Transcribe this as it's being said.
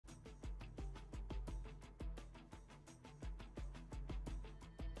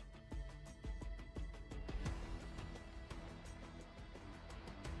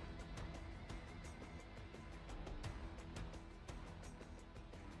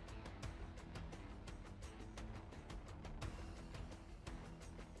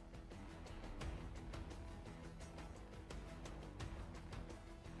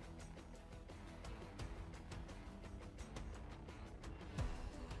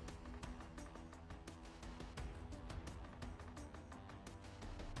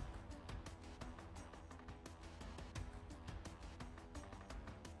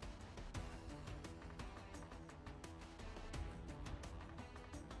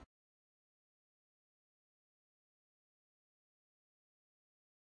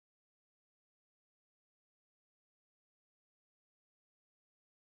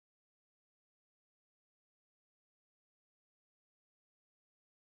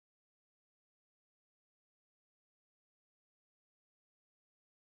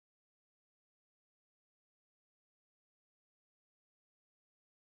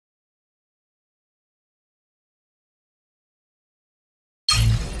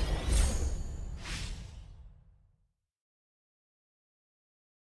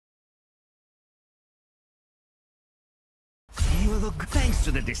look. Thanks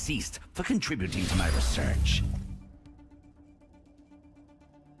to the deceased for contributing to my research.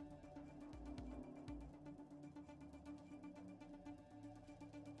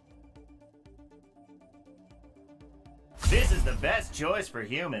 This is the best choice for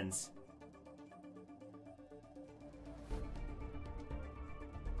humans.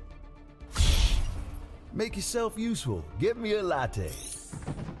 Make yourself useful. Get me a latte.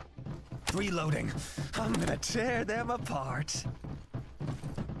 Reloading. I'm gonna tear them apart.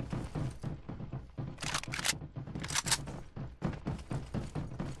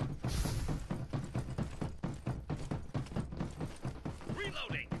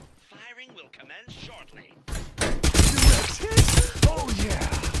 Reloading. Firing will commence shortly. Oh yeah!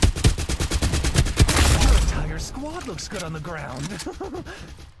 Your entire squad looks good on the ground.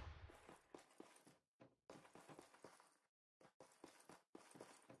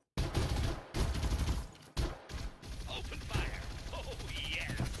 Open fire. Oh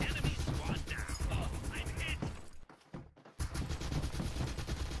yeah. Enemy squad down. Oh, I'm hit.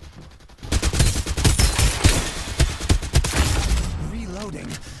 Reloading.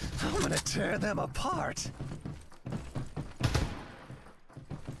 I'm gonna tear them apart.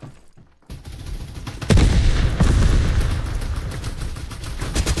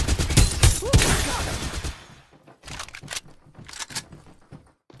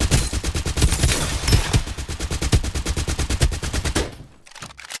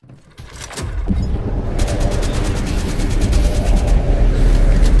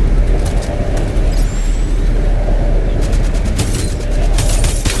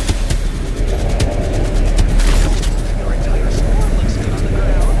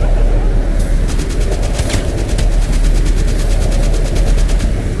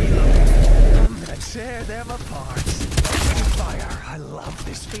 Tear them apart. Open fire. I love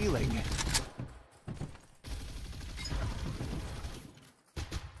this feeling.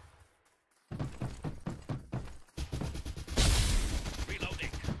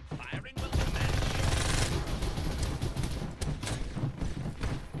 Reloading. Firing will commence shortly.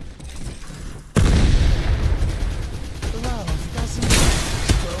 Love doesn't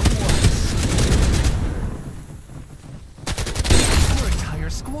explode once. Your entire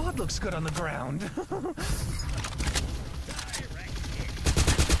squad looks good on the ground.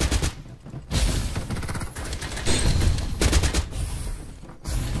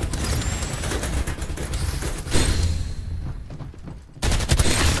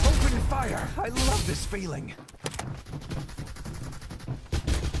 Open fire! I love this feeling.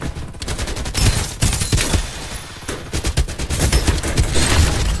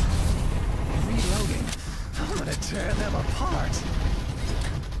 Reloading. I'm gonna tear them apart.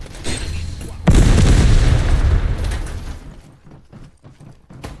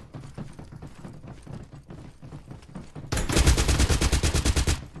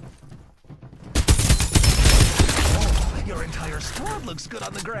 Oh, your entire squad looks good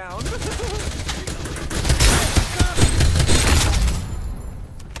on the ground.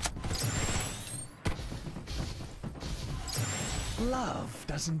 Love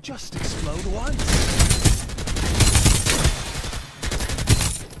doesn't just explode once.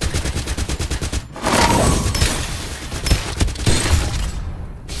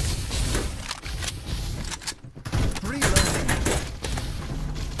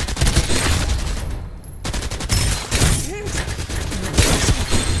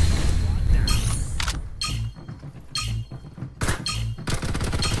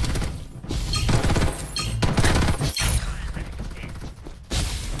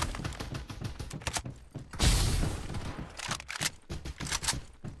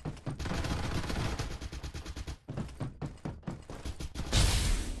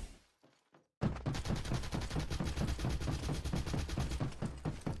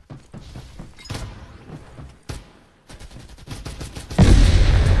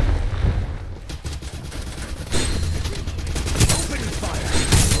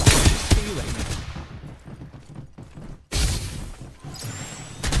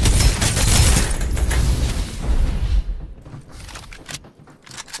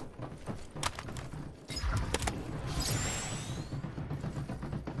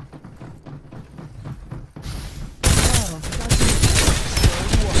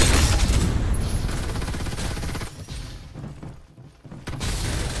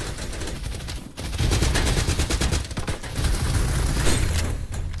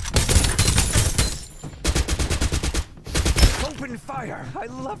 Open fire! I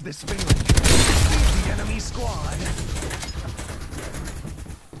love this feeling. Defeat the enemy squad.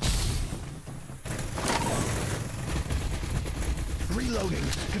 Reloading.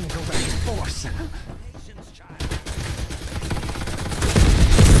 Gonna go back in force. Nation's child.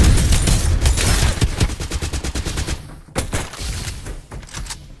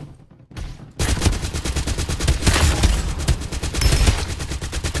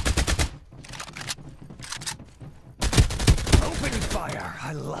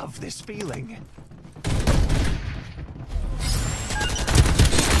 this feeling.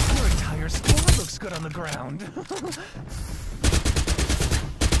 Your entire squad looks good on the ground.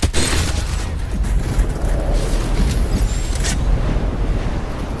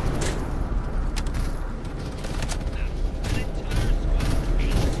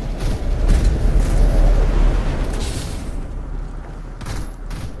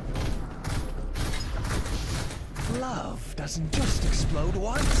 Love doesn't just explode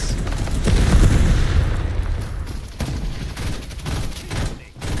once.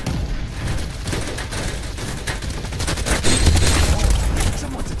 Oh,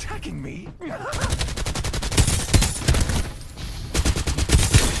 someone's attacking me.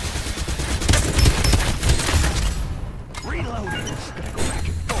 Reloading. Gotta go back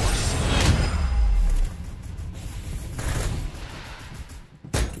and forth.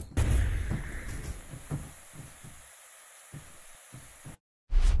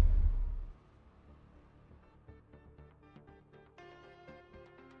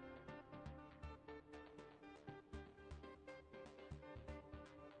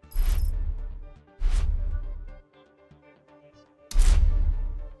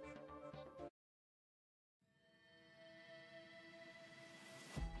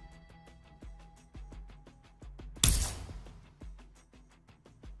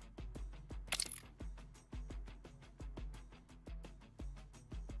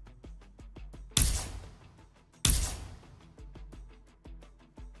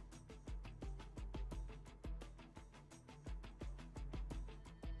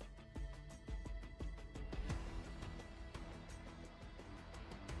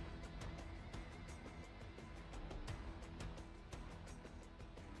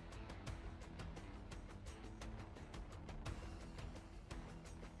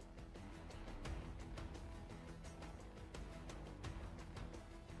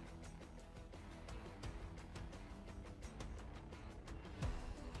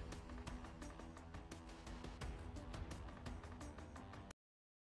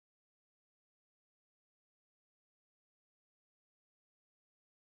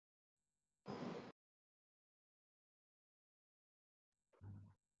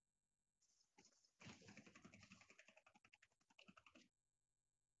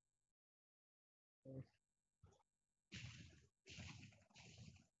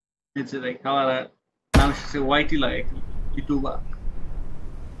 It's like how now she say whitey like YouTuber.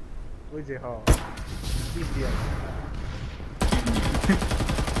 ওই যে হ্যাঁ piece দিয়া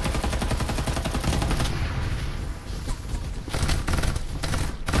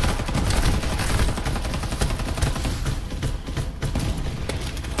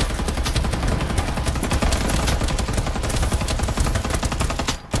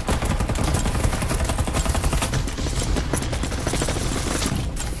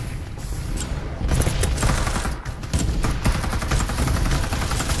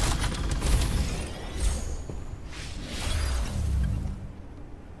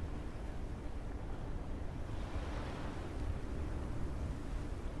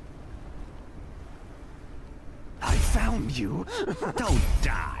Found you. Don't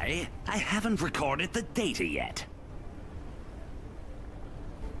die. I haven't recorded the data yet.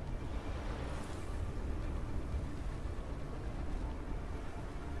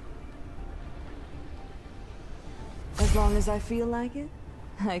 As long as I feel like it,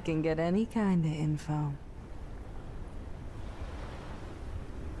 I can get any kind of info.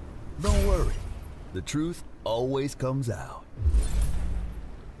 Don't worry. The truth always comes out.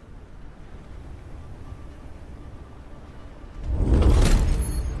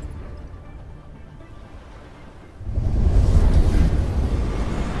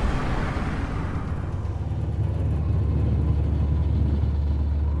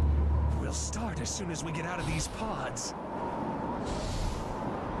 As soon as we get out of these pods.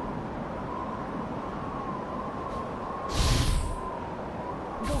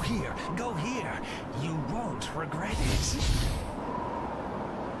 Go here, go here. You won't regret it.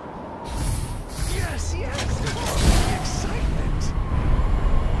 Yes, yes! Excitement!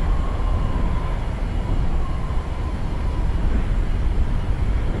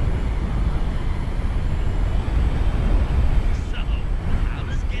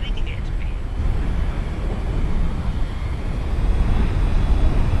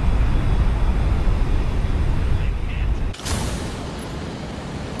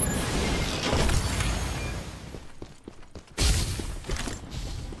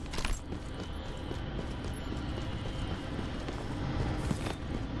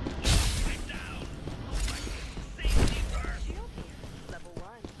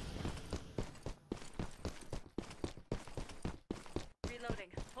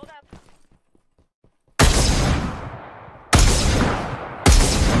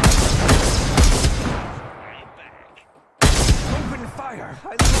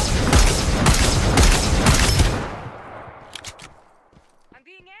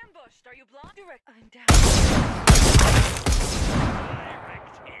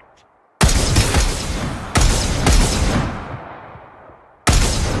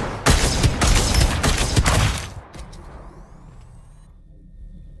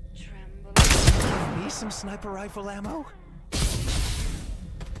 sniper rifle ammo?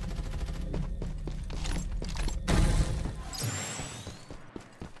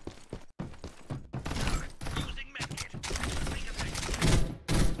 Using medkit. Make a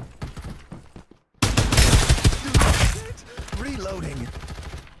Reloading.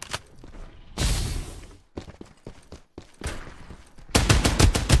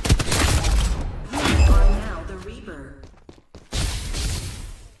 You are now the Reaper.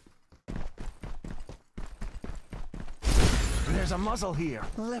 There's a muzzle here.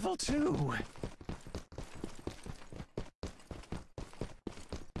 Level 2.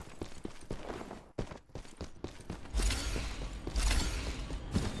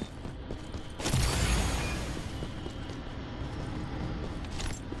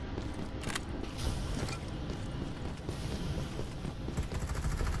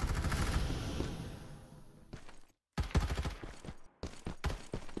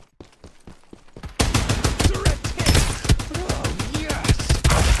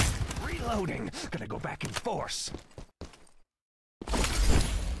 Reloading. Gonna go back in force.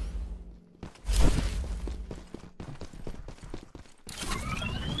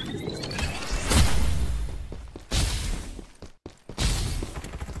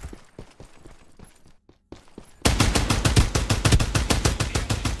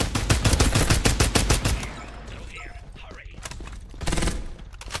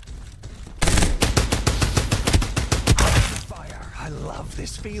 Fire. I love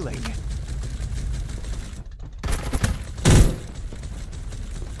this feeling.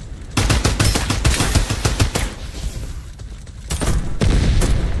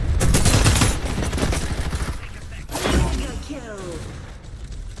 Mega kill.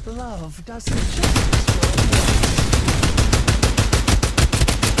 Love doesn't just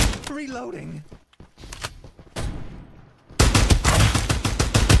reloading.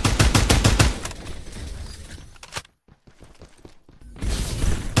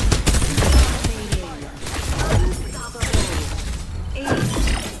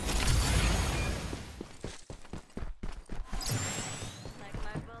 Like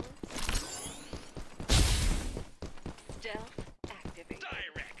my bullets? Stealth activate.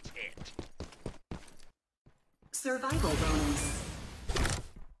 direct hit. Survival bonus.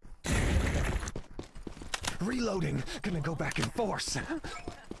 Reloading. Gonna go back in force. That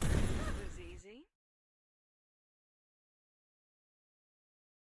was easy.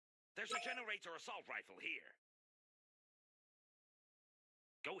 There's a generator assault rifle here.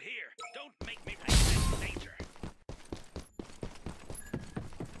 Go here. Don't make me resist danger.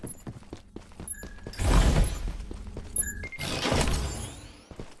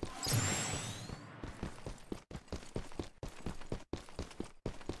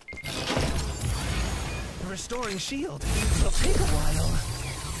 Restoring shield. It'll take a while.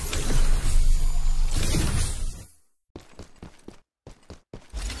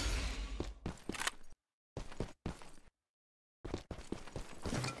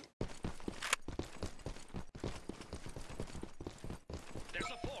 There's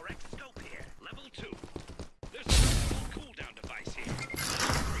a 4x scope here. Level 2. There's a small cooldown device here. Level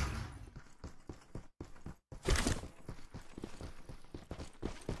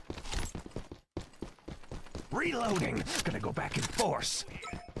 3. Reloading. Gonna go back in force. Here.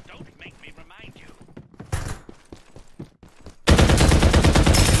 Don't make me remind you.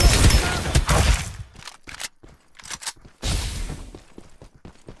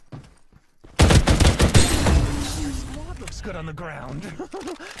 Your squad looks good on the ground.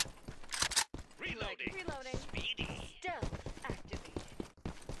 Reloading. Reloading. Speedy. Stealth activated.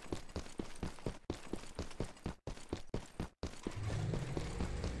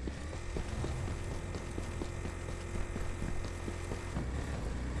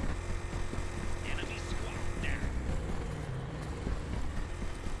 Enemy squad down.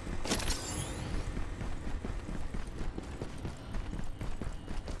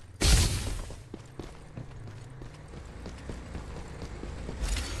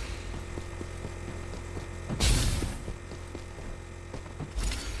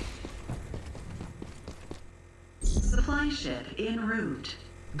 Supply ship en route.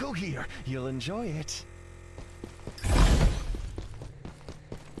 Go here. You'll enjoy it.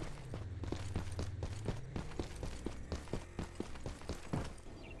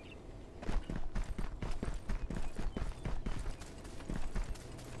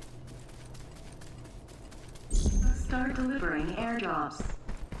 Start delivering airdrops.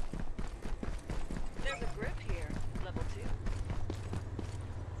 There's a grip here. Level 2.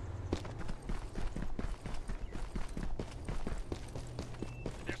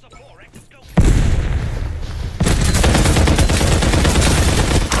 There's a 4x scope.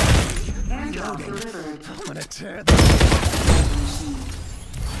 Airdrop delivered.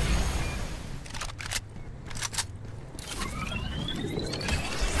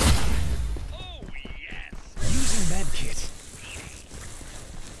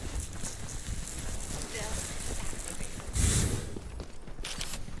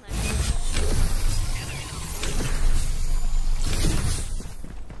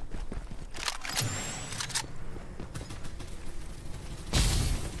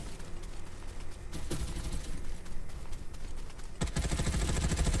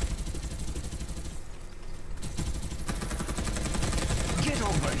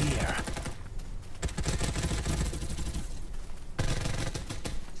 over here.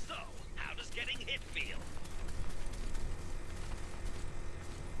 So, how does getting hit feel?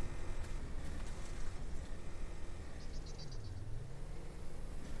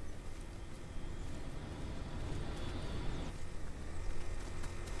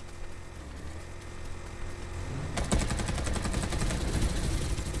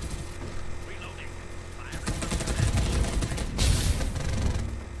 Reloading.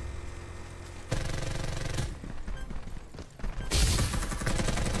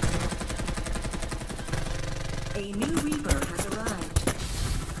 A new Reaper has arrived.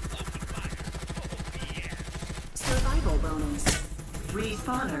 Open fire. Oh, yeah. Survival bonus.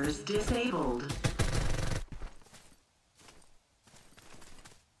 Respawners disabled.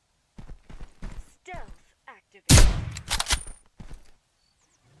 Stealth activated.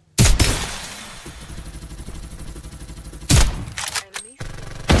 Enemy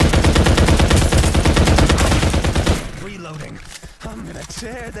spawn. Reloading. I'm gonna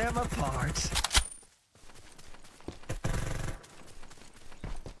tear them apart.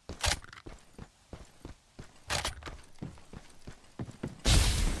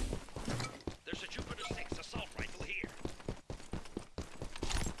 There's a Jupiter 6 assault rifle here.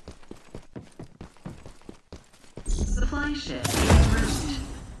 Supply ship en route.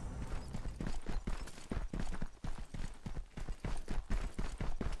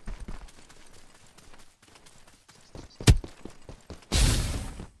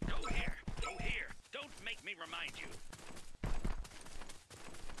 Go here. Go here. Don't make me remind you.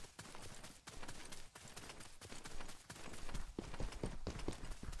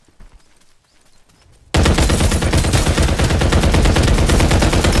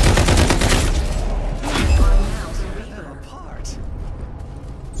 Apart.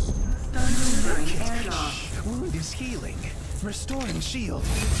 Start delivering airdrops. Wound is healing. Restoring shield.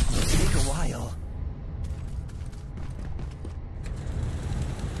 Will take a while.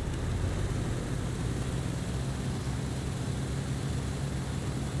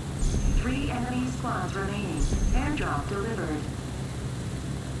 Three enemy squads remaining. Airdrop delivered.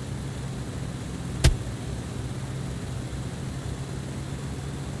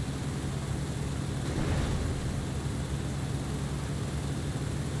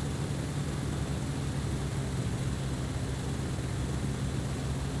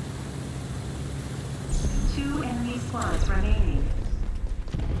 Two enemy squads remaining.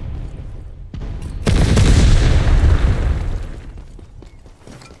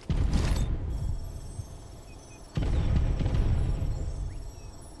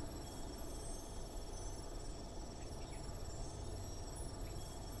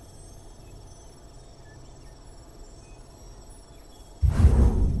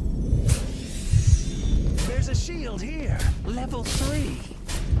 There's a shield here. Level 3.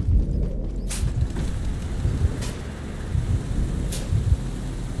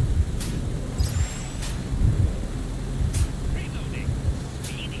 Reloading.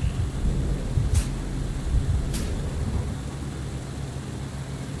 Speedy.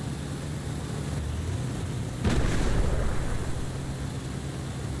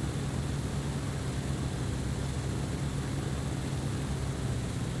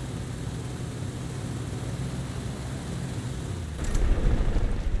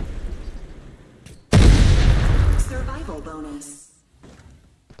 Survival bonus.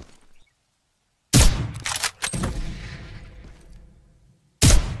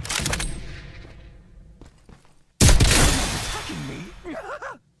 Attacking me.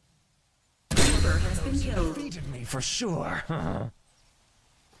 Reaper has been killed. Defeated me for sure.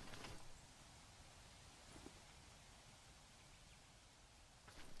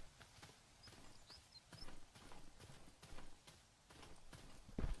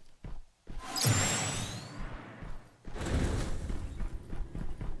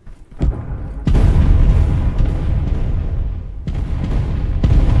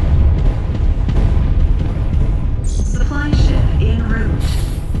 Supply ship en route.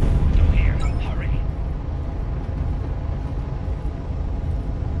 Go here. Hurry.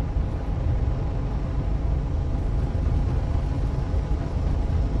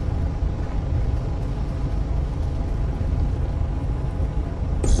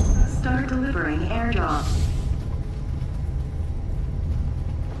 Start delivering airdrops.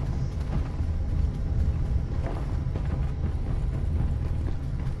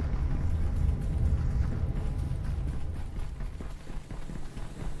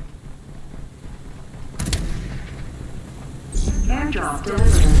 Airdrop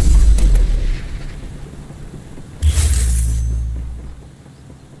delivered.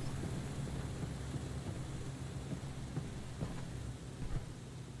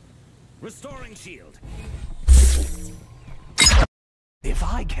 Restoring shield. If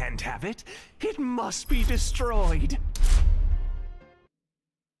I can't have it, it must be destroyed.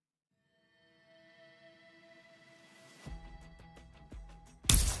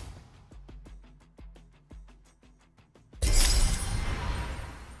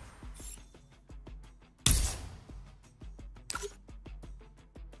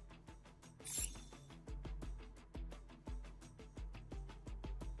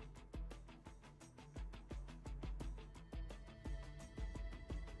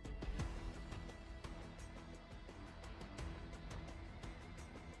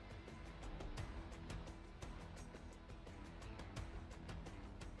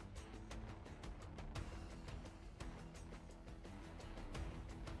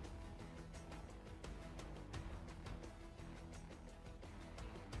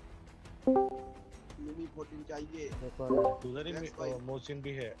 Mini 14 चाहिए। उधर ही motion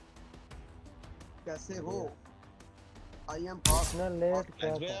भी है। कैसे हो? I am fast. ना late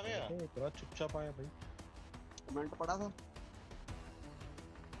क्या थोड़ा चुपचाप आया भाई। कमेंट पढ़ा था।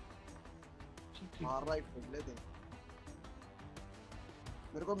 farlight खोल लेते।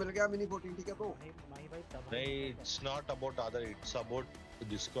 मेरे को मिल गया मिनी 14, ठीक है तो? नहीं, it's not about other, it's about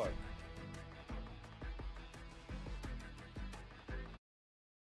Discord.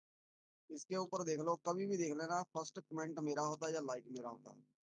 इसके ऊपर देख लो, कभी भी देख लेना, फर्स्ट कमेंट मेरा होता है या लाइक मेरा होता है।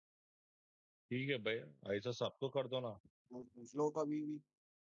 ठीक है भाई, ऐसा सबको कर दो ना। पूछ लो कभी भी।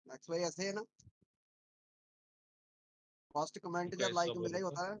 मैक्स भाई ऐसे है ना, फर्स्ट कमेंट या लाइक मेरा ही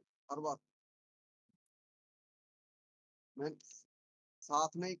होता है हर बार। मैं साथ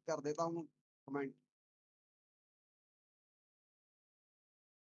में ही कर देता हूँ comment.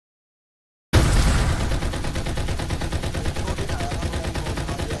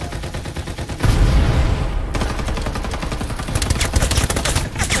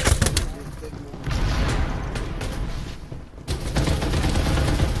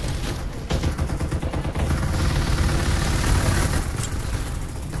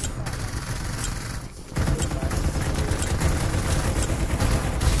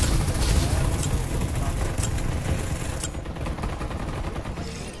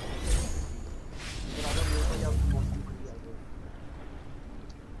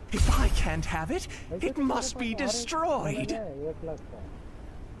 If I can't have it, it must be destroyed.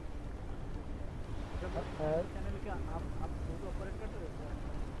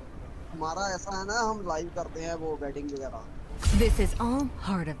 हमारा ऐसा है ना, हम लाइव करते हैं वो बैटिंग वगैरह। This is all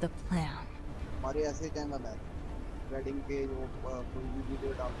part of the plan. हमारे ऐसे चैनल है बैटिंग के, जो कोई भी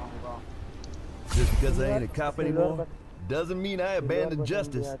वीडियो डालना होगा। Just because I ain't a cop anymore doesn't mean I abandoned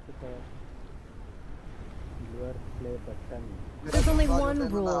justice. There's only one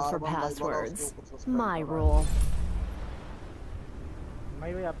rule for passwords. My rule.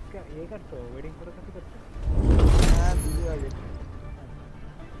 भाई भाई आप क्या ये करते हो? वेडिंग पूरा कैसे करते हो? मैं बिजी आ गया।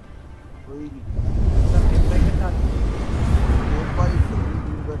 कोई नहीं। सब एक भाई के साथ। एक भाई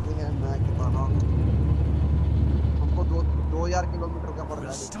दूर बैठे हैं, मैं कितना हमको 2000 किलोमीटर का फर्क है।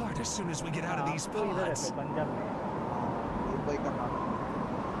 We'll start as soon as we get out of these pods. Punjab में। एक भाई का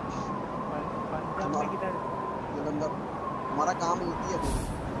पंजाब में किधर? जलंधर। हमारा काम होती है।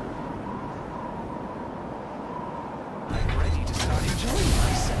 I'm ready to start enjoying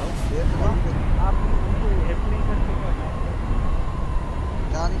myself. आप उनको हेल्प नहीं करते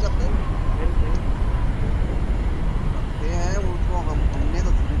क्या नहीं करते? करते हैं उनको, हमने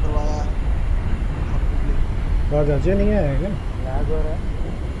तो शुरू करवाया है। बात अजय नहीं आया क्या? लैग हो रहा है।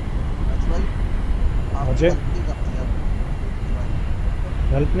 अजय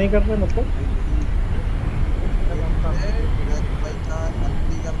हेल्प नहीं कर रहे मतलब? भाई का हेल्प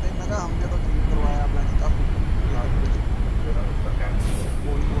नहीं करते, मैं कहा हमने तो शुरू करवाया मैच का।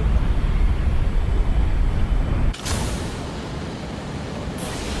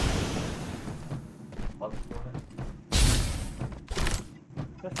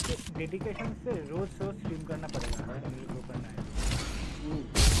 डेडिकेशन से रोज स्ट्रीम करना पड़ेगा, ग्रो करना है।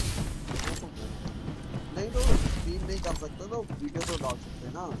 नहीं तो स्ट्रीम नहीं कर सकते तो वीडियो तो डाल सकते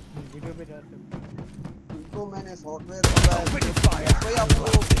हैं ना। वीडियो पे डाल सकते हैं। उनको मैंने सॉफ्टवेयर कोई आपको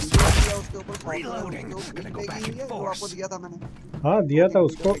वीडियो दिया, उसके ऊपर सॉफ्टवेयर जो आपको दिया था मैंने। हाँ दिया था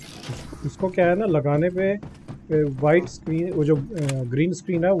उसको। उसको क्या है ना, लगाने पे वाइट स्क्रीन, वो जो ग्रीन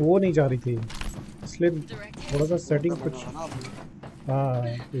स्क्रीन है वो नहीं जा रही थी, इसलिए थोड़ा सा सेटिंग कुछ। हाँ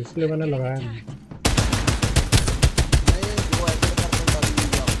इसलिए मैंने लगाया नहीं।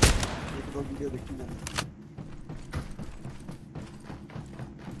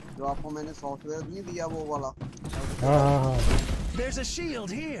 जो आपको मैंने सॉफ्टवेयर नहीं दिया वो वाला। हाँ हाँ हाँ। There's a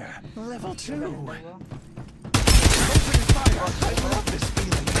shield here, level 2. Open fire. I love this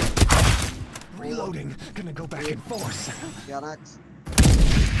feeling. Reloading. Gonna go back in force. 11x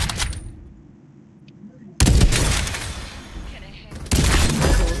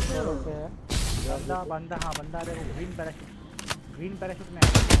बंदा हाँ बंदा आ रहा है ग्रीन पैराशूट में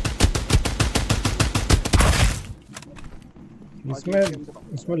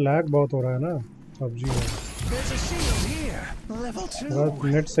इसमें लैग बहुत हो रहा है ना PUBG में। अगर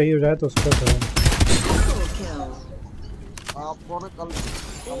नेट सही हो जाए तो उस पर करें। आपको ना कल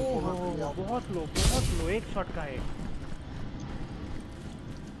बहुत लो एक शॉट का है।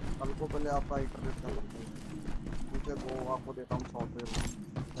 कल को पहले आपका इंटरनेट का मुझे वो आपको देता हूँ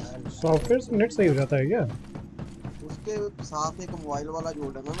सॉफ्टवेयर से नेट सही हो जाता है क्या? उसके साथ एक मोबाइल वाला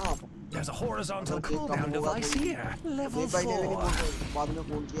जोड़ देना ना आप। There's a horizontal cooldown device here. Level 4. बाद में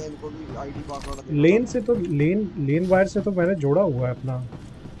फोन किया इनको भी आईडी पासवर्ड लेन से तो लेन वायर से तो मैंने जोड़ा हुआ है अपना।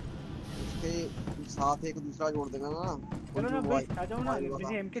 उसके साथ एक दूसरा जोड़ देना ना। चलो ना भाई आ जाओ ना,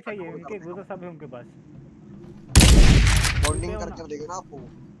 मुझे एमके चाहिए, एमके वो सब है उनके पास। बॉन्डिंग कर देगा ना आपको।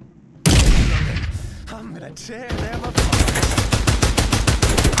 I'm gonna tear them apart.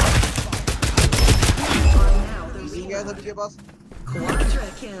 है सभी के पास Quadra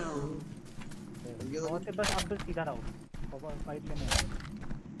kill. बहुत से बस आप बस सीधा रहो, ओवर फाइट लेने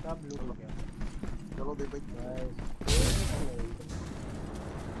सब लूट हो गया। चलो दे भाई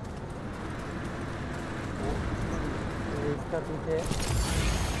इसका पीछे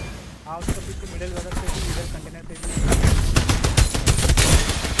हाँ उसका पीछे मिडिल वेदर से भी मिडिल कंटेनर से भी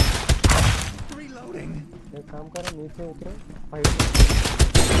Reloading. एक काम करो नीचे उतरो फाइट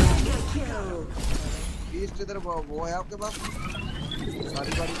ईस्ट इधर वो है आपके पास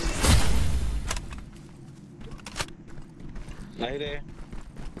गाड़ी नहीं रे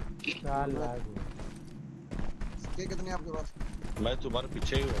चाल लाग के कितने आपके पास? मैं तुम्हारे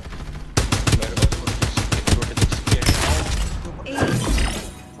पीछे ही हूँ। मेरे पास छोटे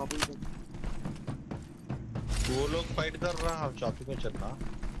वो लोग फाइट कर रहा है, हम शॉपिंग में चलना।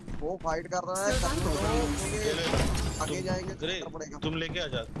 वो फाइट कर रहा है आगे जाएंगे पड़ेगा। तुम लेके आ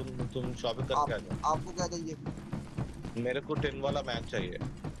जा, तुम शॉपिंग करके आ जा। आपको क्या चाहिए? मेरे को 10 वाला मैच चाहिए।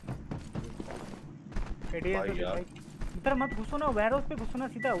 उधर मत घुसो ना, वेयरहाउस पे घुसो ना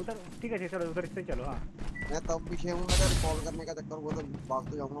सीधा उधर। ठीक है चलो उधर से चलो। हाँ मैं तब पीछे हूँ ना, कॉल करने का चक्कर हुआ तो भाग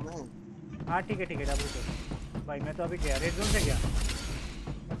तो जाऊंगा मैं। हाँ ठीक है डबल तो भाई मैं तो अभी गया रेड जोन से गया,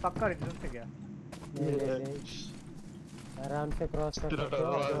 मैं पक्का रेड जोन से गया। आराम से क्रॉस कर सकते हो।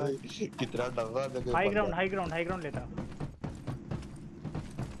 कितना डर रहा है। हाई ग्राउंड लेता।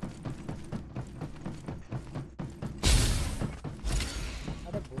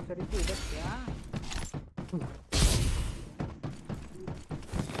 अरे भूसरी की इधर क्या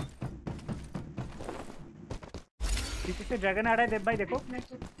पीछे से ड्रैगन आ रहा है देव भाई देखो।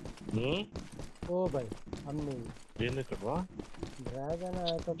 ओ भाई हम नहीं ये नहीं कर रहा ड्रैगन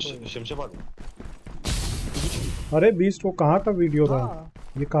आया तो कोई शिमशे मारो। अरे बीस्ट वो कहाँ का वीडियो था?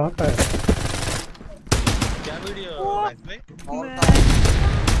 ये कहाँ का है? क्या वीडियो मैच में?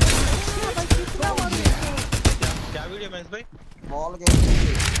 क्या वीडियो मैच में? Ball game.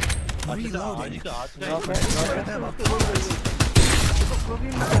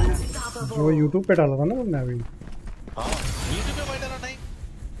 जो YouTube पे डाला था ना तुमने अभी। हाँ YouTube पे डाला नहीं।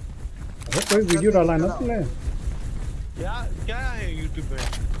 अरे कोई वीडियो डाला है ना तुमने? क्या है YouTube पे?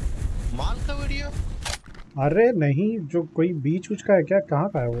 माल का वीडियो? अरे नहीं, जो कोई बीच उच का है क्या? कहाँ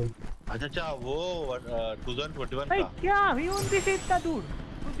का है वो? अच्छा वो 2021 भाई का। क्या हुई उनसे इतना दूर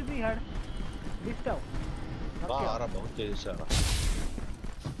कुछ भी हट डिस्टर्ब आ रहा बहुत तेज से आ रहा।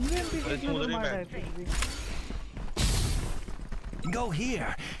 Go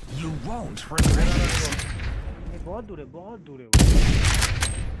here. You won't regret it. ये बहुत दूर है वो।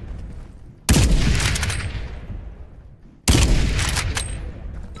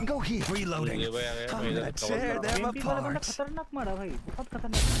 Go here. Reloading. I'm gonna tear them apart. खतरनाक मारा भाई, बहुत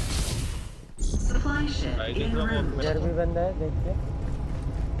खतरनाक। Supply ship en route. इधर भी बंदा है देखिए।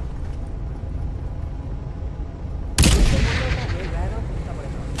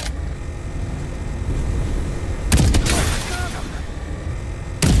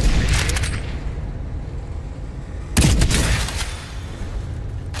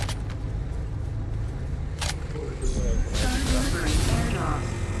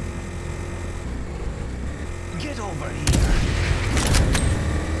 Get over here.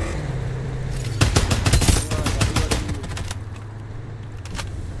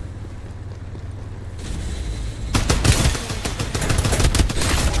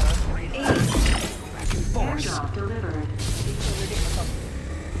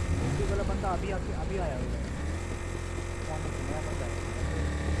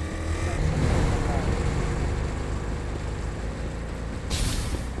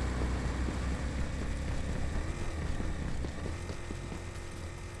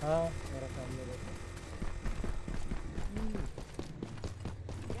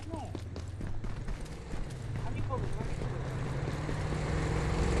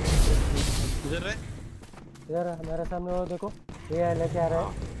 इधर है इधर हमारे सामने वो देखो ये लेके आ रहा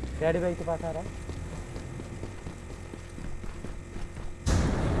है डैडी भाई के पास आ रहा है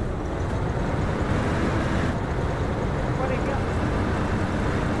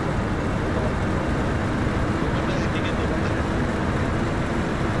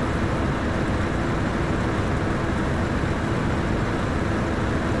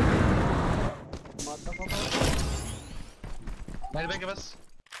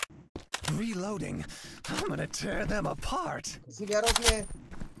Reloading. I'm gonna tear them apart. इसी कह रहा हूँ उसमें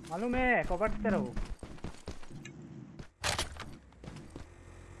मालूम है कवर देते रहो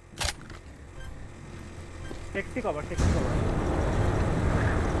सेक्सी कवर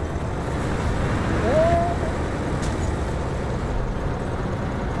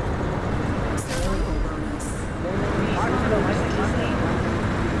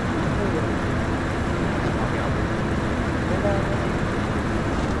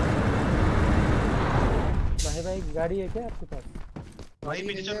गाड़ी है क्या आपके पास भाई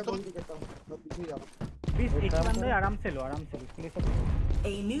पीछे चल तो पीछे जा प्लीज एक बंदे आराम से लो इसके लिए सब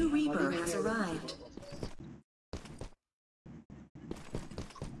A new reaper has arrived.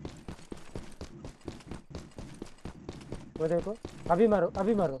 वो देखो अभी मारो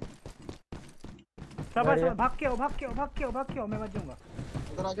सब भाग के आओ मैं बच जाऊंगा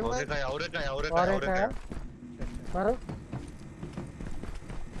उधर आ जाओ और मारो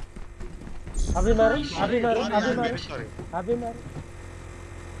अभी मारो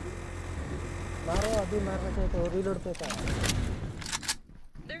अभी मारना चाहिए तो रीलोड पे था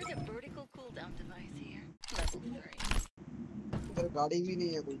There's a vertical cooldown device here. Level 3. उधर गाड़ी भी नहीं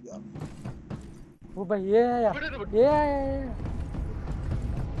है कोई यार वो भाई ये आया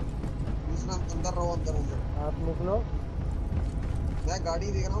दूसरा अंदर रहो अंदर आप निकलो मैं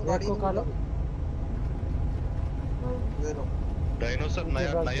गाड़ी देख रहा हूँ गाड़ी को खा लो ले लो डायनासोर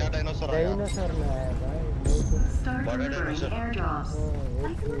नया डायनासोर आया भाई बड़ा डायनासोर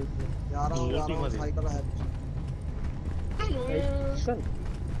यार साइकिल है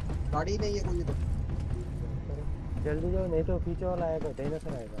गाड़ी नहीं है कोई तो जल्दी जाओ नहीं तो पीछे वाला आएगा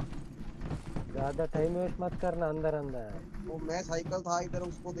डायनासोर आएगा ज्यादा टाइम वेस्ट मत करना अंदर वो मैं साइकिल था इधर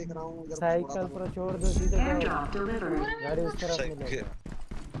उसको देख रहा हूँ साइकिल पर छोड़ दो सीधे गाड़ी उस तरफ मिलेगा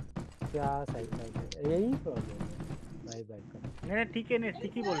क्या साइकिल यही प्रॉब्लम है भाई का नहीं ठीक है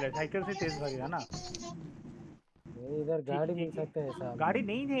ठीक ही बोल रहे साइकिल से तेज भागेगा ना इधर गाड़ी मिल सकते हैं साहब गाड़ी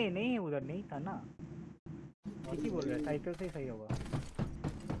नहीं है उधर नहीं था ना ठीक ही बोल रहे साइकिल से ही सही होगा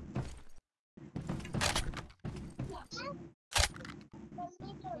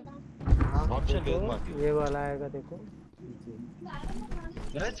ये वाला आएगा देखो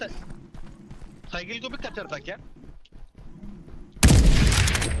साइकिल को भी कचर था क्या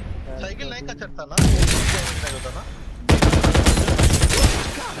साइकिल नहीं कचरता ना होता ना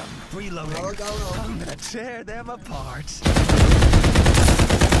Got him. Reloading. I'm gonna tear them apart.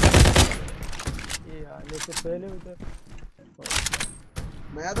 ये आने से पहले उधर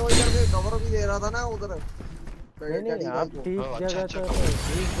मैं तो इधर से कवर भी दे रहा था ना उधर नहीं आप ठीक जगह तो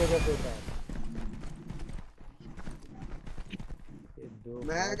ठीक जगह पे था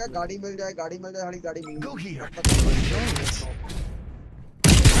मैं क्या गाड़ी मिल जाए हमारी गाड़ी मिल Go here.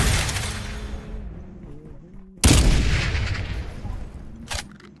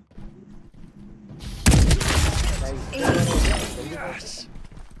 Yes.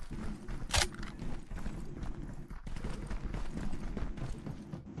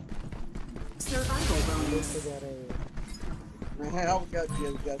 Survival bonus. मैं अब क्या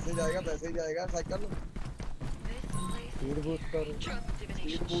जैसे जाएगा वैसे ही जाएगा साइकिल स्पीड बूस्ट करो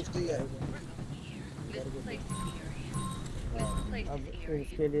स्पीड बूस्ट ही है अब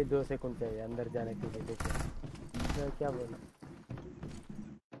इसके लिए 2 सेकंड चाहिए अंदर जाने के लिए देखो क्या बोला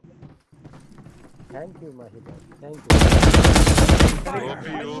थैंक यू माही भाई थैंक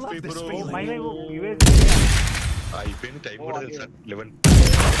यू ओपी ब्रो माही भाई वो यूएस అయిపోయింది టైం కూడా తెలుసా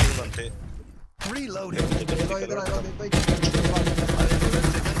 11 అంతే Reloading. इधर आ जाओ देव भाई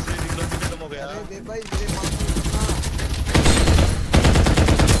खत्म हो गया अरे देव भाई मेरे पास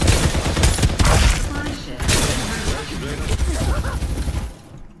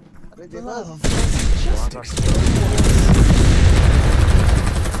अरे देव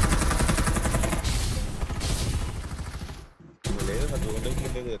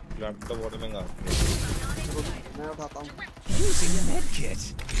मैं उठाता हूँ Using a med kit.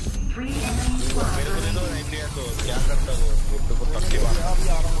 मेरे को दे दो इंडिया तो क्या करता वो तो को तक की बात अभी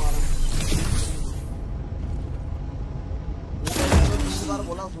आ रहा हूँ बार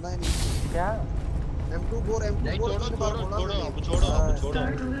बोला सुना ही नहीं क्या M24 नहीं छोड़ो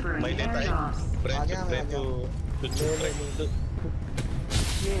मैं लेता है ब्रेक तो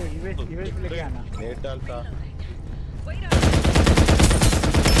ये यूएस लेके आना। नेट डालता।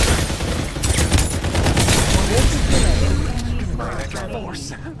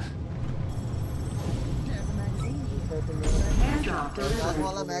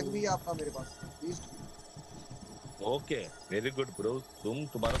 वाला मैग भी है आपका मेरे पास। ओके वेरी गुड ब्रो,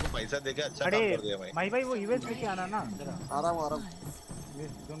 तुम्हारा को पैसा देके अच्छा काम कर दिया भाई। भाई वो यूएस लेके आना ना जरा। आ रहा हूं।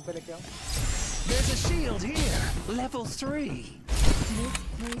 जोन पे लेके आओ। There's a shield here, level 3. This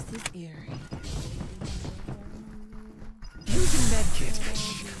place is eerie. Using medkit.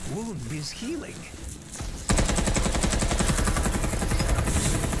 Wound is healing.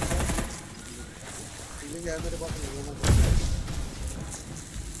 Feeling है मेरे पास नहीं है।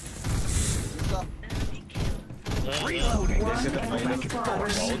 Reloading.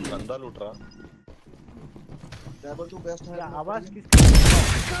 बहुत गंदा लूट रहा। लेवल 2 बेस्ट है। आवाज किसकी?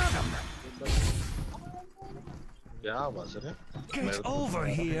 क्या आवाज है? Get over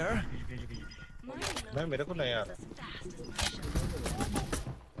here. मैं मेरे को नहीं आ रहा।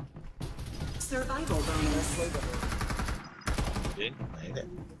 Survival bonus. ये नहीं है।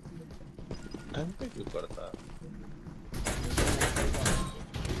 अंत क्यों करता?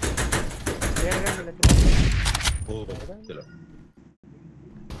 ओ चलो।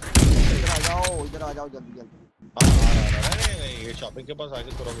 इधर आ जाओ जल्दी। नहीं ये शॉपिंग के पास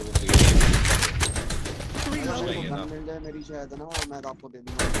आके थोड़ा बहुत मिल जाए मेरी शायद ना, मैं आपको दे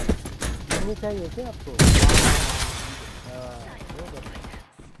दूंगा। नहीं चाहिए क्या आपको?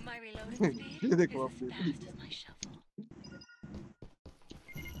 ये देखो आप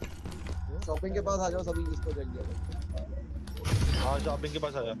शॉपिंग के पास आ जाओ सभी, जिसको चाहिए। हाँ शॉपिंग के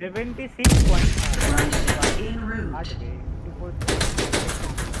पास आ जा। 76 पॉइंट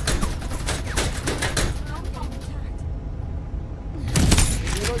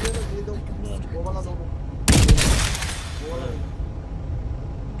ये दो वो वाला दो।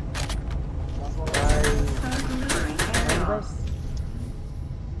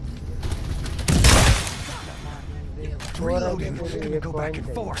 Reloading. Go back and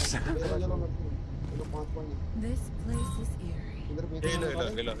forth. This place is eerie.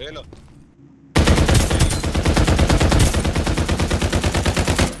 Hello.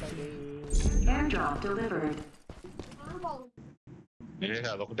 Airdrop delivered. ये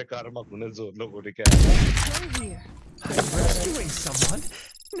आलो कुठे कार मागून जोडलो कुठे काय? I'm rescuing someone.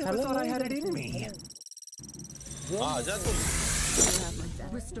 Never thought I had it in me. हाँ जा तू।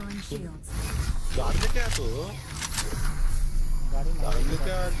 Restoring shields. गाड़ी लेके आ तू। गाड़ी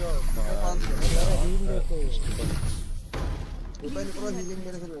लेके आ जाओ। ऊपर निकलो, हीलिंग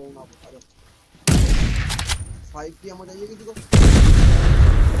मेरे से ले लेना। 5 की एमो चाहिए किसी को?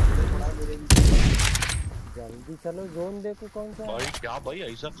 जल्दी चलो, जोन देखो कौन सा। भाई क्या भाई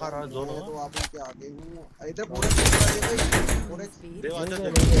ऐसा खा रहा जोन? तो आप के आगे हूं इधर पूरे देव आजा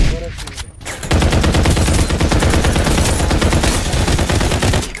देव।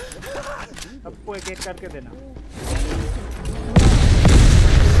 सबको एक करके देना।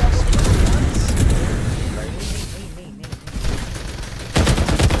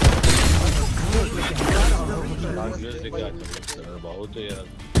 बहुत यार।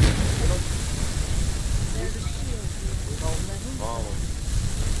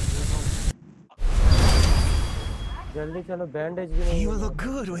 जल्दी चलो, बैंडेज भी नहीं। You look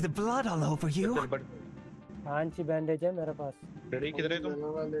good with blood all over you. 5 bandage है मेरे पास। रेडी किधर है तुम?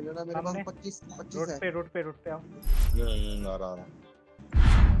 ले लेना, मेरे पास 25 है। रोड पे आओ। आ रहा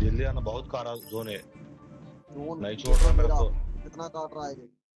जल्दी आना, बहुत कारा जोन है। नहीं छोड़ रहा मेरे को। कितना काट रहा है ये?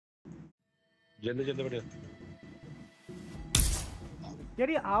 जल्दी बढ़िया। यार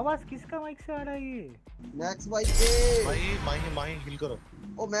ये आवाज किसका माइक से आ रहा है? ये मैक्स भाई के। माही हिल करो।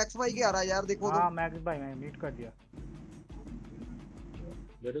 ओ मैक्स भाई के आ रहा है यार, देखो। हां मैक्स भाई, मैं म्यूट कर दिया।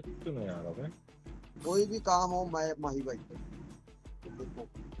 मेरे क्यों नहीं आ रहा भाई? कोई भी काम हो माही भाई देखो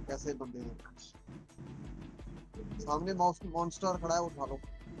कैसे बंदे हैं। सामने मॉन्स्टर खड़ा है, उठा लो।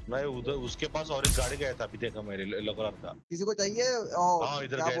 मैं उधर उसके पास और एक गाड़ी गया था, अभी देखा मेरे येलो कलर का। किसी को चाहिए? हां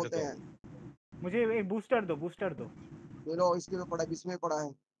इधर क्या गए बोलते थे हैं? मुझे एक बूस्टर दो। ले लो, इसके में पड़ा है, इसमें पड़ा है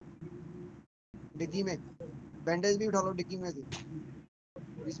डिग्गी में। बैंडेज भी उठा लो डिग्गी में से।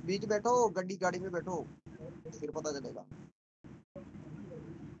 इस बीच बैठो, गाड़ी में बैठो, फिर पता चलेगा।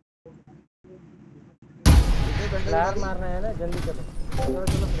 फ्लेयर मारना है ना, जल्दी चलो। चलो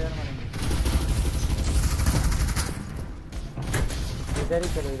फ्लेयर मारेंगे। इधर ही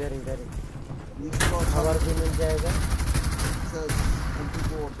चलो, इधर ही। कवर भी मिल जाएगा।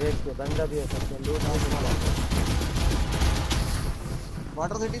 देख के बंदा भी है सबसे। लूट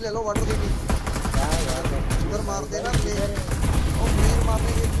वाटर सिटी ले लो, वाटर सिटी। उधर मार देना प्लेयर। और प्लेयर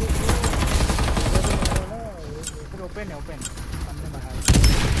मारने के लिए ओपन है। हमने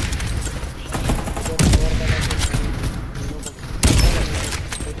मारा।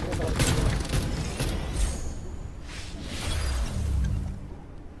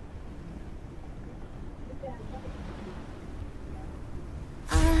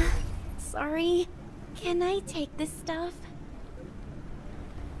 sorry. Can I take this stuff?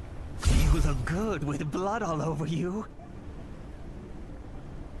 You look good with blood all over you.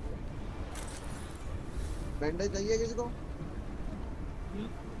 Bandage चाहिए किसी को?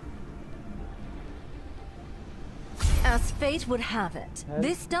 As fate would have it,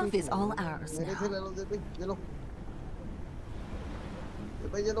 this stuff is all ours मेरे से ले लो दे लो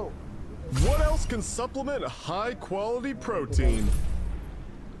भाई ये लो. What else can supplement high quality protein?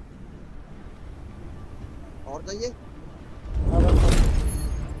 और चाहिए?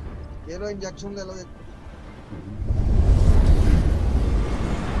 ये लो इंजेक्शन ले लो एक.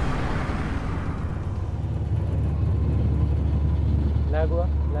 लैग हुआ.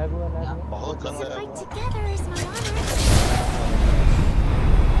 बहुत लग रहा है. Together is my honor.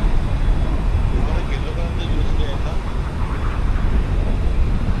 तुम्हारे किलोग्राम से यूज किया था.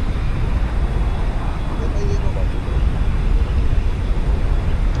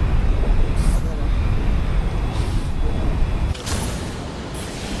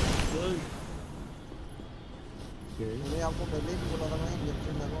 मैंने आपको पहले भी बोला था मैं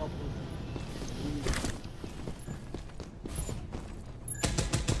इंजेक्शन ले लो आपको.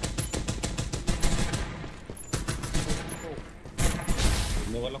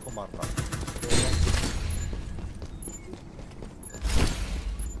 वाला को मार रहा.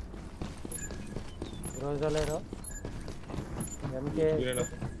 रोजा ले लो. एमके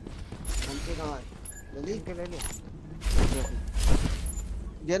कहाँ है? ले ले.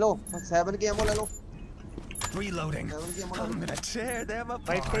 ये लो 7 की एमओ ले लो. Reloading. I'm gonna tear them apart.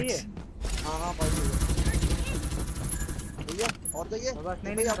 Pipe चाहिए? हाँ पाइप चाहिए. भैया और चाहिए? बस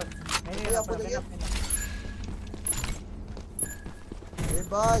नहीं आपको चाहिए? ए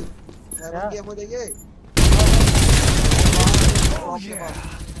भाई 7 की एमओ चाहिए?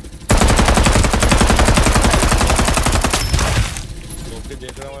 ओके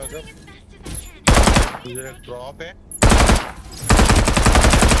देख रहा हूँ इधर. इधर एक ड्रॉप है.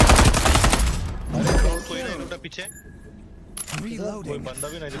 कोई नहीं उनका पीछे. कोई बंदा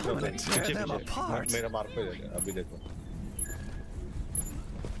भी नहीं दिख रहा. पीछे मेरा मार्क पे अभी देखो.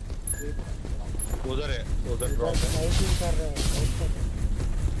 उधर है. उधर ड्रॉप है.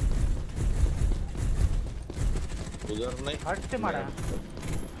 उधर नहीं. हट से मारा.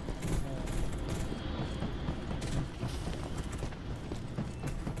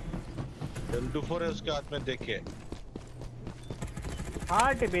 M24 है उसके हाथ में. देखिए.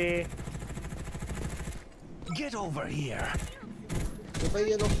 हट बे. Get over here. भाई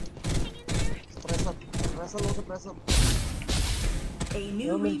ये लो. Pressure. A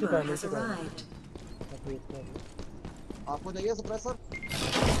new Reaper has arrived. आपको चाहिए सप्रेसर?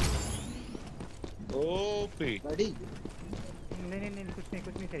 ओपी. रेडी? नहीं कुछ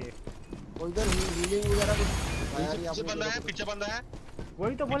नहीं चाहिए. इधर हीलिंग वगैरह कुछ. पीछे बंदा है.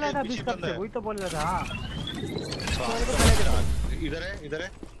 वही तो बोला था 20 कब से. वही तो बोल रहा था. हाँ. इधर है.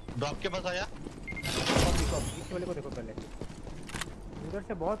 ड्रॉप के पास आया. इस वाले को देखो पहले. उधर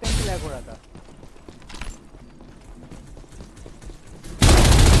से बहुत टाइम से लैग हो रहा था.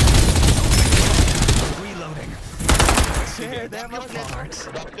 Reloading. Tear them apart.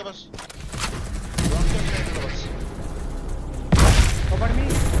 Drop के पास. Cover me.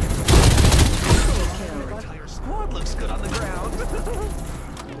 Entire squad looks good on the ground.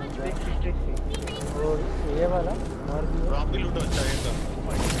 और ये वाला और ड्रॉप भी लूटो. अच्छा है.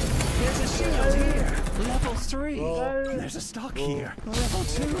 There's a shield here. Level 3. There's a stock here. Level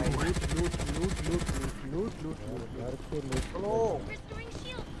 2. लूट.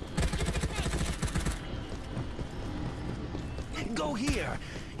 Go here.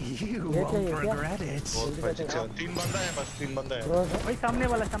 You won't regret it. 3 बंदा है बस. 3 बंदा है. भाई सामने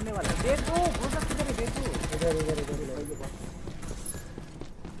वाला. दे दो. किधर है? दे दो. इधर.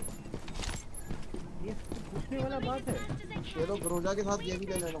 ये पूछने वाला बात है. ये लो ग्रोजा के साथ ये भी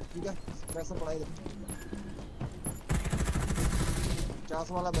ले लेना. ठीक है. प्रेशर पड़ा इधर.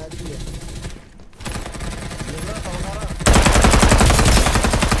 50 वाला बैग भी है.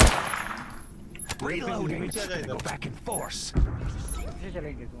 Reloading. Go back in force.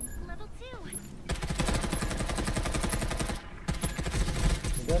 चलेंगे तुम.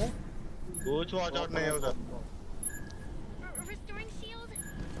 इधर है. कुछ वॉच आउट नहीं है उधर.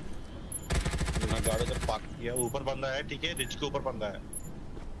 गाड़ी उधर पार्क किया. ऊपर बंदा है. ठीक है. रिच के ऊपर बंदा है.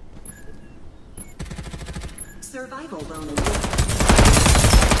 Survival bonus.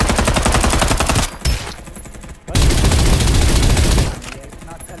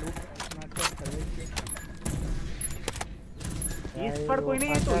 इस पर कोई नहीं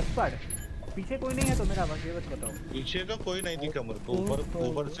है तो इस पर. पीछे कोई नहीं है तो मेरा बस ये बताओ. पीछे तो कोई नहीं दिखा मेरे को.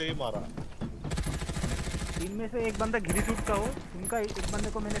 ऊपर से ही मारा. इनमें से एक बंदा गिली सूट का हो, उनका एक बंदे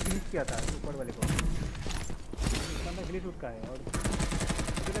को मैंने फिनिश किया था, ऊपर वाले को। एक बंदा गिली सूट का है और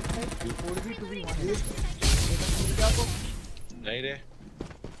मुझे लगता है 4v2v1 नहीं रे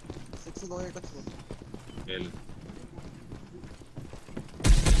 6 गो 8 खेल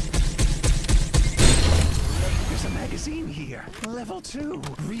There's a magazine here. Level 2.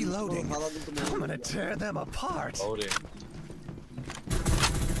 Reloading. I'm gonna tear them apart. और ये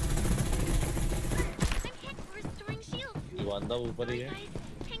बंदा ऊपर ही है।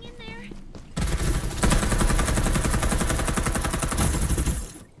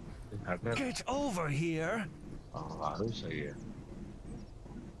 Get over here. हाँ सही है।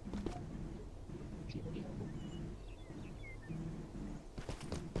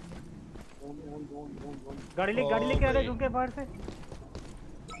 गाड़ी लेके आ रहे झुके बाहर से।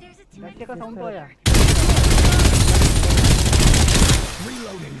 बच्चे का साउंड तो आया।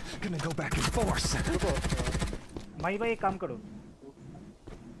 Reloading. Gonna go back in force. माई भाई एक काम करो।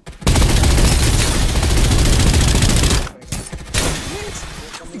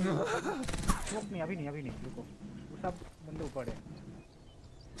 नहीं अभी नहीं रुको। वो सब बंदे ऊपर है।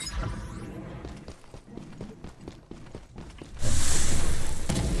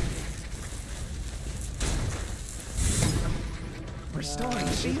 Restoring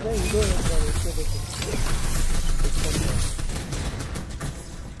shield.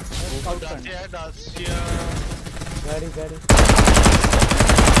 गाड़ी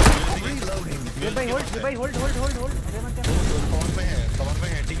Reloading. भाई होल्ड कवर पे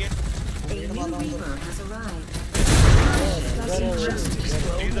है ठीक है। A new Reaper has arrived.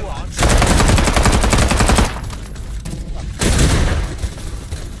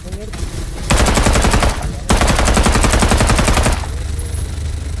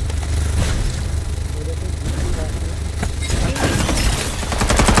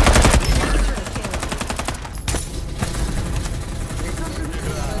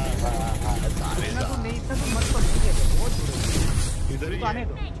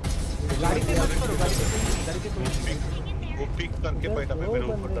 वो पिक करके बैठा है मेरे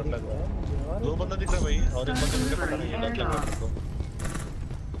ऊपर डर लग रहा है। दो बंदा दिख रहा है भाई और एक बंदा मुझे पता नहीं है डर लग रहा है मेरे को।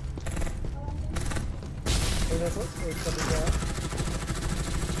 देखो एक का दिख रहा है।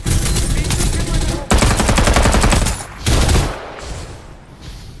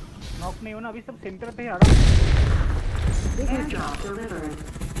 नॉक नहीं हो ना अभी सब सेंटर पे आ रहा है।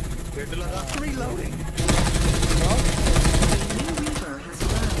 हेड लगा। Reloading.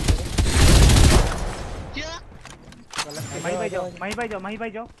 क्या? माही भाई जाओ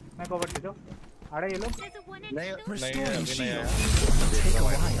मैं कवर दे दो। आ रहे ये लोग। नहीं अभी नहीं आया। Take a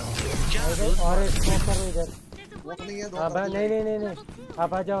while. और स्मोक करो इधर। नहीं है हां भाई नहीं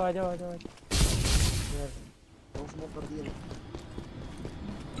आप आ जाओ दो स्मोक कर दिए।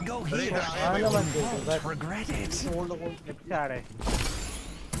 Go here. आना मत दे बस। Regret it. होल्ड अच्छा आ रहा है।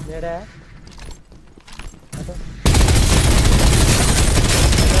 नेड़ा है।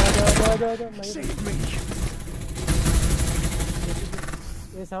 जाओ Save me.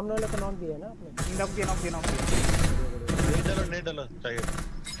 ये सामने वाले को नॉक दिया ना आपने। नॉक दिया। नहीं डालो चाहिए।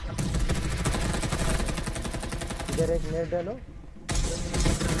 इधर एक नेट डालो।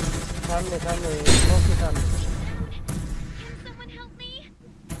 सामने स्मोक के सामने।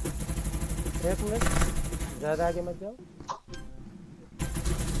 एक मिनट ज्यादा आगे मत जाओ।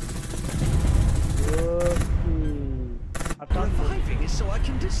 Reviving is so I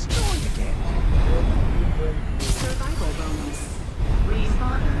can destroy again. Survival bonus.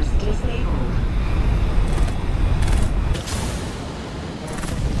 Respawners disabled.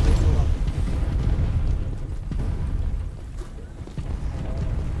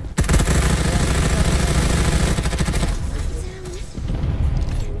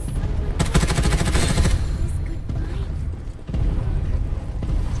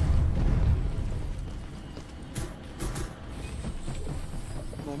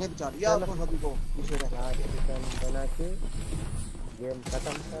 मैंने बचा लिया आपको सभी को पीछे रहा बना के गेम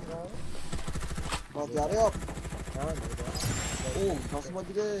खत्म कर रहा हूँ। बस जा रहे हो आप? हाँ ओ 10 बज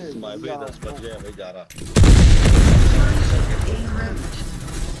गए। भाई 10 बज गए अभी जा रहा।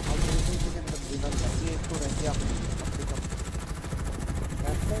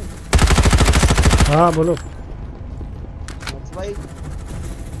 हाँ बोलो। भाई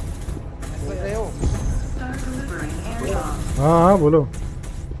रहे हो? हाँ बोलो।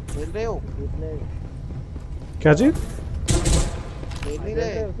 खेल रहे हो? क्या चीज? खेल नहीं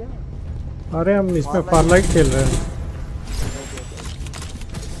रहे? अरे हम इसमें फारलाइट खेल रहे हैं।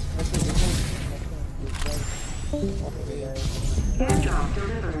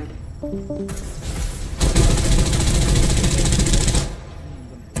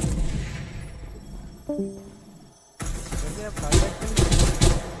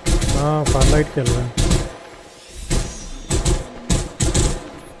 हाँ फारलाइट खेल रहे हैं।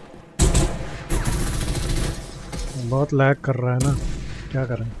 बहुत लैग कर रहा है ना, क्या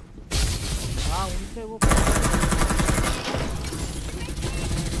करें। हाँ उनसे वो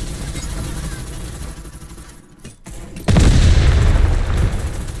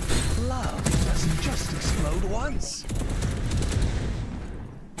Love doesn't just explode once.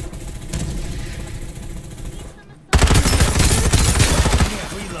 Yeah,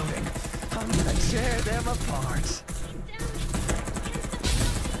 reloading. I'm gonna tear them apart.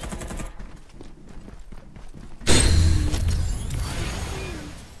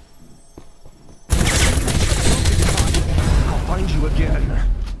 I'll find you again.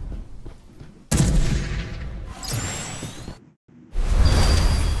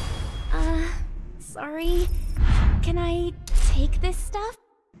 Sorry. Can I take this stuff?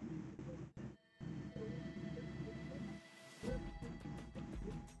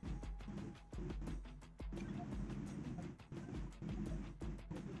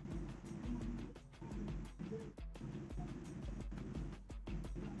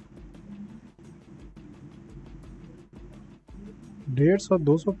 डेढ़ सौ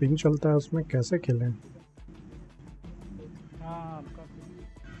 200 पिंग चलता है उसमें, कैसे खेलें। हाँ आपका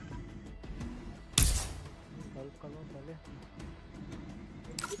सॉल्व करो पहले।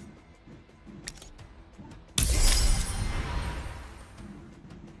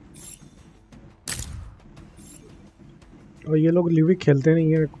 और ये लोग लिविक खेलते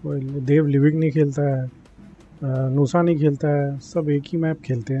नहीं है, देव लिविक नहीं खेलता है, नूसा नहीं खेलता है, सब एक ही मैप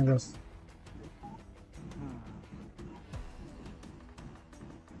खेलते हैं बस।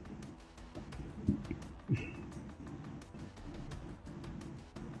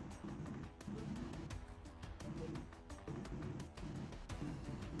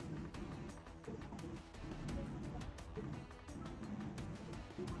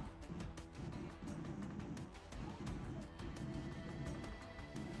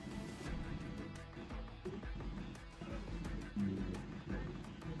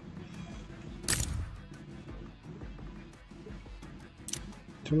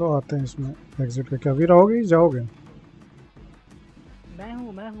 चलो आते हैं इसमें एग्जिट करके। अभी रहोगे जाओगे?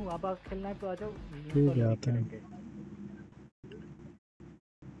 मैं हूँ आप खेलना है तो आ जाओ। ठीक है आते हैं।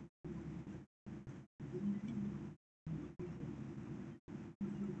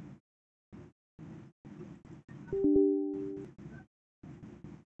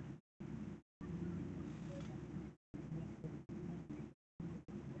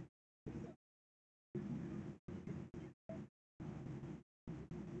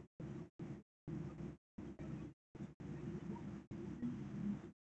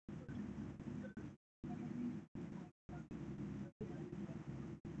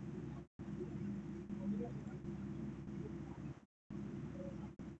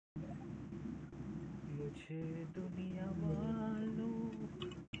 मुझे दुनिया वालों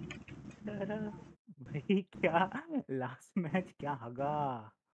तरह भाई क्या लास्ट मैच क्या हगा।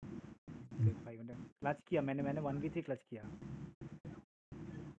 देख भाई मैंने क्लच किया, मैंने 1v3 क्लच किया।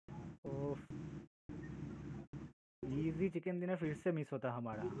 ओफ इजी चिकन डिनर फिर से मिस होता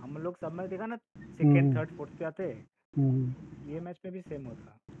हमारा। हम लोग सब में देखा ना सेकंड थर्ड फोर्थ पे आते, ये मैच में भी सेम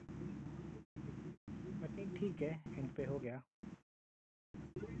होता। बट नहीं ठीक है, एंड पे हो गया।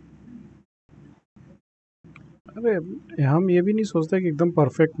 अबे हम ये भी नहीं सोचते कि एकदम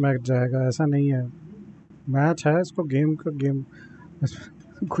परफेक्ट मैच जाएगा, ऐसा नहीं है। मैच है, इसको गेम का गेम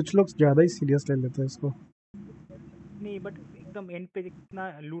कुछ लोग ज़्यादा ही सीरियस ले लेते हैं इसको। नहीं बट एकदम एंड पे इतना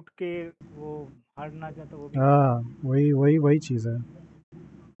लूट के वो हार ना जाता वो भी। हाँ वही चीज़ है।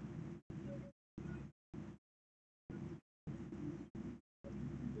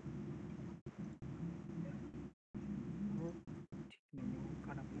 वो ठीक नहीं है, वो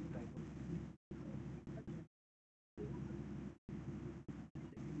खराब लगता है वो।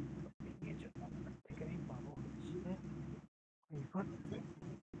 ठीक है बाबू है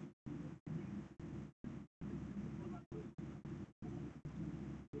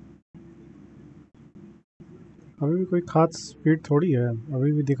अभी भी कोई खास स्पीड थोड़ी है,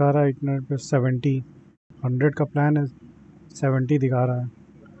 अभी भी दिखा रहा है इंटरनेट पे 70, 100 का प्लान है, 70 दिखा रहा है।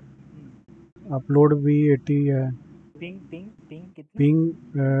 अपलोड भी 80 है। पिंग कितना? पिंग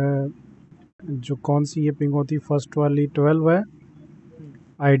जो कौन सी ये पिंग होती, फर्स्ट वाली 12 है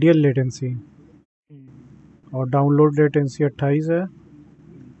आइडियल लेटेंसी, और डाउनलोड लेटेंसी 28 है,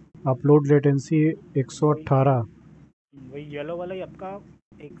 अपलोड लेटेंसी 118। वही येलो वाला ही आपका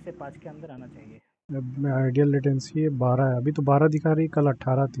 1 से 5 के अंदर आना चाहिए। आइडियल लेटेंसी 12 है, अभी तो 12 दिखा रही, कल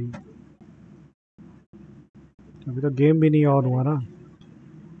 18 थी। अभी तो गेम भी नहीं ऑन हुआ ना।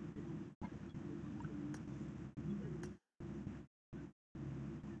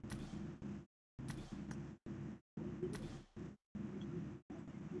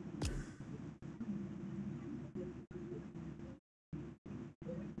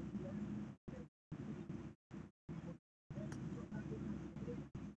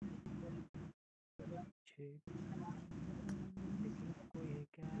 मुझे लेकिन कोई है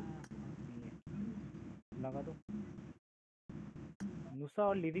क्या? नहीं है। लगा दो नुसा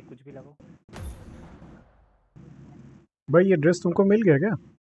और लिरिक कुछ भी लगाओ। भाई ये ड्रेस तुमको मिल गया क्या?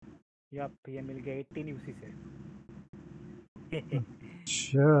 या ये मिल गया 18 उसी से।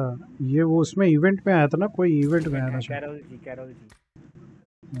 अच्छा ये वो उसमें इवेंट में आया था ना, कोई इवेंट में आया था शायद। कैरोल जी।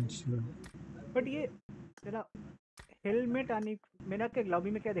 अच्छा बट ये तेरा हेलमेट आने मेरा क्या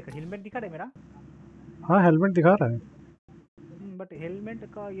लॉबी में क्या देखा? हेलमेट दिखा रहा है मेरा? हाँ हेलमेट दिखा रहा है। बट हेलमेट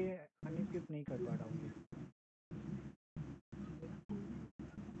का ये अनइक्विप नहीं कर पा रहा हूँ।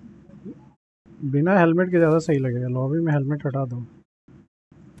 बिना हेलमेट के ज़्यादा सही लगेगा। लॉबी में हेलमेट हटा दो।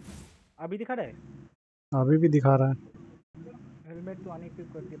 अभी दिखा रहा है? अभी भी दिखा रहा है। हेलमेट तो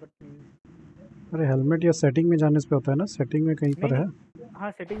अनइक्विप कर दिया बट अरे हेलमेट या सेटिंग में जाने से होता है ना, सेटिंग में कहीं पर है।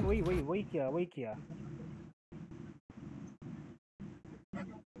 हाँ सेटिंग वही किया।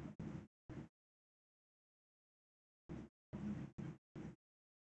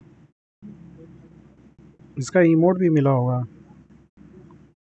 इसका इमोट भी मिला होगा।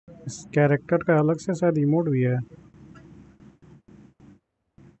 इस कैरेक्टर का अलग से शायद इमोट भी है।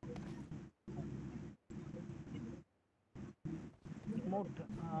 इमोट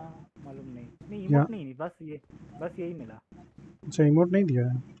मालूम नहीं इमोट नहीं बस यही मिला। अच्छा इमोट नहीं दिया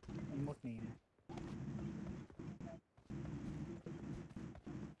है। इमोट नहीं है।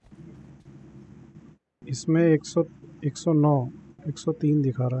 इसमें 109 103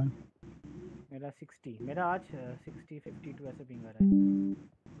 दिखा रहा है। मेरा 60 मेरा आज 60 52 ऐसे पिंग आ रहा है।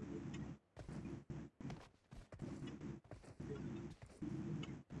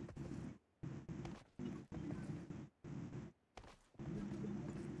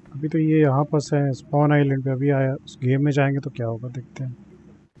 अभी तो ये यहाँ पास है स्पॉन आइलैंड पे। अभी आया उस गेम में जाएंगे तो क्या होगा देखते हैं।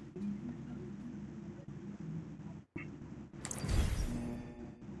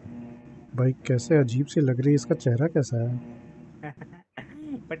 भाई कैसे अजीब सी लग रही है, इसका चेहरा कैसा है?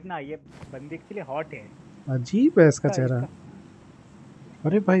 बट ना ये बंदी के लिए हॉट है। अजीब है इसका चेहरा।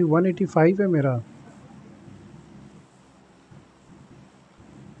 अरे भाई 185 है मेरा।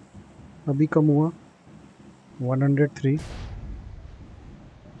 अभी कम हुआ 103।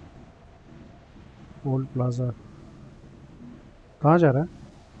 ओल्ड प्लाजा कहाँ जा रहा है?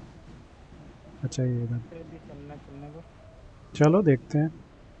 अच्छा ये इधर। चलो देखते हैं।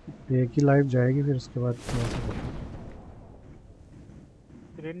 एक ही लाइव जाएगी फिर उसके बाद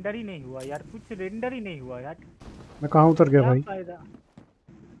रेंडर ही नहीं हुआ यार, कुछ रेंडर ही नहीं हुआ यार। मैं कहाँ उतर गया भाई? फायदा?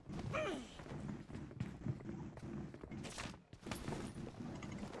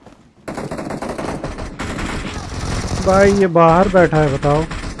 भाई ये बाहर बैठा है बताओ।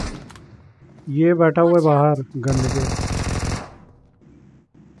 ये बैठा हुआ है बाहर गंद के।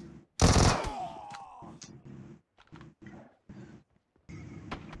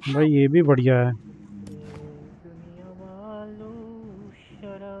 भाई ये भी बढ़िया है।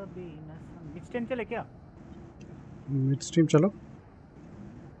 मिड स्ट्रीम चले क्या? मिड स्ट्रीम चलो।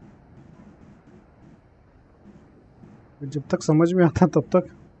 जब तक समझ में आता तब तक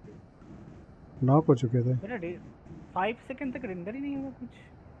नॉक हो चुके थे। मेरा 5 सेकंड तक रेंडर ही नहीं हुआ कुछ।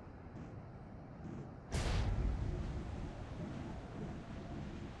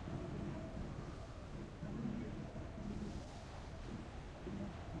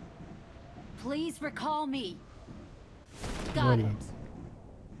 Please recall me. Got it.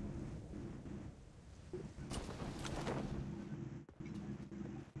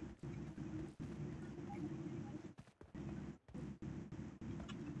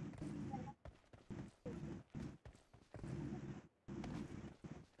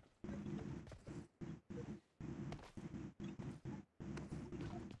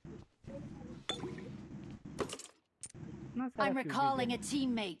 I'm recalling a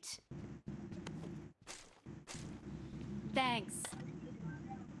teammate. Thanks.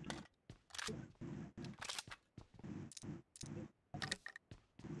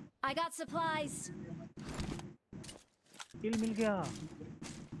 I got supplies. किल मिल गया।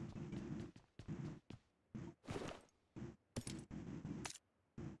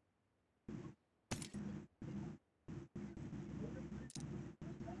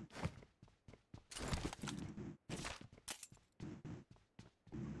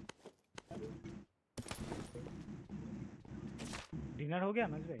 डिनर हो गया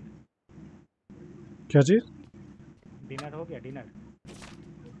ना भाई? क्या चीज? डिनर हो गया?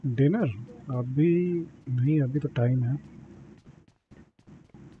 डिनर अभी नहीं, अभी तो टाइम है।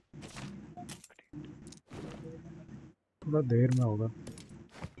 थोड़ा देर में होगा।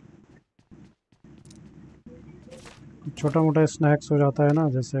 छोटा मोटा स्नैक्स हो जाता है ना,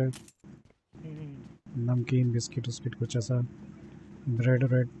 जैसे नमकीन बिस्किट उस्किट कुछ ऐसा, ब्रेड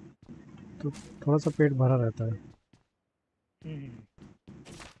व्रेड तो थोड़ा सा पेट भरा रहता है।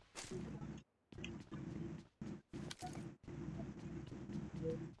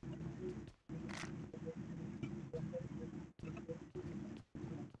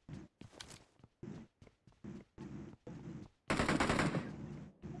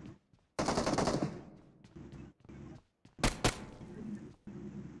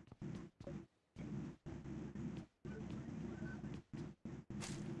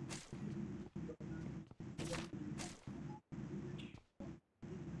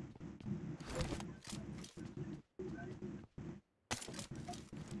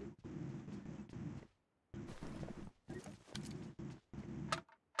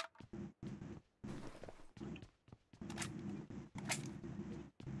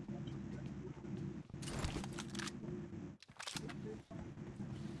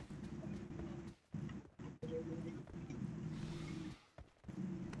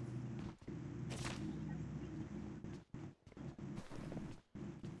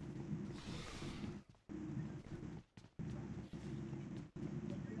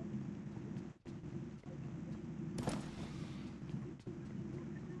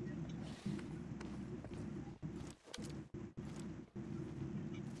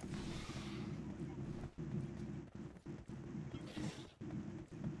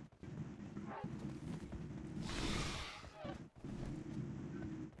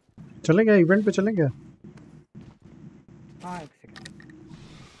 चले गया इवेंट पे चले गया। हाँ एक सेकंड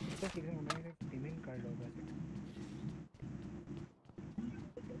बस एक सेकंड मैंने पेमेंट कर लो बस।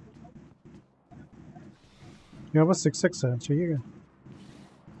 यहाँ पर 6x है, चाहिए क्या?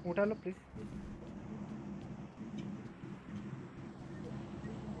 उठा लो प्लीज।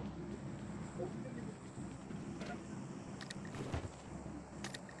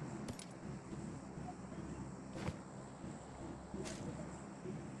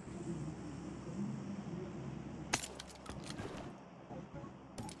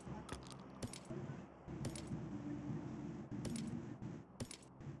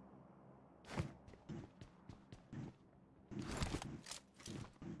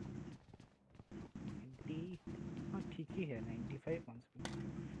 हाँ ठीक ही है 95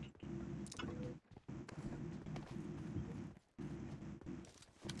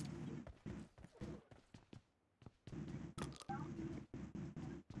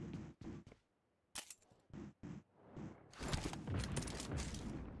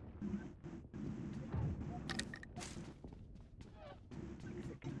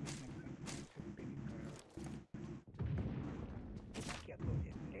 क्या तो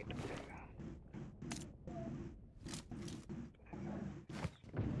लेट हो जाएगा।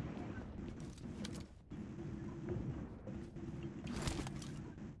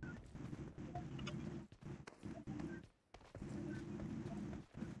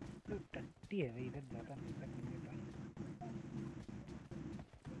 टट्टी है भाई, इधर ज्यादा नहीं तक नहीं देता।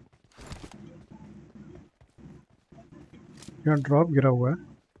 यहाँ ड्रॉप गिरा हुआ है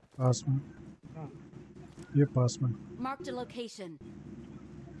पास में। हाँ। ये पास में Marked a location.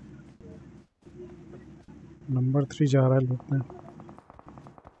 नंबर 3 जा रहा है लूटने।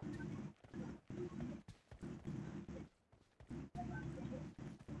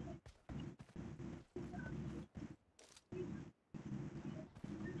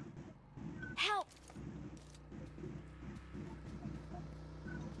 Help!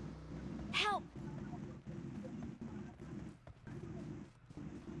 Help!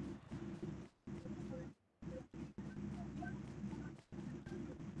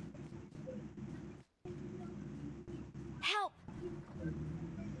 Help!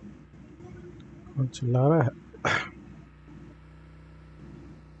 और चिल्ला रहा है।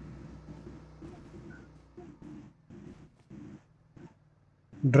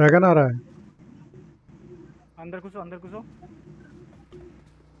 ड्रैगन आ रहा है। अंदर घुसो अंदर घुसो।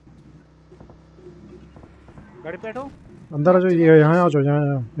 गाड़ी पे बैठो। अंदर आ जाओ, ये यहाँ आ जाओ,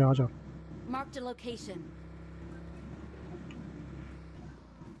 यहाँ आ जाओ। Marked a location.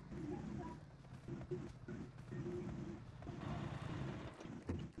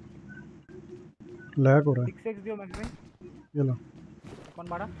 लैग हो रहा है। 6x दियो मैक्सिमम। ये लो, कौन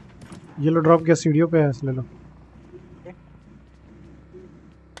मारा? ये लो ड्रॉप किया, सीढ़ियों पे है, ले लो।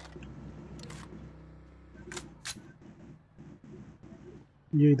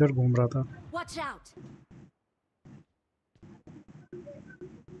 ये इधर घूम रहा था। Watch out!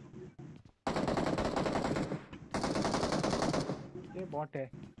 ये बॉट है।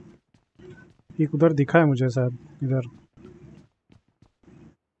 एक उधर दिखा है मुझे शायद, इधर।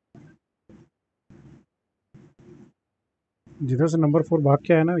 जिधर से नंबर 4 भाग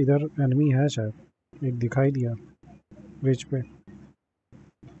के आया ना, इधर एनिमी है शायद, एक दिखाई दिया ब्रिज पे।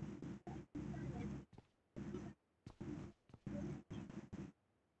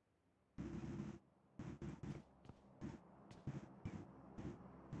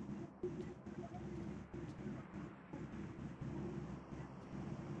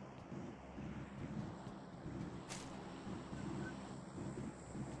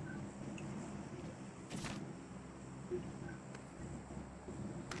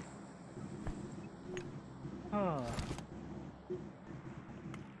 हाँ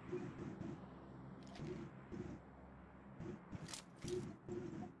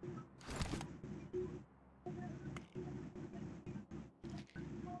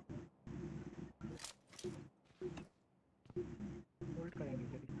होल्ड करेंगे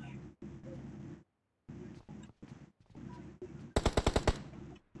जल्दी।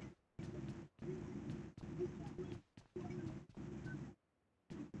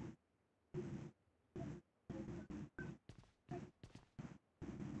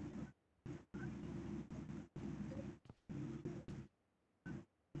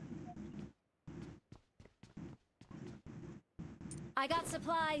 I got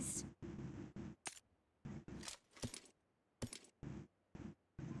supplies.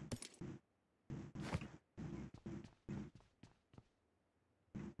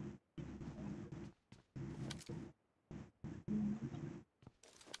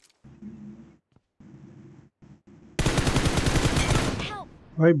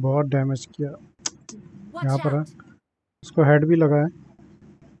 भाई बहुत डैमेज किया। यहाँ Watch पर है, out. उसको हेड भी लगा है।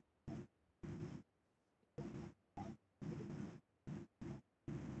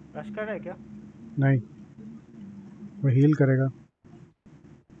 रश कर रहा है क्या? नहीं, वो हील करेगा।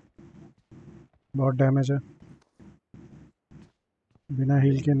 बहुत डैमेज है, बिना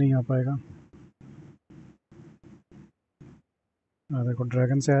हील के नहीं आ पाएगा। देखो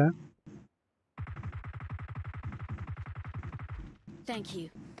ड्रैगन से आया। Thank you.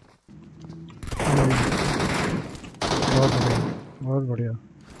 बहुत बढ़िया, बहुत बढ़िया।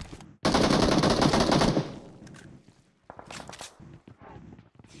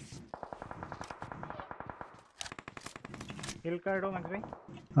 हिल कर दो मैक्स भाई।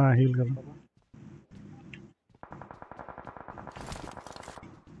 हाँ हील करो।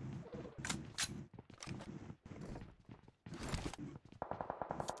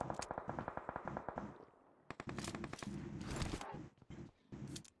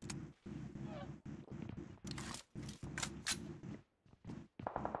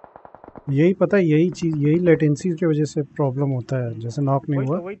 यही पता है, यही चीज, यही लेटेंसी की वजह से प्रॉब्लम होता है। जैसे नॉक नहीं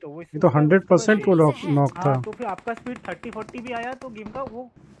हुआ, ये तो 100% वो नॉक था। तो फिर आपका स्पीड 30-40 भी आया तो गेम का वो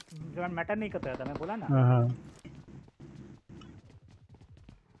मैटर नहीं करता था, मैं बोला ना। हाँ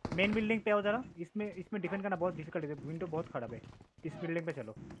मेन बिल्डिंग पे आओ जरा। इसमें डिफेंड करना बहुत डिफिकल्ट है, विंडो बहुत खराब है। इस बिल्डिंग पे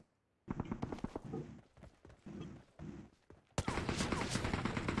चलो।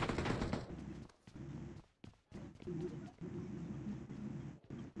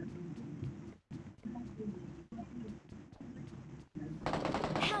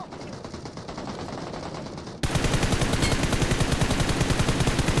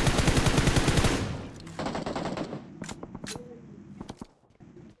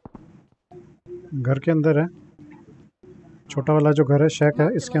 घर के अंदर है, छोटा वाला जो घर है शैक है,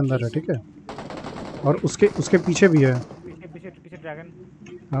 इसके अंदर है, ठीक है। और उसके पीछे भी है। पीछे ड्रैगन।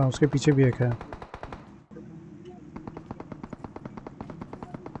 हाँ उसके पीछे भी एक है।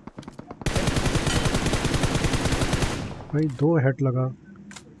 भाई 2 हेड लगा,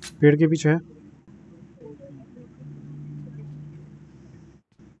 पेड़ के पीछे है।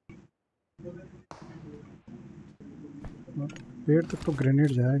 पेड़ तक तो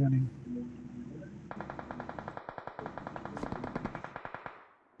ग्रेनेड जाएगा नहीं।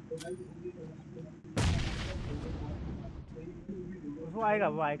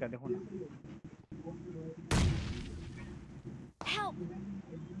 वो आएगा देखो ना।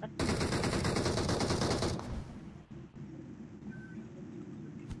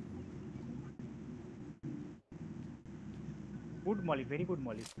 Good Molly, very good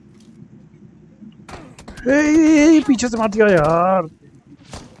Molly. पीछे से मार दिया यार।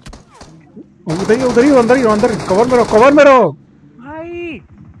 उधर ही अंदर कवर में रहो। भाई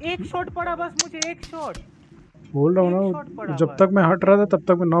एक शॉट पड़ा बस मुझे, एक शॉट बोल रहा हूँ ना, जब तक मैं हट रहा था तब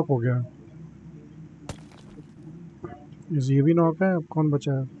तक मैं नॉक हो गया। ये भी नॉक है। अब कौन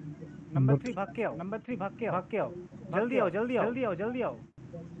बचा है? नंबर 3 भाग के आओ। जल्दी आओ।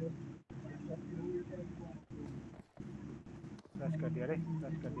 रश कर दिया रे।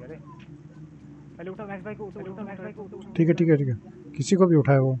 पहले उठा मैक्स भाई को। ठीक है, किसी को भी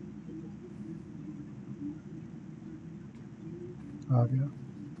उठाए वो। आ गया।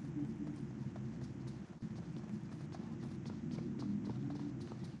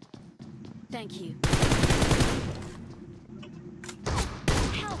 Thank you.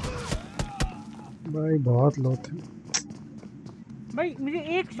 भाई बहुत लो थे भाई। मुझे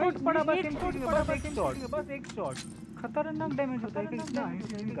एक शॉट पड़ा बस, एक शॉट। खतरनाक डैमेज होता है कितना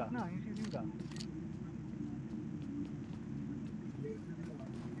का।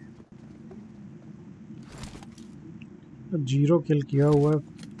 जीरो किल किया हुआ।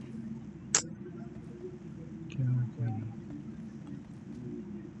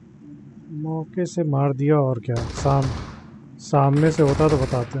 मौके से मार दिया और क्या। सामने से होता तो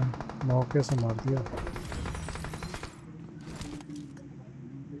बताते हैं। मौके से मार दिया।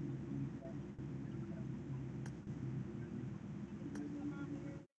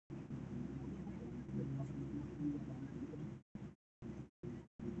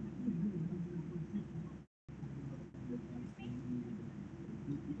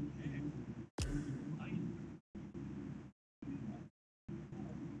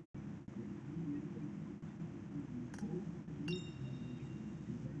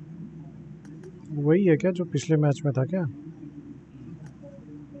 वही है क्या जो पिछले मैच में था क्या?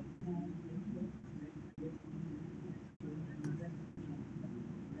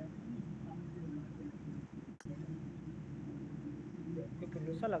 एक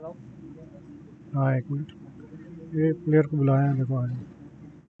गुस्सा लगाओ। हाँ एक मिनट, ये प्लेयर को बुलाया है, देखो आगे।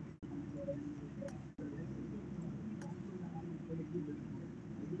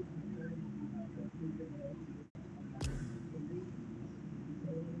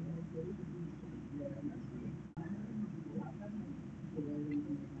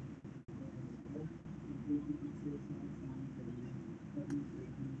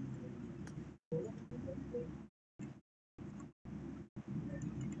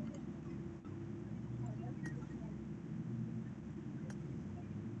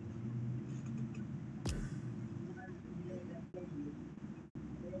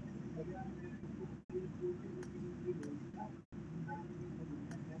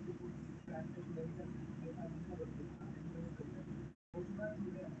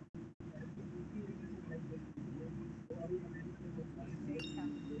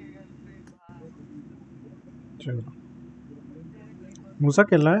 चलो मूसा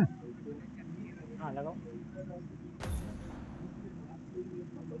खेल रहा है। हाँ लगाओ।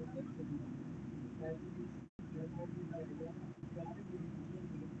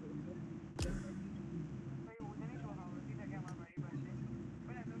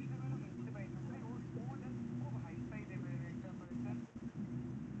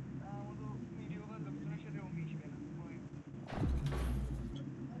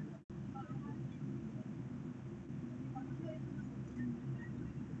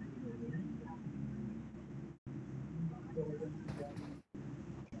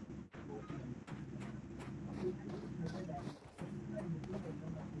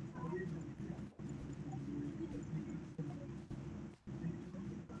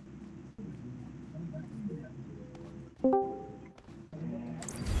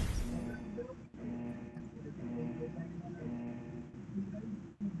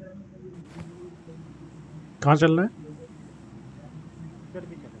 कहाँ चल रहा है? फिर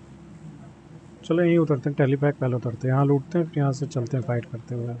भी चलो। चलो यहीं उतरते हैं, टेलीपैक पहले उतरते हैं, यहाँ लूटते हैं, फिर यहाँ से चलते हैं फाइट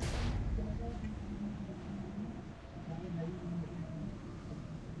करते हुए।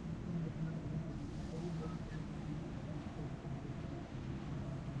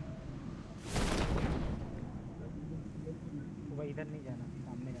 वह इधर नहीं जाना,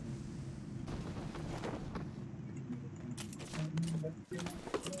 सामने जाना।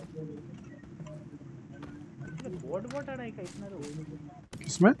 बोर्ड बोट आ रहा है क्या इतना तो?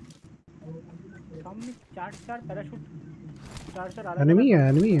 किसमें? सामने चार पैराशूट, चार अलग एनिमी अलग। है,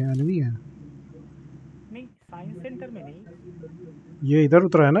 एनिमी है, एनिमी है। नहीं साइंस सेंटर में नहीं। ये इधर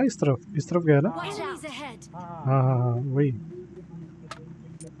उतरा है ना, इस तरफ गया है ना। हाँ हाँ हाँ हाँ वही।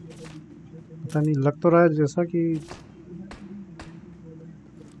 पता नहीं, लग तो रहा है जैसा कि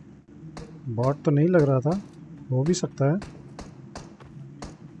बॉट तो नहीं लग रहा था, हो भी सकता है।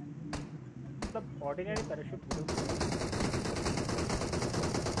 मतलब ordinary parachute.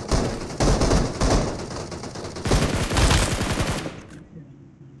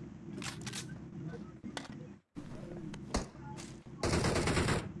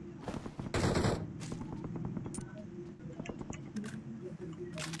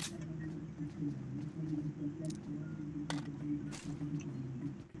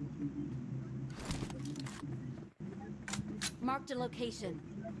 Marked a location.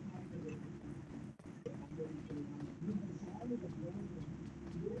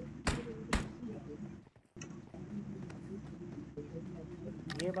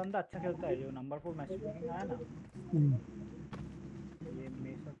 ये बंदा अच्छा खेलता है, जो नंबर 4 मैच मेकिंग आया ना। ये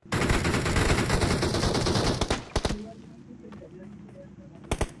मेसा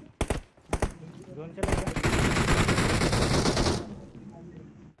जोन चला गया।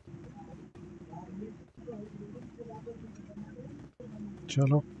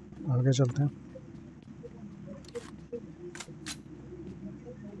 चलो आगे चलते हैं।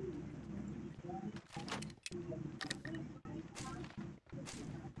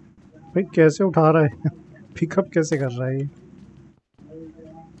 भाई कैसे उठा रहा है पिकअप कैसे कर रहा है ये?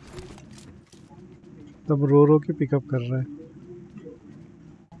 तब रो रो के पिकअप कर रहा है।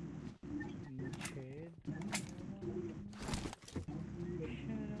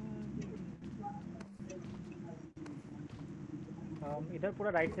 इधर पूरा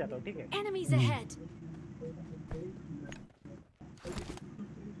राइट से आता हूँ, ठीक है? Enemies ahead.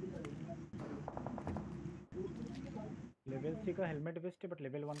 लेवल 3 का हेलमेट वेस्ट है बट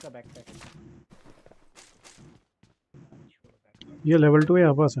लेवल 1 का बैकपैक है। ये लेवल 2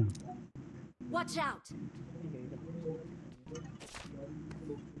 यहाँ पास है। Watch out.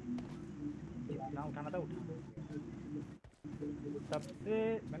 जितना उठाना था उठा। सबसे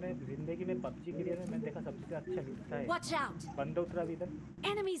मैंने जिंदगी में पबजी के लिए मैंने देखा सबसे अच्छा लूटता है। Watch out. बंदा उतरा भी इधर।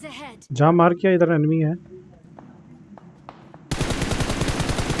 Enemies ahead. जहाँ मार किया इधर एनिमी है।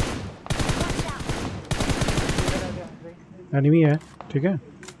 एनिमी है, ठीक है।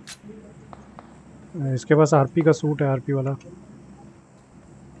 इसके पास आरपी का सूट है, आरपी वाला।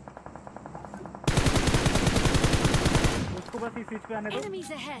 उसको बस इस स्विच पे आने दो। Enemies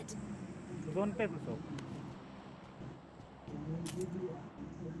ahead. जोन पे घुसो।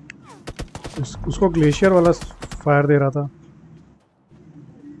 उसको ग्लेशियर वाला फायर दे रहा था।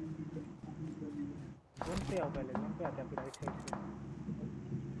 जोन पे आओ पहले, जोन पे आते हैं फिर राइट साइड से।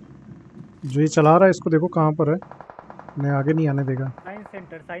 जो ये चला रहा है इसको देखो कहाँ पर है, मैं आगे नहीं आने देगा। साइंस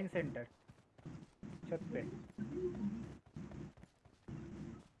सेंटर छत पे।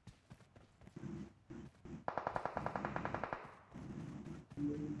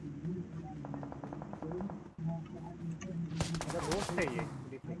 मेरा दोस्त है ये।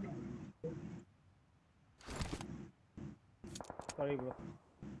 Sorry bro.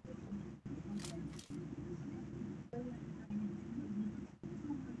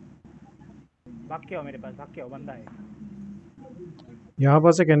 भाग के आओ मेरे पास, भाग के आओ, बंदा है। यहाँ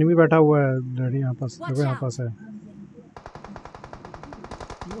पास एक एनिमी बैठा हुआ है डैडी, यहाँ पास देखो, यहाँ पास है।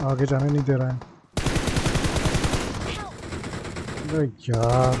 आगे जाने नहीं दे रहा है। अरे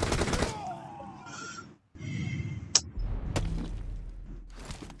यार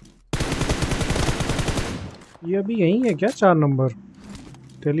ये अभी यही है क्या? 4 नंबर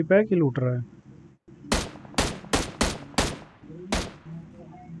टेलीपैक ही लूट रहा है।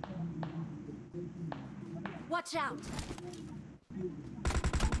 Watch out.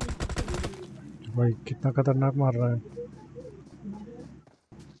 भाई कितना खतरनाक मार रहा है।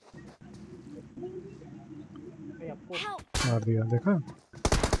 मार दिया, देखा?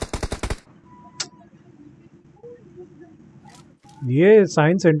 ये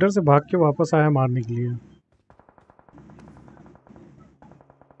साइंस सेंटर से भाग के वापस आया मारने के लिए।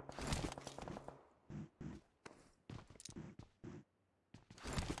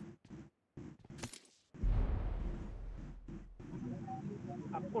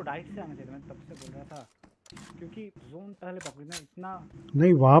 आपको राइट से आना चाहिए, मैं तब से बोल रहा था, क्योंकि जोन पहले पकड़ना इतना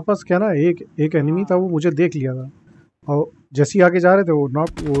नहीं, वहाँ पास क्या ना, एक एनिमी था, वो मुझे देख लिया था और जैसे ही आगे जा रहे थे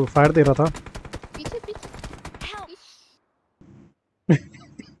वो फायर दे रहा था।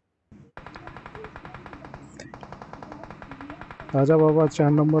 आजा बाबा,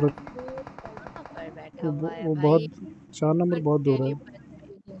 4 नंबर वो बहुत 4 नंबर बहुत दूर है,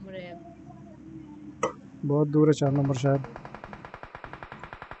 बहुत दूर है 4 नंबर, शायद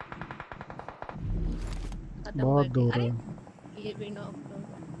बहुत दूर है।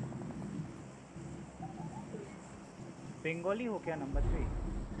 बंगाली हो क्या नंबर 3?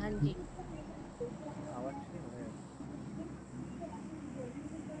 हाँ जी। आवाज नहीं हो रहा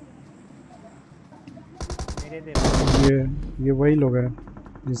है। ये वही लोग हैं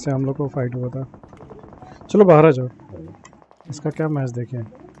जिससे हम लोग को फाइट हुआ था। चलो बाहर आ जाओ, इसका क्या मैच देखें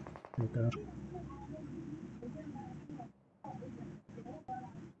बेकार।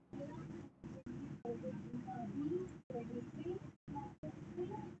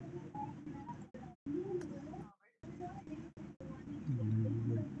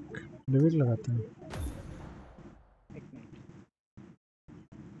 लिमिट लगाते हैं।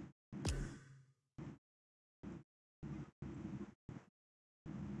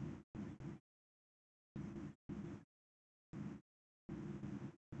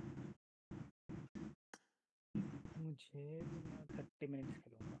 मुझे 30 मिनट्स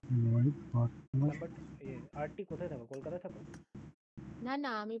खेलूंगा। बट ये आरटी কোথায় থাকো? কলকাতায় থাকো? না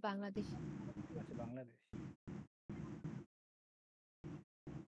না, আমি বাংলাদেশ। আচ্ছা, বাংলাদেশ।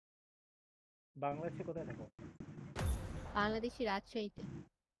 বাংলাদেশে কোথায় থাকো? বাংলাদেশি রাজশাহীতে।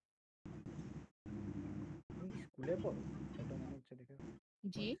 তুমি স্কুলে পড়ো? ছোট মনে হচ্ছে দেখে।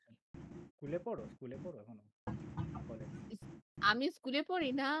 জি। স্কুলে পড়ো এখনো? কলেজ? আমি স্কুলে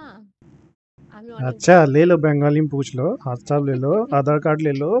পড়ি না। अच्छा ले लो, बंगाली में पूछ लो, हाथ साफ ले लो, आधार कार्ड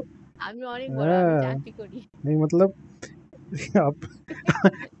ले लो। আমি অনেক বড়, আমি চাকরি করি। नहीं मतलब आप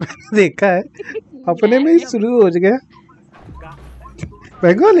देखा है अपने में ही शुरू हो गया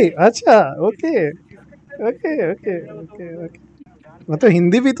बंगाली। अच्छा okay okay okay okay okay. मतलब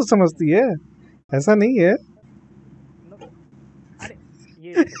हिंदी भी तो समझती है, ऐसा नहीं है। अरे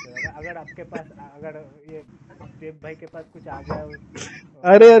ये सोचो, अगर आपके पास अगर ये देव भाई के पास कुछ आ गया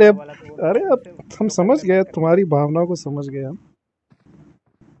अरे अरे अमेरिका वाला, तो वो अरे अब उससे हम लोकल समझ में गए, बात करते तुम्हारी भावनाओं को समझ गए हम।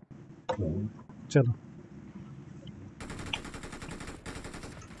 चलो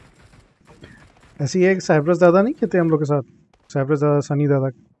ऐसी एक साइप्रस दादा नहीं कहते हम लोग के साथ, साइप्रस दादा सनी दादा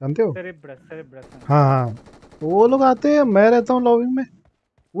जानते हो? सेरेब्रस हाँ हाँ, वो लोग आते हैं, मैं रहता हूँ लॉबी में,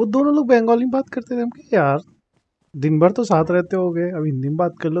 वो दोनों लोग बंगाली में बात करते थे। हम कहे यार दिन भर तो साथ रहते हो गए, अब हिंदी में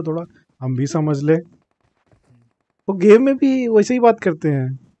बात कर लो, थोड़ा हम भी समझ ले। वो गेम में भी वैसे ही बात करते हैं,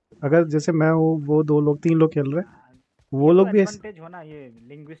 अगर जैसे मैं हूँ, वो दो लोग तीन लोग खेल रहे हैं, वो ये तो लोग भी ऐसे। एडवांटेज हो ना, ये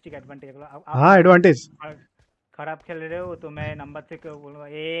लिंग्विस्टिक एडवांटेज। आप हाँ एडवांटेज। खराब खेल रहे हो तो मैं नंबर से बोलूंगा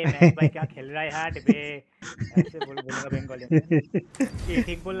ए मैच भाई क्या खेल रहा है यार डिबे, ऐसे बोलूंगा बंगाली में ना। ये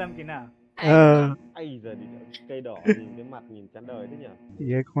ठीक बोललाम कि ना? Ây giờ thì cây đỏ nhìn cái mặt nhìn chán đời thế nhỉ?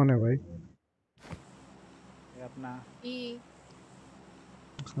 ये कौन है भाई? ये अपना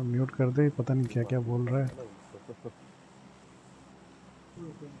उसको म्यूट कर दे, पता नहीं क्या क्या बोल रहा है।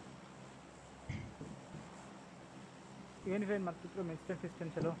 इवन फिर मत तो मिस्टर फिस्टन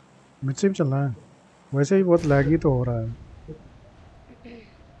चलो। मुझसे भी चलना है, वैसे ही बहुत लैगी तो हो रहा है।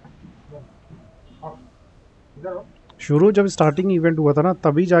 शुरू जब स्टार्टिंग इवेंट हुआ था ना,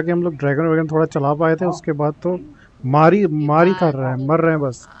 तभी जाके हम लोग ड्रैगन वैगन थोड़ा चला पाए थे, उसके बाद तो मारी कर रहे हैं, मर रहे हैं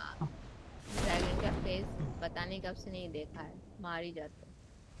बस। ड्रैगन का फेस पता नहीं कब से नहीं देखा है, मार ही जाते हैं।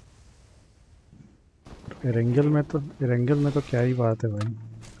 एरेंगल में तो क्या ही बात है भाई,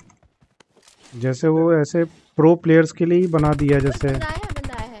 जैसे वो ऐसे प्रो प्लेयर्स के लिए ही बना दिया जैसे। बंदा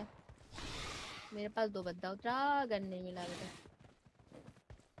आया है मेरे पास, दो बंदा उतरा, गन नहीं मिला बेटा।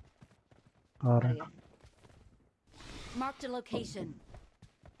 आ रहा है। Marked a location.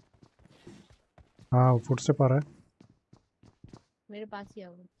 हाँ फुट से पा रहा है, मेरे पास ही है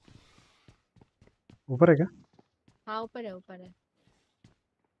वो। ऊपर है क्या? हाँ ऊपर है, ऊपर है।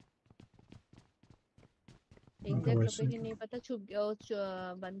 तो एग्जैक्ट वैसे लोकेशन नहीं पता, छुप गया वो,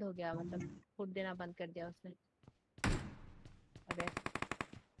 बंद हो गया, मतलब फुट देना बंद कर दिया उसने। अबे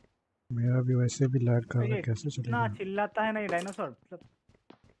मेरा भी वैसे भी लैग कर रहा है, कैसे इतना चलेगा? चिल्लाता है ना ये डायनासोर, मतलब।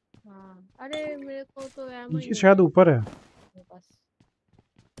 हाँ अरे मेरे को तो एमो ही ये नहीं शायद है ऊपर है। मेरे पास,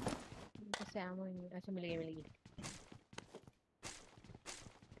 मेरे पास एमो ही नहीं। अच्छा मिल गई।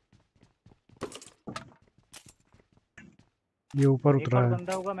 ये ऊपर एक उतरा और है।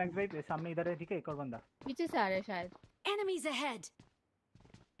 बंदा होगा मैक्स भाई, सामने इधर है, ठीक है? एक और बंदा पीछे से आ रहा है शायद। Enemies ahead.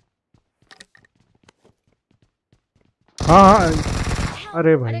 हाँ हाँ,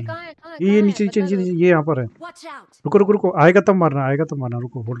 अरे भाई अरे कहाँ है ये नीचे नीचे नीचे नीचे, ये यहाँ पर है। Watch out. रुको रुको रुको, आएगा तब मारना, आएगा तब मारना,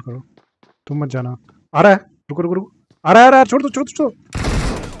 रुको होल्ड करो, तुम मत जाना। आ रहा है, रुको रुको रुको, आ रहा है, छोड़ दो छोड़ दो छोड़ दो।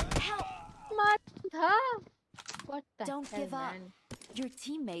 मार था। What the Don't hell, give up. man? Your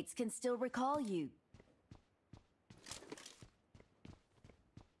teammates can still recall you.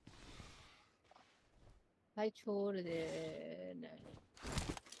 भाई छोड़ दे। नहीं।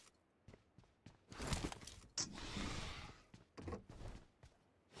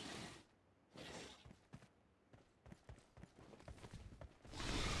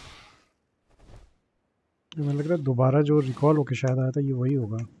 मुझे लग रहा है दोबारा जो रिकॉल होके शायद आया था, ये वही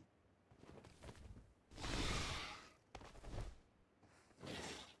होगा।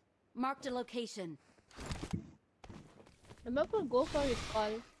 Marked a location. Remember, go for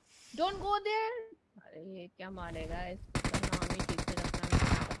recall. Don't go there. अरे ये क्या मारेगा, इसका नाम ही ठीक से रखना नहीं।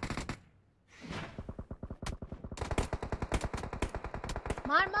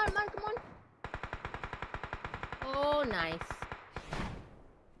 मार मार मार, come on. Oh nice.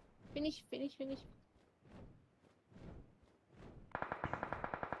 Finish.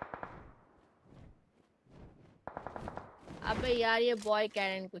 अबे यार ये बॉय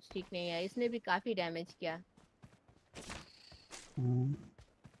कैरन कुछ ठीक नहीं है, इसने भी काफी डैमेज किया।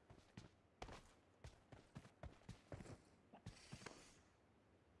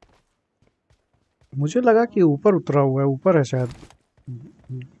 मुझे लगा कि ऊपर उतरा हुआ है, ऊपर है शायद।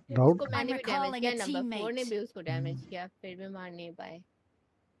 डाउट। उसको मैंने भी डैमेज किया, नंबर 4 ने भी उसको डैमेज किया, फिर भी मार नहीं पाए।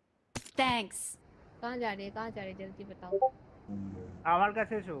 Thanks. कहाँ जा रही है जल्दी बताओ। আমার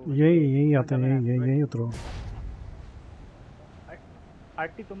কাছে এসো। यही आते हैं, यही उतरो।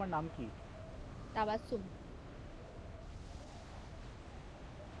 আরটি তোমার নাম কি? ताबस्सुम।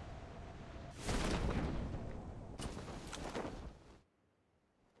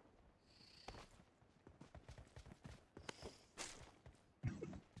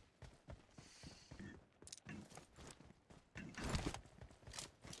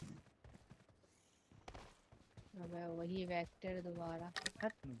 अबे वही वेक्टर दोबारा।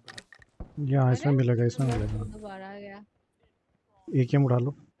 यहाँ इसमें अरे मिलेगा, इसमें बस मिलेगा। दोबारा आ गया। AKM उड़ा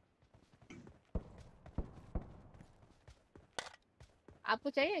लो। आपको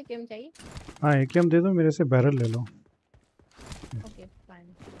चाहिए केम चाहिए? हाँ AKM दे दो, मेरे से बैरल ले लो। Okay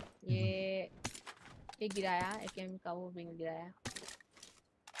fine. ये गिराया एकेएम का, वो भी गिराया।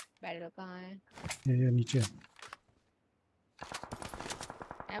 बैरल कहाँ है? ये नीचे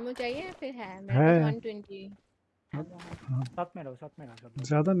एमो चाहिए फिर है मेरे है। पास 120 एमो है। हाँ, साथ में रहो, साथ में रहो।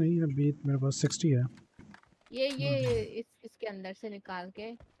 ज़्यादा नहीं है अभी, मेरे पास 60 है। ये इसके अंदर से निकाल के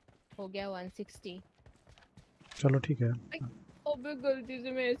हो गया 160। चलो ठीक है। अबे गलती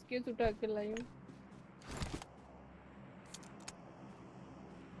से मैं इसके उठा के लाई हूँ।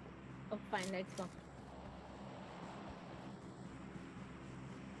 अब फाइन लेट्स गो।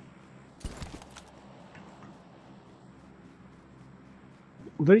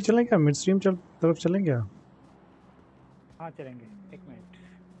 उधर ही चलें क्या? मिड स्ट्रीम तरफ चलें क्या? हाँ चलेंगे, एक मिनट।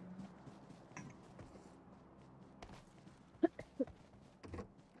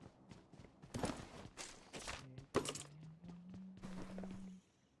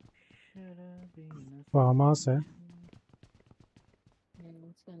 फार्म हाउस है।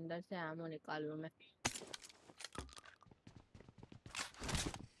 इसके अंदर से एमो निकाल लूँ मैं।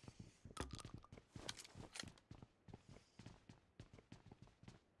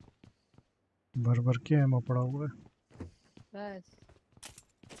 भर भर के एमो पड़ा हुआ है। बस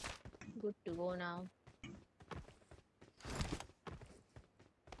गुड टू गो नाउ।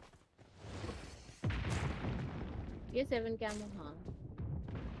 ये 7 कैमो। हाँ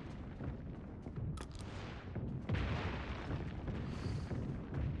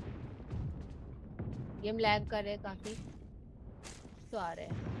गेम लैग कर रहे काफी तो आ रहे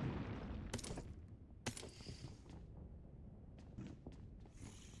हैं।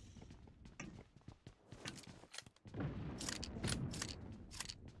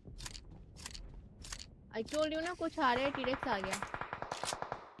 आई टोल्ड यू ना कुछ आ रहे हैं। टीरेक्स आ गया।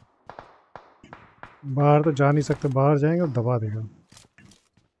 बाहर तो जा नहीं सकते, बाहर जाएंगे और दबा देगा।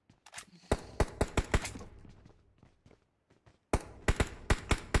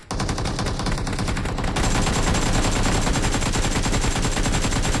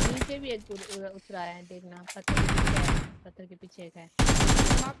 नीचे भी एक उतरा है, देखना पत्थर के पीछे है। पत्थर के पीछे एक है।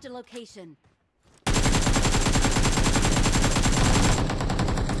 Marked a location.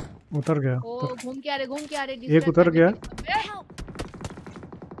 उतर गया। ओ घूम के आ रहे एक उतर गया। Help!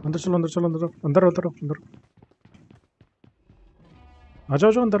 अंदर चलो, अंदर चलो, अंदर अंदर उतरो, अंदर आ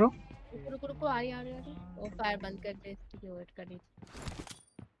जाओ, जाओ अंदर आओ। रुको रुको आ रही। ओ फायर बंद कर दे, इसकी वेट कर रही।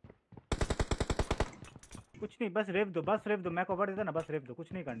 कुछ नहीं, बस रेव दो, मैं कवर देता ना, बस रेव दो,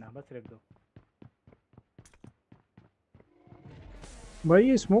 कुछ नहीं करना, बस रेव दो। भाई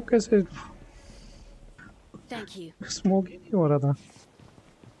ये स्मोक कैसे? Thank you. स्मोक ही नहीं हो रहा था।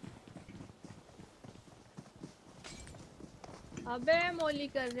 अबे मौली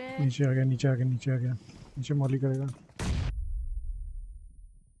कर रहे हैं। नीचे आ गया, नीचे आ गया, नीचे आ गया। नीचे मौली करेगा।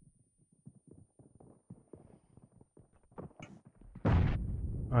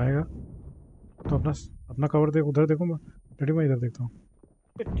 आएगा तो अपना कवर देख। उधर देखो, मैं इधर देखता हूँ।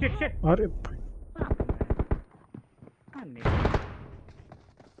 अरे भाई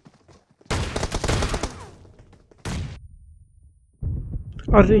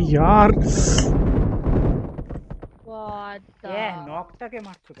अरे यार ये नॉकटा के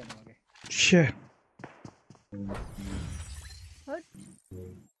मार चुके हैं। शे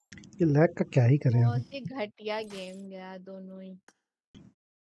ये लैग का क्या ही करें। बहुत ही घटिया गेम गया दोनों ही।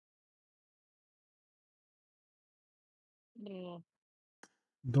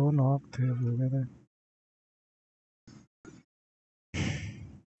 दो नॉक थे वो मेरे।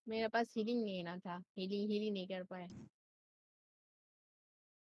 मेरे पास हीलिंग नहीं ना था। हीलिंग नहीं कर पाए।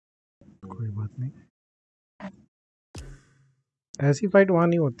 कोई बात नहीं, ऐसी फाइट वहाँ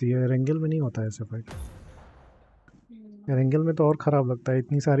नहीं होती है। रेंगल में नहीं होता है ऐसा फाइट। रेंगल में तो और खराब लगता है।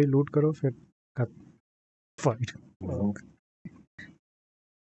 इतनी सारी लूट करो फिर फाइट।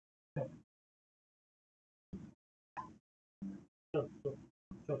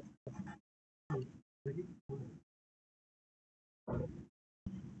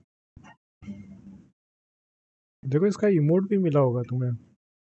 देखो इसका इमोट भी मिला होगा तुम्हें।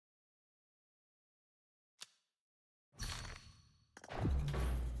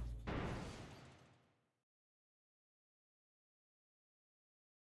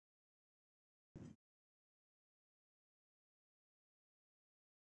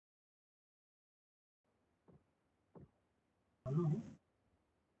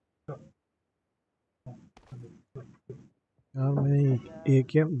 यार मैं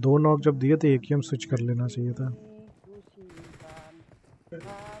AKM 2 नॉक जब दिए थे, AKM स्विच कर लेना चाहिए था।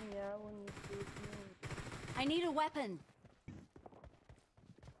 weapon.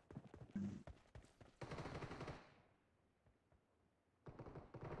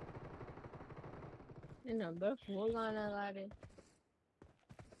 ये नंबर 4 गाना गा रहे।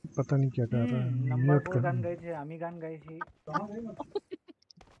 पता नहीं क्या कर रहा है, नंबर म्यूट 4 कर। गान गाइছে আমি গান গাইছি।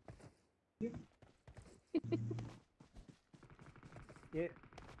 ये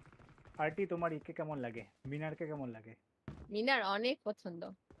আরটি তোমার ইকে কেমন লাগে? মিনারকে কেমন লাগে? মিনার অনেক পছন্দ।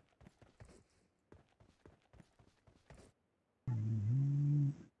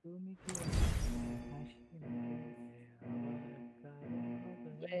 তুমি কি হাসি মুখে আমার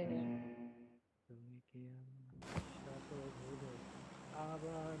গায়ে হবে? তুমি কি আমার সাথে ভুলে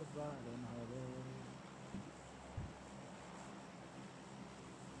আবার বারণ হবে?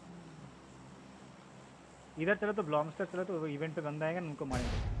 इधर चलो तो ब्लॉम्स तक चलो, तो इवेंट पे बंदा आएगा ना, उनको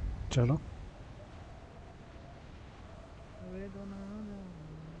मारेंगे। चलो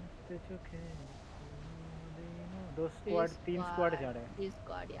दो स्क्वाड, 3 स्क्वाड जा रहे हैं। 3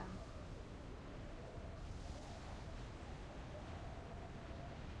 स्क्वाड या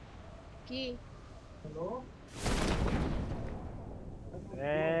কি हेलो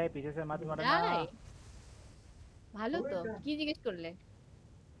ए पीछे से मत मारना। যাই ভালো তো, কি জিজ্ঞেস করলে?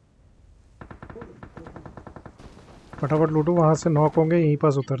 फटाफट लूटो, वहां से नॉक होंगे, यहीं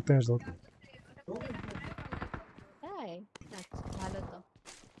पास उतरते हैं सब। তাই আচ্ছা ভালো তো।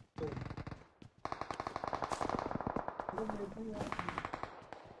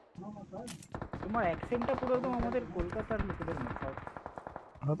 তোমার অ্যাকসেন্টটা পুরো একদম আমাদের কলকাতার লোকেদের মতো।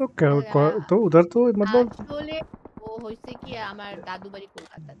 हाँ तो उधर तो मतलब আসলে ও হইছে কি আমার দাদু বাড়ি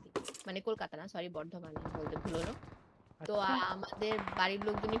কলকাতাতে, মানে কলকাতা না সরি বর্ধমানে বলতে ভুল হলো। তো আমাদের বাড়ির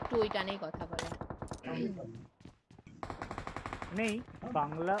লোকজন একটু ওই টানেই কথা বলে। नहीं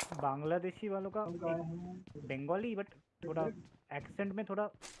बांग्ला बांग्लादेशी वालों का एक बंगाली बट थोड़ा एक्सेंट में थोड़ा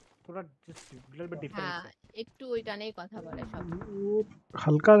थोड़ा जस्ट लिटिल बिट डिफरेंस হ্যাঁ है। একটু ওই টানেই কথা বলে সব।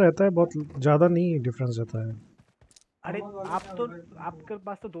 हल्का रहता है, बहुत ज्यादा नहीं डिफरेंस रहता है। अरे आप तो आपके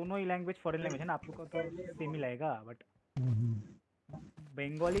पास तो दोनों ही लैंग्वेज फॉरेन लैंग्वेज है ना, आपको तो सेम ही लगेगा, बट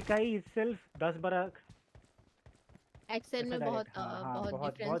बंगाली का ही itself 10-12 एक्सेंट में बहुत हाँ बहुत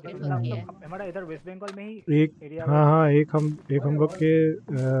बहुत डिफरेंस बहुत फील difference। होती है। हमारा इधर वेस्ट बंगाल में ही एक एरिया हाँ हाँ एक हम लोग के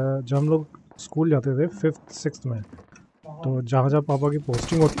जब हम लोग स्कूल जाते थे 5th 6th में, तो जहाँ जहाँ पापा की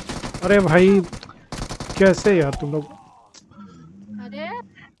पोस्टिंग होती, अरे भाई कैसे यार तुम लोग, अरे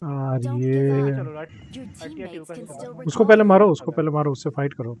ये उसको पहले मारो, उसको पहले मारो, उससे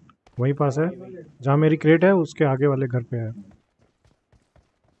फाइट करो, वहीं पास है जहाँ मेरी क्रेट है, उसके आगे वाले घर पे है।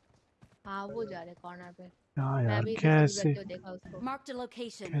 हाँ वो जा रहे कॉर्नर पे। हाँ मैं यार भी इधर से कैसे गुजरते हुए देखा उसको। Marked a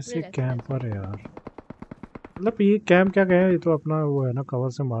location. कैसे कैंपर है यार, मतलब ये कैंप क्या कहे, ये तो अपना वो है ना, कवर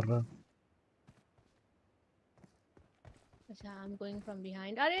से मार रहा है। अच्छा I am going from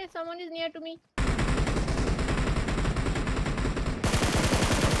behind. अरे someone is near to me.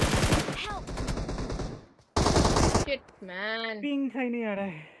 Shit man ping सही नहीं आ रहा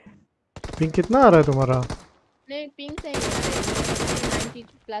है। पिंग कितना आ रहा है तुम्हारा? नहीं पिंग सही नहीं आ रहा है, 90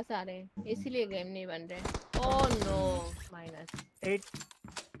 प्लस आ रहे हैं, इसीलिए गेम नहीं बन रहे। ओह नो -8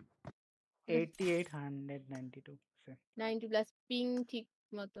 8892 से 90 प्लस पिंग ठीक,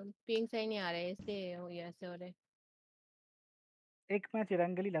 मतलब पिंग सही नहीं आ रहा है, इसलिए हो गया ऐसे हो रहा है। एक मैच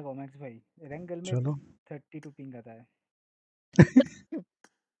रंगली लगाओ मैक्स भाई, रंगल में चलो 32 पिंग आता है।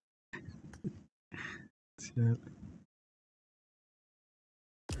 चल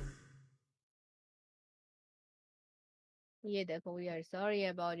ये देखो we are sorry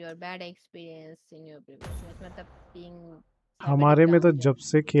about your bad experience in your previous match. मतलब पिंग हमारे में तो जब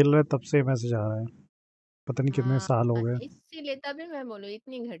से खेल रहे तब से मैसेज आ रहा है, पता नहीं कितने साल हो गए। इसीलिए तभी मैं बोलूं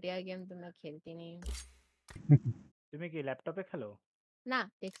इतनी घटिया गेम तो मैं खेलती नहीं हूँ। तुम्हें की लैपटॉप पे खेलो ना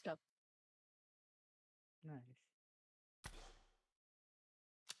डेस्कटॉप। नाइस।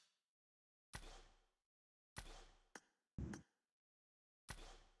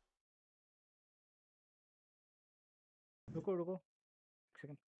 रुको रुको एक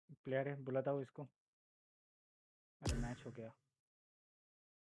सेकंड, प्लेयर है बुलाता हूँ इसको। अरे मैच हो गया।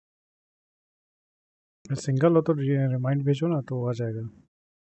 सिंगल हो तो रिमाइंड भेजो ना, तो आ जाएगा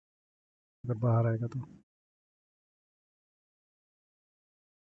अगर बाहर आएगा तो।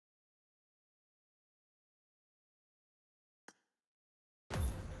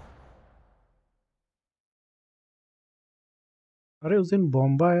 अरे उस दिन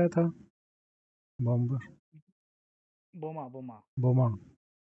बॉम्बा आया था, बॉम्बा बोमा बोमा बोमा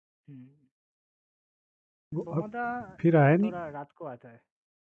वो बोमा था। फिर आया नहीं। थोड़ा रात को आता है,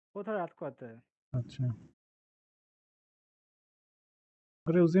 वो थोड़ा रात को आता है। अच्छा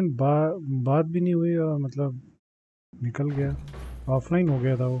अरे उस दिन बात भी नहीं हुई, और मतलब निकल गया, ऑफलाइन हो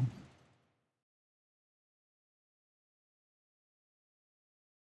गया था वो।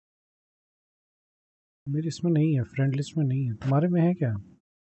 मेरी इसमें नहीं है, फ्रेंड लिस्ट में नहीं है। तुम्हारे में है क्या?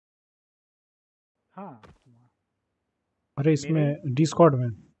 हाँ अरे इसमें डिस्कॉर्ड में।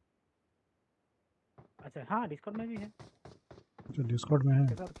 अच्छा हाँ डिस्कॉर्ड में भी है। अच्छा डिस्कॉर्ड में है।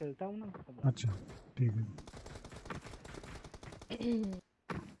 के साथ खेलता हूँ ना। अच्छा ठीक है।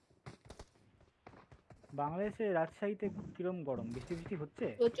 বাংলাদেশে রাজশাহীতে কিরম গরম, বৃষ্টি বৃষ্টি হচ্ছে?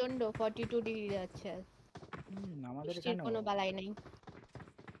 প্রচন্ড 42 ডিগ্রি যাচ্ছে। আমাদের বৃষ্টির এখানেও কোনো বালাই নাই।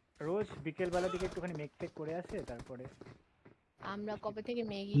 রোজ বিকেল বেলা দিকে একটুখানি মেঘ টেক করে আসে, তারপরে আমরা কবে থেকে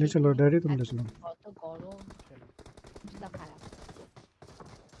মেঘই ले चलो দেখিনি। डैडी, तुम ले এত चलो। কত গরম, অবস্থা খারাপ।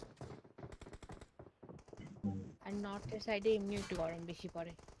 আর নর্থের সাইডে এমনি একটু গরম বেশি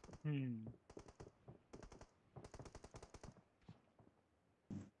পড়ে।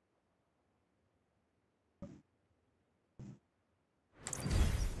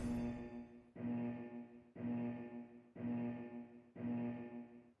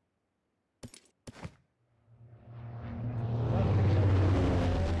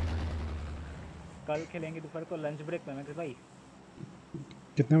 कल खेलेंगे दोपहर को लंच ब्रेक में। मैं भाई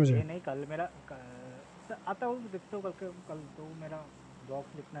कितने बजे? ये नहीं, कल मेरा आता हूँ, देखता हूँ कल तो मेरा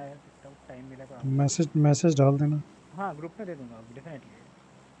डॉक्स लिखना है, देखता हूँ टाइम मिलेगा। मैसेज डाल देना। हाँ ग्रुप में दे दूंगा डेफिनेटली।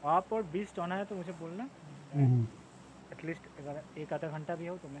 आप और 20 होना है तो मुझे बोलना, एटलीस्ट अगर एक आधा घंटा भी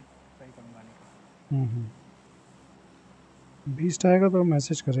हो तो मैं ट्राई करूँगा आने का। 20 आएगा तो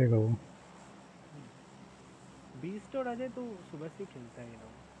मैसेज करेगा वो। 20 तो अजय तो सुबह से खेलता है ये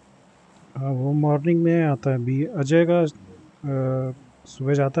लोग। हाँ वो मॉर्निंग में आता है। अजय का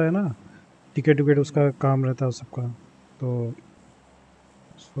सुबह जाता है ना, टिकट विकेट उसका काम रहता है सबका, तो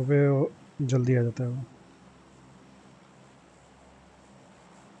सुबह जल्दी आ जाता है वो।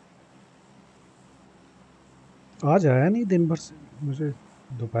 आज आया नहीं दिन भर से, मुझे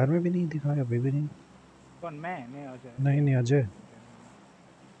दोपहर में भी नहीं दिखाया, अभी भी नहीं। कौन? मैं अजय? नहीं अजय।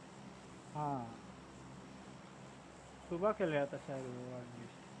 हाँ सुबह खेल रहा था शायद वो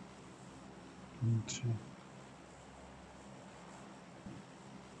एटलीस्ट। अच्छा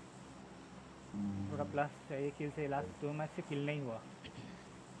थोड़ा प्लस चाहिए किल से, लास्ट 2 मैच से किल नहीं हुआ।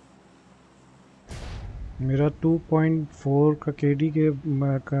 मेरा 2.4 का केडी के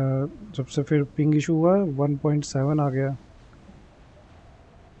जब से फिर पिंग इशू हुआ 1.7 आ गया।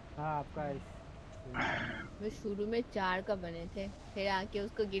 हाँ आपका वो शुरू में 4 का बने थे, फिर आके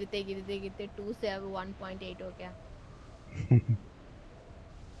उसको गिरते गिरते गिरते 2 से अब 1.8 हो गया।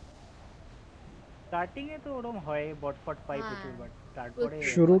 स्टार्टिंग है तो ओडम হয় बॉटफट पाई প্রচুর, বাট তারপরে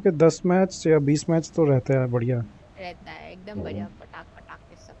शुरू के 10 मैच या 20 मैच तो रहते हैं बढ़िया। रहता है एकदम बढ़िया, पटाख पटाख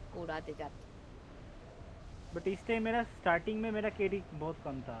के सबको उड़ाते जाते। बट इस टाइम मेरा स्टार्टिंग में मेरा केडी बहुत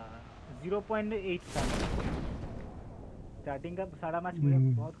कम था, 0.8 था। स्टार्टिंग का सारा मैच मुझे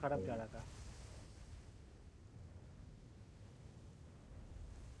बहुत खराब जा रहा था।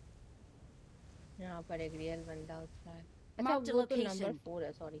 यहाँ पर एक रियल बंदा उतरा है। अच्छा वो तो नंबर 4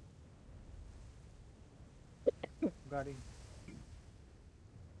 है, सॉरी। गाड़ी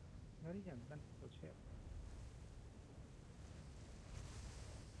जानता कुछ है।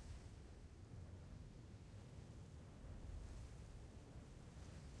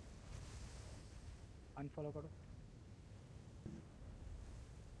 अनफॉलो करो।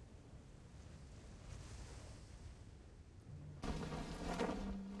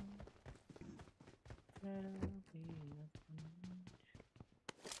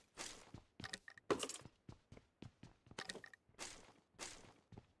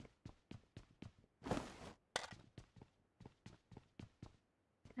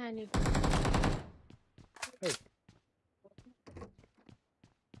 नहीं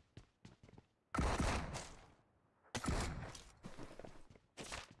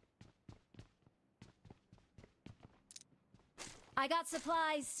I got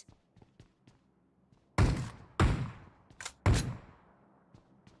supplies.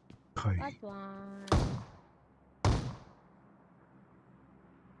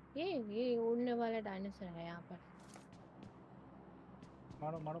 ये उड़ने वाला डायनासोर है यहाँ पर।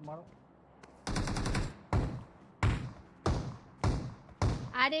 मारो मारो मारो।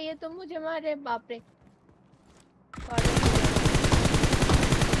 अरे ये तो मुझे मारे, बाप रे।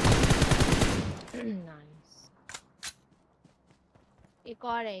 नाइस। एक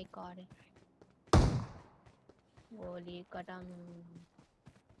और है गोली कटम।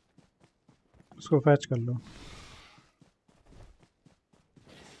 उसको फैच कर लो,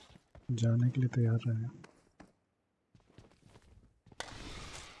 जाने के लिए तैयार रहे।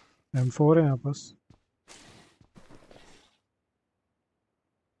 M4 है यहाँ पास।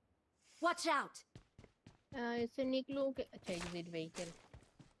 Watch out. इससे निकलूं के? अच्छा एग्जिट व्हीकल।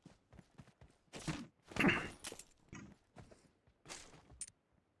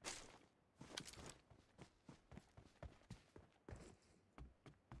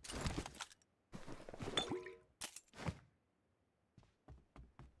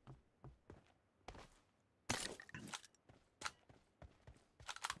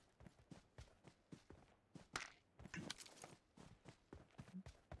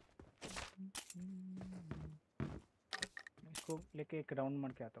 इसको लेके एक राउंड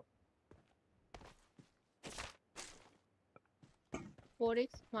मार के आता हूँ।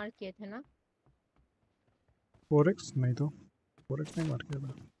 4x मार किए थे ना? 4x नहीं तो 4x नहीं मार किया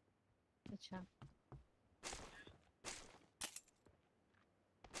था। अच्छा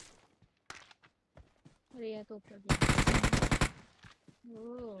अरे ये तो ऊपर गया।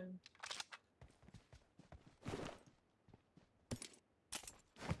 ओह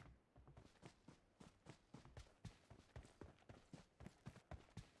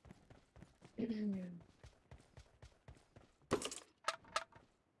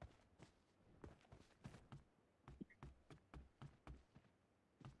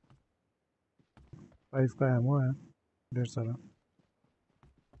फाइव का एमओ है ढेर सारा।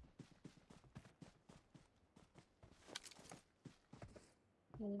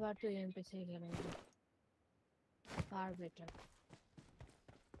 इस बार तो यहीं पे सही खेलेंगे, फार बेटर।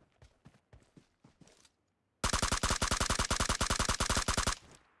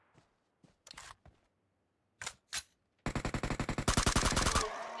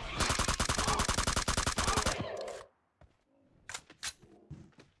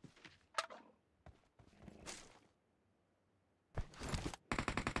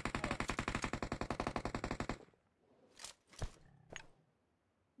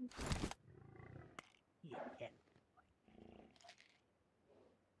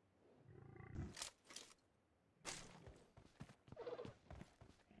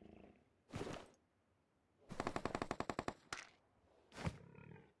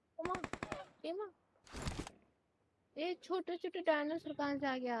 ओमा एमा ये छोटे छोटे डायनासोर कहाँ से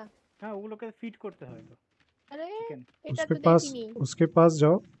आ गया? हाँ वो लोग के फीड करते हैं तो अरे चिकन। এটা तो देखी नहीं। उसके पास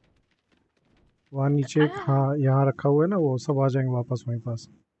जाओ, वहाँ नीचे एक हाँ यहाँ रखा हुआ है ना, वो सब आ जाएंगे वापस वहीं पास।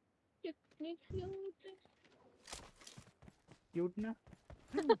 कितनी क्यूट क्यूट ना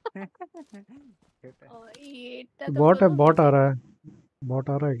और ये तो बॉट है, दोनों बॉट आ रहा है, बॉट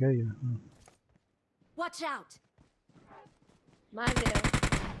आ रहा है क्या ये? हाँ। Watch out! मार दे रहा हूँ।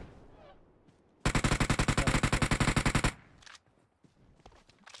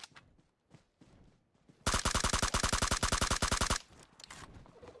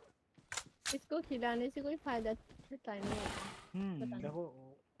 इसको खिलाने से कोई फायदा होता नहीं होता। पता नहीं। देखो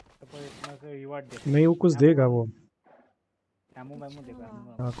तो इतना से रिवार्ड देता नहीं वो कुछ देगा वो। एमो मैमो देगा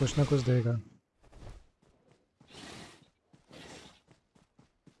एमो। हाँ कुछ ना कुछ देगा।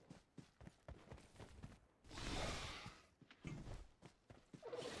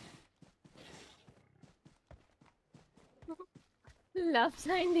 लव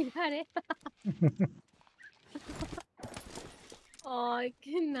साइन दिखा रहे। और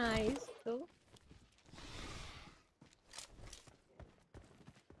कि नाइस तो।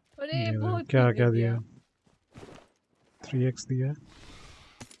 अरे बहुत क्या कुछ क्या दे दिया? 3x दिया,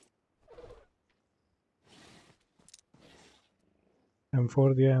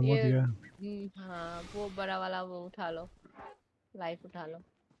 M4 दिया, एमओ ये दिया। हाँ वो बड़ा वाला वो उठा लो, लाइफ उठा लो।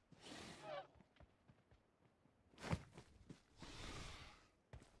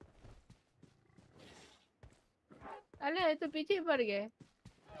 अरे तो पीछे पड़ गए।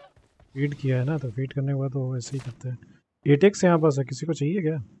 फीड किया है ना, तो फीड करने के बाद वो ऐसे ही करते हैं। 8x यहाँ पास है, किसी को चाहिए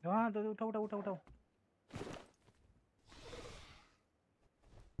क्या? हाँ तो उठाओ उठाओ उठाओ उठाओ।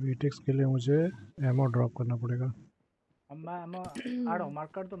 8x के लिए मुझे एमओ ड्रॉप करना पड़ेगा। अब मैं आ रहा हूँ,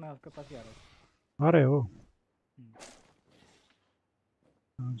 मार्क कर दो, मैं उसके पास ही आ रहा हूँ। आ रहे हो?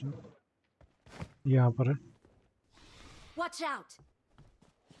 यहाँ पर है। Watch out!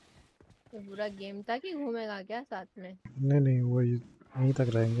 तो पूरा गेम था कि घूमेगा क्या साथ में? नहीं नहीं वो यहीं तक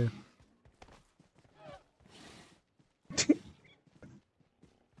रहेंगे।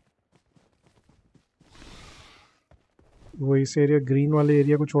 वो इस एरिया ग्रीन वाले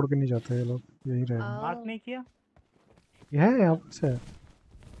एरिया को छोड़ के नहीं जाते ये लोग, यहीं रहेंगे। मार्क नहीं किया? ये है यहाँ पर से।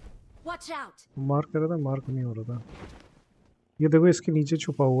 Watch out! मार्क कर रहा था, मार्क नहीं हो रहा था। ये देखो इसके नीचे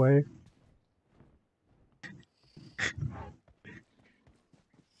छुपा हुआ है।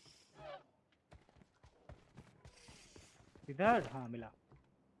 इधर हाँ मिला।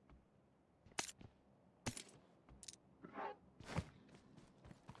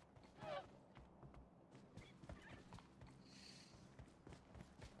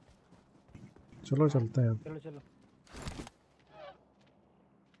 चलो चलते हैं। चलो चलो।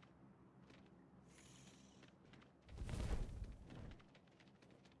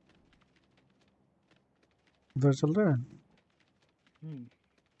 उधर चल रहे हैं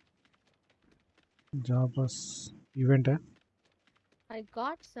जहाँ पास इवेंट है। I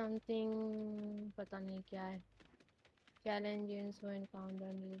got something, पता नहीं क्या है। Challenges when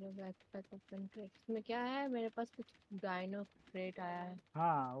counter need backpack open crates में क्या है मेरे पास कुछ डायनो क्रेट आया है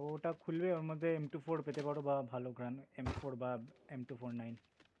হ্যাঁ ওটা খুলবে ওর মধ্যে M24 পেতে পারো বা ভালো গান M4 বা M249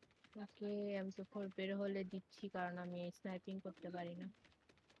 ওকে M24 বের হলে দিচ্ছি কারণ আমি স্নাইপিং করতে পারি না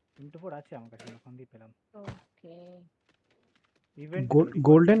M24 আছে আমার কাছে ওখান দিয়ে পেলাম ओके इवेंट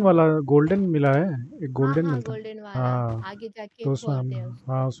गोल्डन वाला गोल्डन मिला है एक हाँ गोल्डन हाँ मिलता है गोल्डन वाला हाँ आगे जाके तो उसमें खोलते हैं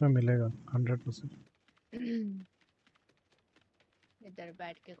हाँ उसको उसमें मिलेगा 100%। इधर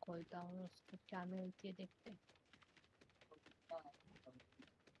बैठ के खोलता हूँ उसको क्या मिलती है देखते हैं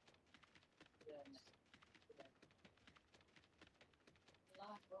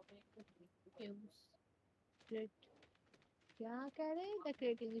Crate. क्या कह रहे हैं the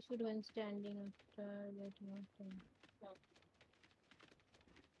crate is issued when standing after letting out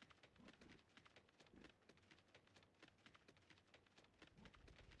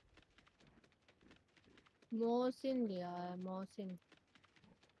Mohsin लिया है मोहसिन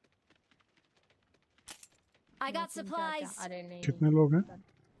I got मोहसिन चाचा supplies. अरे नहीं कितने लोग हैं?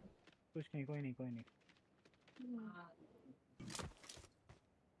 कुछ नहीं कोई नहीं कोई नहीं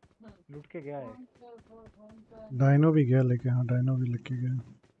लूट के गया है डायनो भी गया लेके हाँ डायनो भी लेके गया।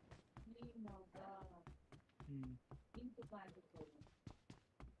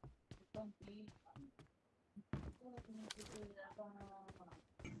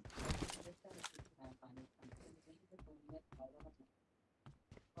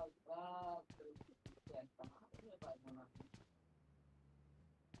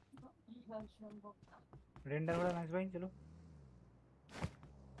 रेंडर वाला नाइस भाई चलो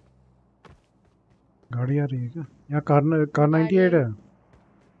गाड़ी आ रही है क्या? यहाँ कार 98 है।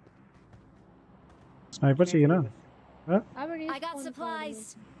 स्नाइपर चाहिए ना? हाँ? I got supplies.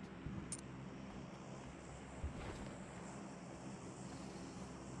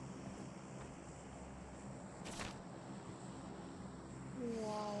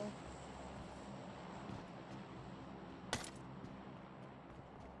 Wow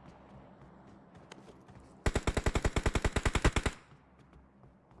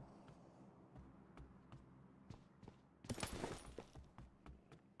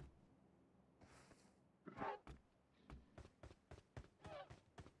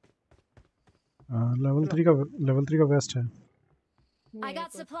level 3 का वेस्ट है। I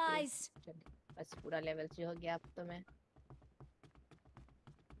got supplies. बस पूरा लेवल 3 हो गया अब तो मैं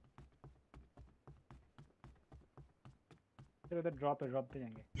चलो उधर ड्रॉप पे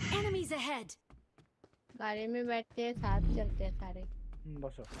जाएंगे Enemies ahead. गाड़ी में बैठते हैं साथ चलते हैं सारे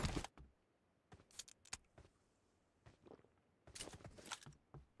बसो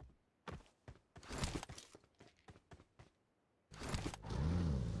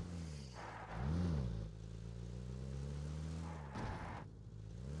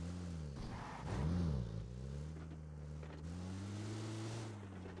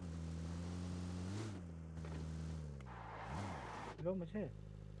लो मुझे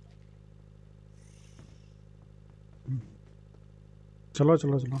चलो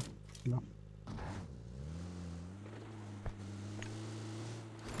चलो चलो चलो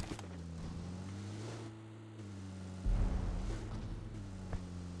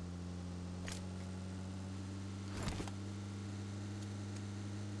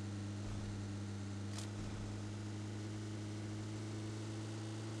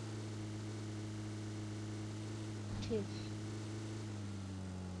ठीक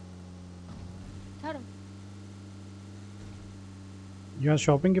चलो यहाँ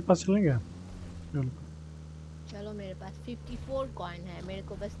शॉपिंग के पास चलेंगे? चलो मेरे पास 54 कॉइन है मेरे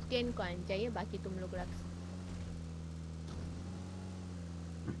को बस 10 कॉइन चाहिए बाकी तुम लोग रख सकते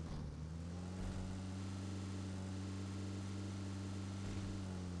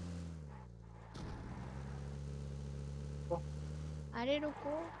अरे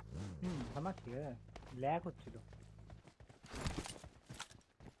रुको समझिए लैग হচ্ছিল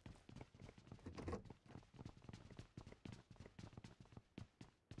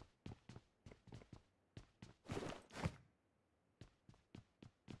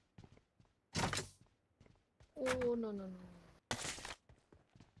oh no no no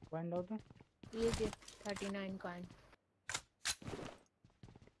coin दो तो ये 39 कॉइन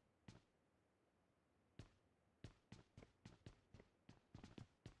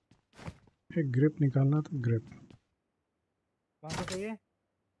एक ग्रिप निकालना तो ग्रिप कौन सा चाहिए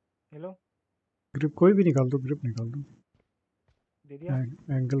हेलो ग्रिप कोई भी निकाल दो ग्रिप निकाल दो दे दिया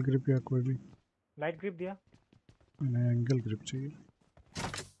एंगल ग्रिप या कोई भी लाइट ग्रिप दिया मैंने एंगल ग्रिप चाहिए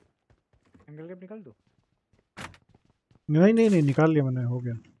एंगल ग्रिप निकाल दो नहीं नहीं नहीं निकाल लिया मैंने हो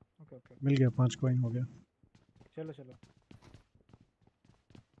गया ओके ओके मिल गया 5 कॉइन हो गया चलो चलो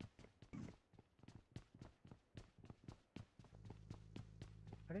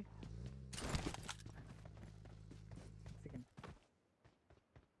अरे सेकंड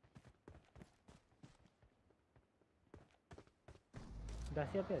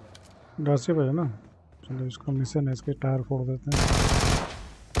दासिया पे आ जा। दासिया पे है ना, चलो इसका मिशन है, इसके टायर फोड़ देते हैं।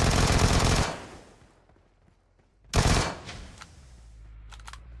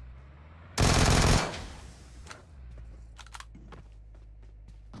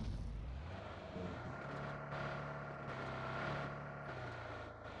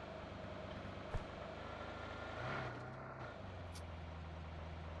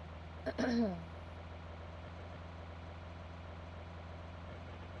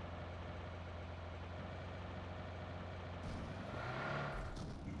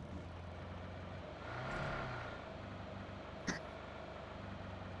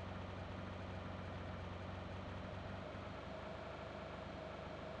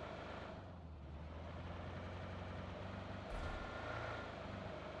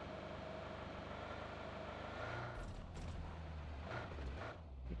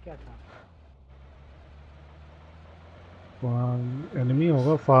 क्या था? वहाँ एनिमी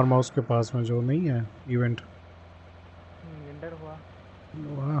होगा फार्म हाउस के पास में, जो नहीं है इवेंट, वेंडर हुआ।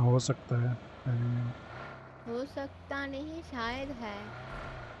 वहाँ हो सकता है एनिमी हो सकता नहीं, शायद है,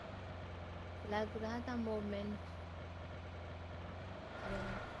 लग रहा था मूवमेंट।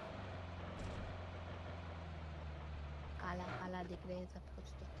 काला काला दिख रहे हैं सब कुछ।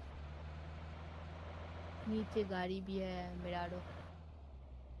 तो नीचे गाड़ी भी है मिराडो।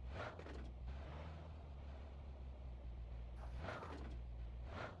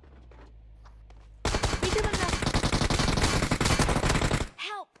 पीछे बंदा।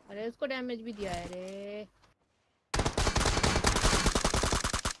 अरे उसको डैमेज भी दिया है रे।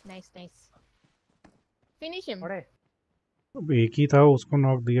 Nice nice, finish him. अब एक ही था, उसको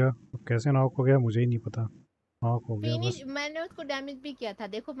नॉक दिया, अब कैसे नॉक हो गया मुझे ही नहीं पता, नॉक हो गया बस। फिनिश, मैंने उसको डैमेज भी किया था,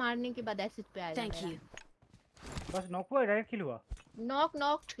 देखो मारने के बाद एसिड पे आया थैंक यू। बस नॉक हुआ, डायरेक्ट किल हुआ। Knock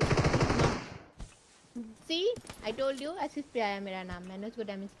knock C, I told you acid पे आया मेरा नाम, मैंने उसको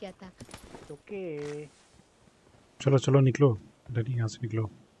डैमेज किया था। ओके चलो चलो निकलो, डैडी यहाँ से निकलो।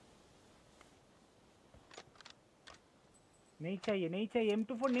 नहीं चाहिए नहीं चाहिए,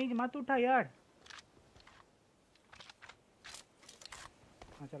 M24 नहीं, मत उठा यार।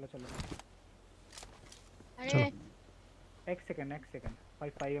 हाँ चलो चलो। अरे एक सेकंड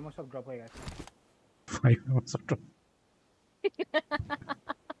 5 एमओ सब ड्रॉप होएगा। 5 एमओ सब ड्रॉप,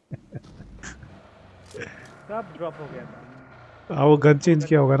 सब ड्रॉप हो गया था। हाँ वो गन चेंज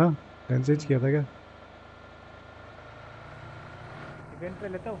किया होगा ना, गन चेंज किया था क्या? इवेंट पे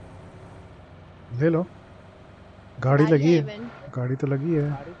लेता हूँ, ले लो, गाड़ी लगी है, गाड़ी तो लगी है।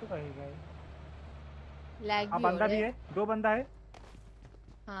 गाड़ी तो कहेगा ही। लैग हाँ भी हो बंदा रहा भी है, 2 बंदा है।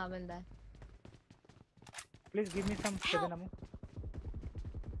 हाँ बंदा है। Please give me some 7 ammo।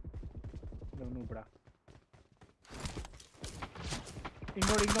 दोनों बड़ा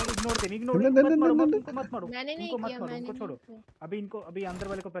इग्नोर देन, इग्नोर मत मारो, उनको मत मारो, मैंने नहीं उनको मत किया, मारो, मैंने उनको छोड़ो। अभी इनको, अभी अंदर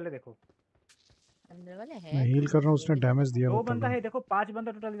वाले को पहले देखो। अंदर वाले है, मैं हील कर रहा हूँ, उसने डैमेज दिया। 2 बंदा है, देखो 5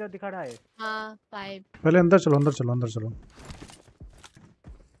 बंदा टोटल इधर दिखा रहा है। हाँ 5। पहले अंदर चलो, अंदर चलो, अंदर चलो।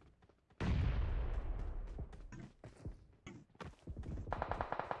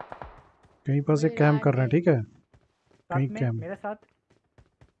 कहीं पर से कैंप कर रहे हैं, ठीक है? कहीं कैंप मेरे साथ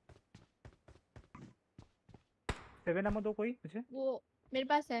 7 ammo दो कोई मुझे। वो मेरे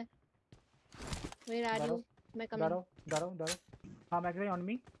पास है, वेयर आर यू? मैं कमिंग। दारो हाँ max on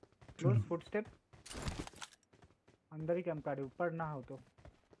me, close footstep. अंदर ही कैंप कर, ऊपर ना हो तो।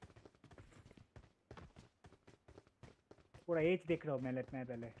 पूरा एज देख रहा हूँ मैं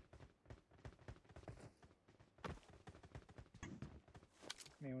पहले।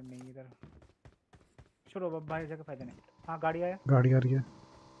 नहीं इधर छोड़ो, अब बाहर जाकर फायदा नहीं। हाँ गाड़ी आया, गाड़ी आ रही है,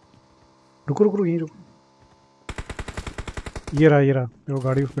 रुको यहीं रुको। ये रहा वो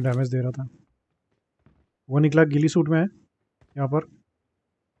गाड़ी, उस पर डैमेज दे रहा था। वो निकला, गिली सूट में है यहाँ पर।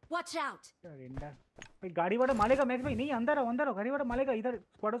 Watch out! भाई गाड़ी वाला मालेगा मैक्स भाई, नहीं अंदर आओ, गाड़ी वाला मालेगा, इधर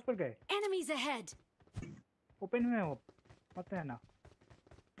स्क्वाड्स पर गए। Enemies ahead! ओपन में हो मत है ना।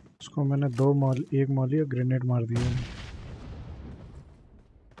 उसको मैंने 2 मॉल, 1 मॉली और ग्रेनेड मार दिया।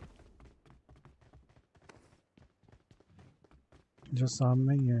 जो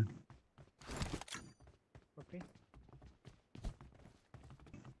सामने ही है। ओके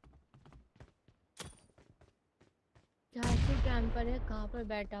कैंपर है, कहाँ पर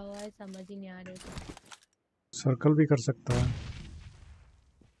बैठा हुआ है समझ ही नहीं आ रहा है। सर्कल भी कर सकता है।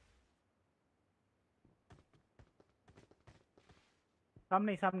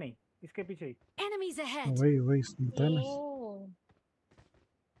 सामने इसके पीछे ही। Enemies ahead! वही सुनता है ना।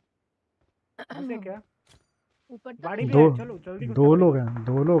 मुझे क्या ऊपर तो गाड़ी भी दो है, चलो जल्दी घुसना दो पड़ेगा। लोग हैं,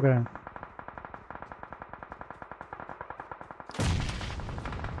 2 लोग हैं।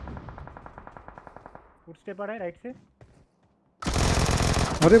 फुट स्टेप आ रहा है राइट से।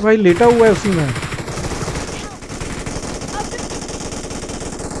 अरे भाई लेटा हुआ है उसी में।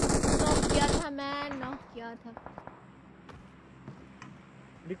 नॉक किया था मैं, नॉक किया था।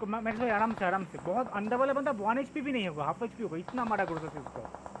 देखो मैक्स भाई आराम से बहुत अंदर वाला बंदा 1 HP भी नहीं होगा, हाफ HP होगा, इतना मारा करो से उसको।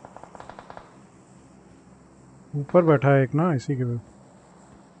 ऊपर बैठा है एक ना इसी के पे।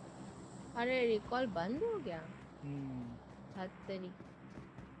 अरे रिकॉल बंद हो गया। हत्तरी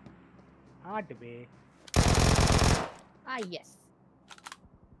 8 पे। यस।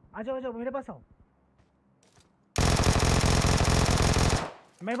 आ जाओ मेरे पास आओ।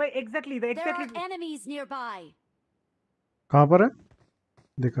 मैं भाई exactly There are enemies nearby. कहाँ पर है?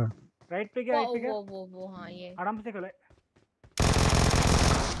 दिखा। राइट पे क्या, राइट पे क्या? वो हाँ ये आराम से खेलो।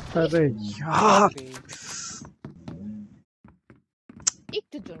 अरे यार एक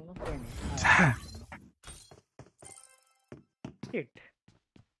तो जोड़ो। कोई नहीं। हिट।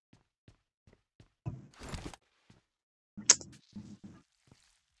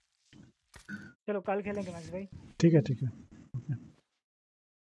 चलो कल खेलेंगे मैक्स भाई। ठीक है।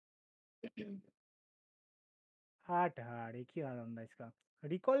 हार्ट एक ही आ रहा इसका।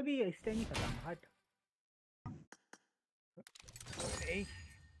 रिकॉल भी इस टाइम ही खत्म। हार्ट नहीं,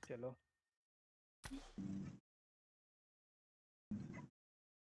 चलो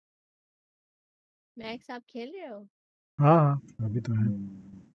मैक्स आप खेल रहे हो? हाँ अभी तो है।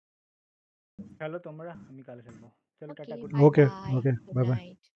 चलो তোমরা আমি কাল খেলবো। चलो tata good okay night. Bye bye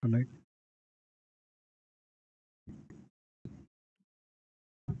good night.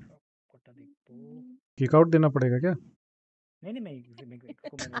 Kota देखो। किक आउट देना पड़ेगा क्या? नहीं मैं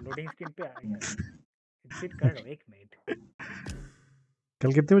लोडिंग स्क्रीन पे एग्जिट कर रहा हूँ। 1 मिनट।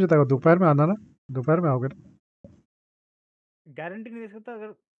 कल कितने बजे तक? दोपहर में आना ना, दोपहर में आओगे ना? गारंटी नहीं दे सकता, अगर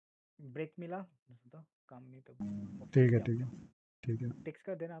ब्रेक मिला तो काम नहीं तो ठीक है टेक्स्ट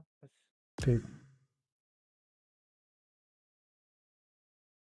कर देना आप बस। ठीक।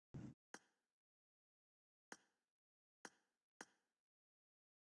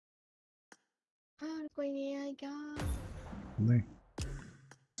 हाँ कोई नहीं है क्या? नहीं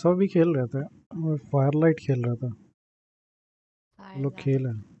सब भी खेल रहे थे, फायरलाइट खेल रहा था। लोग खेल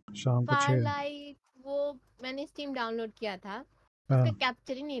हैं शाम को 6। फारलाइट वो मैंने स्टीम डाउनलोड किया था, उसका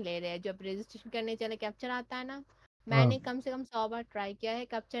कैप्चर ही नहीं ले रहे हैं। जब रजिस्ट्रेशन करने चले कैप्चर आता है ना, मैंने कम से कम 100 बार ट्राई किया है,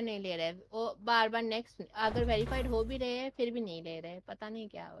 कैप्चर नहीं ले रहे। वो बार बार नेक्स्ट, अगर वेरीफाइड हो भी रहे हैं फिर भी नहीं ले रहे, पता नहीं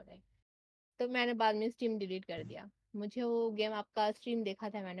क्या हो रहा है। तो मैंने बाद में स्टीम डिलीट कर दिया। मुझे वो गेम आपका स्ट्रीम देखा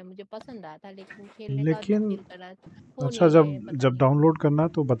था मैंने, मुझे पसंद आया था, लेकिन खेलने का लेकिन दिल कर रहा हो अच्छा नहीं रहे, पता जब नहीं। डाउनलोड करना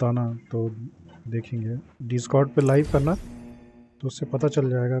तो बताना, तो देखेंगे। डिस्कॉर्ड पे लाइव करना तो उससे पता चल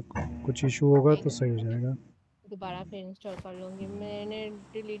जाएगा। कुछ इशू होगा तो सही हो जाएगा। दोबारा फिर इंस्टॉल कर लूंगी। मैंने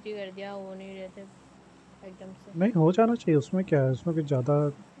डिलीट ही कर दिया, हो नहीं रहे थे एकदम से। नहीं हो जाना चाहिए, उसमें क्या है, उसमें कुछ ज़्यादा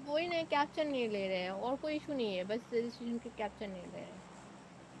वही नहीं, कैप्चर नहीं ले रहे हैं और कोई इशू नहीं है, बस रजिस्ट्रेशन के कैप्चर नहीं ले रहे।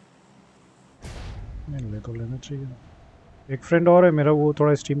 नहीं ले तो लेना चाहिए। एक फ्रेंड और है मेरा, वो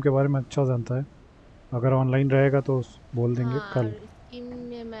थोड़ा स्ट्रीम के बारे में अच्छा जानता है, अगर ऑनलाइन रहेगा तो बोल देंगे कल। स्ट्रीम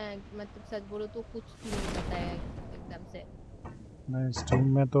में मैं मतलब सच बोलूं तो कुछ नहीं पता है एकदम से। नहीं स्ट्रीम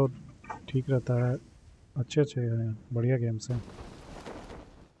में तो ठीक रहता है, अच्छे हैं, बढ़िया गेम्स हैं।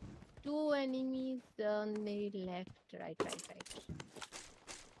 2 enemies on the left, right.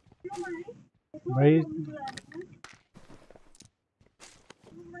 भाई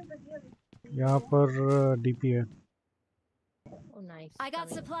यहाँ पर डीपी है। Oh nice. I got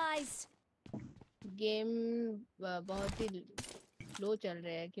supplies. Game बहुत ही स्लो चल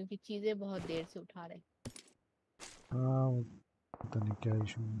रहे हैं क्योंकि चीजें बहुत देर से उठा रहे हैं। हाँ पता नहीं क्या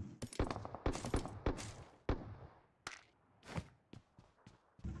इशू है।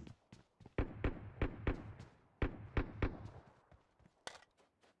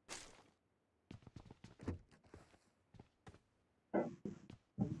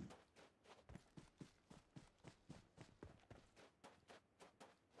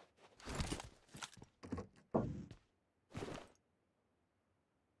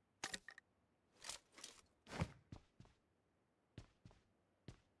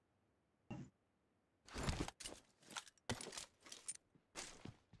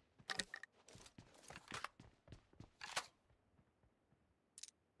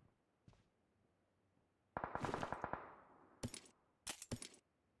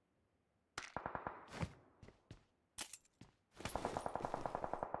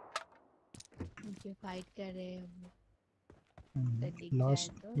 मुझे फाइट कर रहे हैं।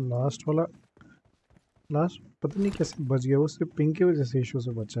 लास्ट वाला पता नहीं कैसे बच गया, वो सिर्फ पिंग की वजह से इशू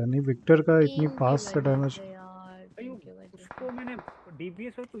से बचा है, नहीं विक्टर का इतनी पास से डैमेज।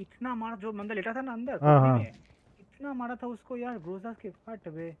 डीबीएस को इतना मारा, जो बंदा लेटा था ना अंदर हाँ कोठरी हाँ में, इतना मारा था उसको यार ग्रोजा के फट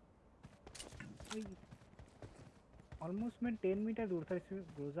बे। ऑलमोस्ट मैं 10 मीटर दूर था, इसमें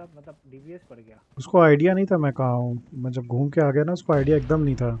ग्रोजा मतलब डीबीएस पड़ गया। उसको आइडिया नहीं था मैं कहाँ हूँ, मैं जब घूम के आ गया ना उसको आइडिया एकदम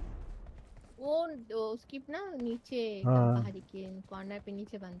नहीं था। वो उसकी ना नीचे एकदम हाँ पहाड़ी के कॉर्नर पे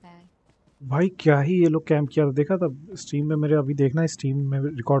नीचे बनता है। भाई क्या ही ये लोग कैंप किया था, देखा था स्ट्रीम में मेरे, अभी देखना स्ट्रीम में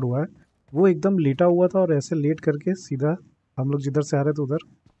रिकॉर्ड हुआ है। वो एकदम लेटा हुआ था और ऐसे लेट करके सीधा हम लोग जिधर से आ रहे थे उधर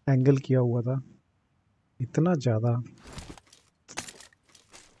एंगल किया हुआ था, इतना ज़्यादा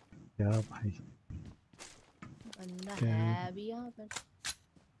क्या भाई। बंदा क्या है अभी यहाँ पर।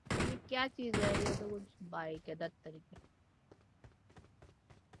 ये क्या चीज है, ये तो कुछ बाइक है 10 तरीके।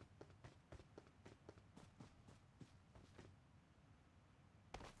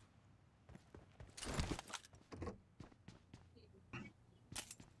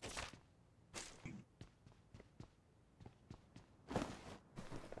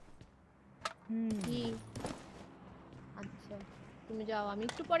 কি আচ্ছা তুমি যাও, আমি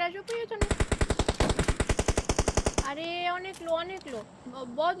একটু পরে আসবো প্রয়োজনে। আরে অনেক লো, অনেক লো,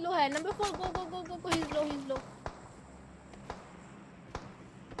 बहुत लो है। Number 4 go go go go go, he is low.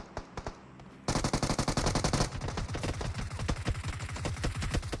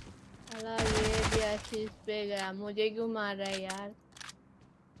 अला ये भी असिस्ट पे गया, मुझे क्यों मार रहा है यार।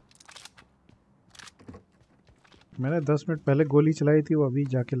 मैंने 10 मिनट पहले गोली चलाई थी, वो अभी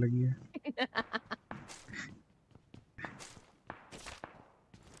जाके लगी है।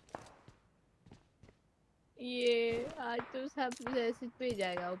 ये आज तो सब असिस्ट पे ही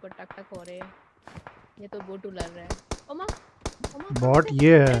जाएगा, ऊपर टक टक हो रहे हैं। ये तो गोटू लड़ रहा है। ओमा ओमा बॉट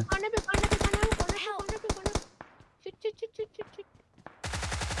ये है। कॉर्नर पे कॉर्नर पे कॉर्नर पे कॉर्नर पे corner. Shit shit shit shit shit shit.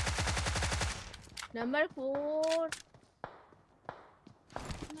 Number 4।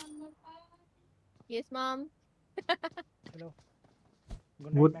 Yes mom. Hello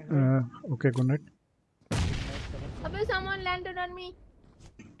वो ओके गुड नाइट। अबे someone landed on me.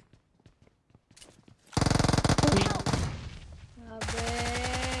 अबे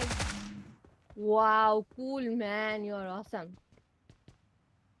wow, cool man, you're awesome.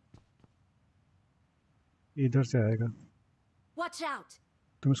 इधर से आएगा, Watch out.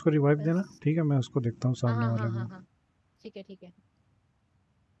 तुम इसको रिवाइव देना, ठीक है? मैं उसको देखता हूँ सामने वाले को। हाँ ठीक है ठीक है।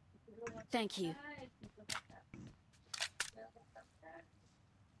 Thank you.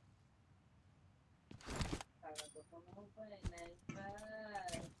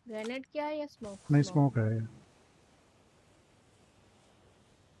 ग्रेनेड क्या है या स्मोक? नहीं स्मोक है ये।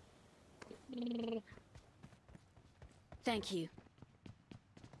 Thank you.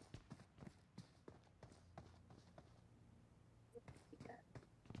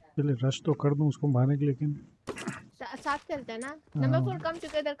 चलिए रश तो कर दूं उसको मारने के, लेकिन साथ चलते हैं ना। Number 4 come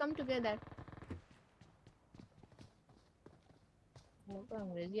together, come together. वो तो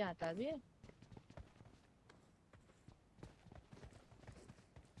अंग्रेजी आता भी है।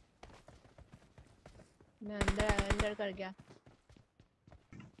 मैं अंदर कर गया।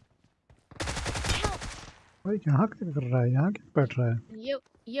 भाई यहाँ क्या कर रहा है, यहाँ क्या बैठ रहा है?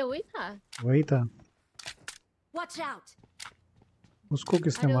 ये वही था। वही था। Watch out. उसको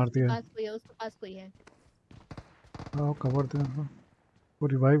किसने मार दिया? उसके पास कोई है। हाँ कवर दे, वो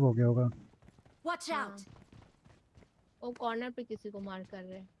रिवाइव हो गया होगा। Watch out. वो कॉर्नर पे किसी को मार कर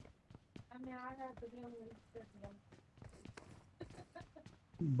रहे हैं।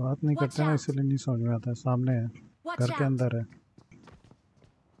 बात नहीं करते ना, इसलिए नहीं समझ में आता है। सामने है, घर के अंदर है,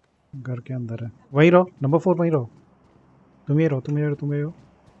 घर के अंदर है। वहीं रहो, नंबर 4 वहीं रहो। तुम ही रहो, तुम ही रहो, तुम ही रहो।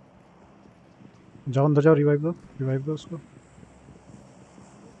 जाओ अंदर जाओ, रिवाइव दो उसको।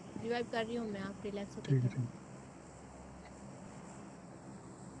 रिवाइव कर रही हूँ मैं, आप रिलैक्स हो। ठीक है ठीक।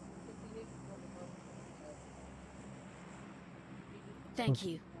 Thank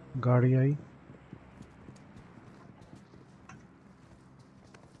you. गाड़ी आई।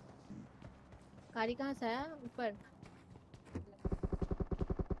 गाड़ी कहाँ से आया? ऊपर।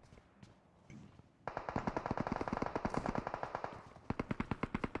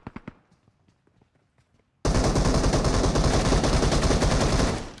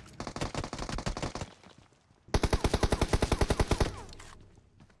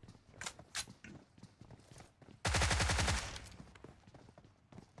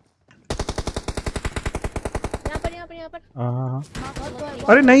 हाँ।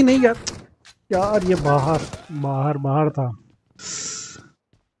 अरे नहीं नहीं यार, यार ये बाहर था, बाहर था।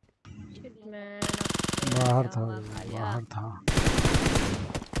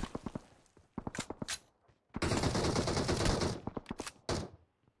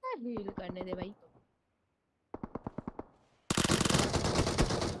 हील करने दे भाई।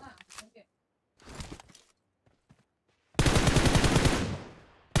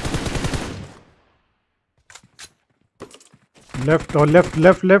 लेफ्ट और left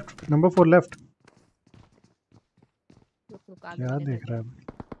left left number 4 left. क्या देख रहा है?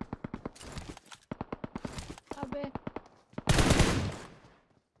 अबे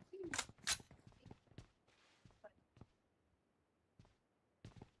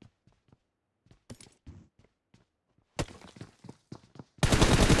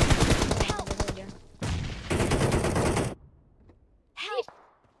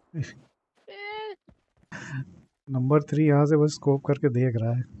नंबर 3 यहाँ से बस स्कोप करके देख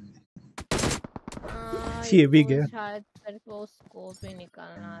रहा है। ये भी गया। शायद तेरे को स्कोप ही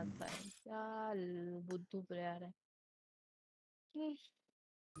निकालना था। क्या बुद्धू प्लेयर है।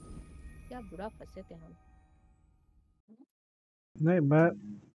 क्या बुरा फंसे थे हम। नहीं मैं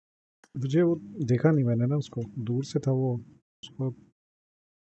मुझे वो देखा नहीं मैंने ना उसको, दूर से था वो उसको।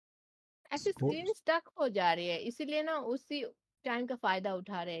 ऐसे स्क्रीन स्टक हो जा रही है इसीलिए ना उसी टाइम का फायदा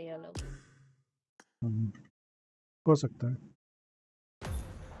उठा रहे हैं ये लोग। हो सकता है।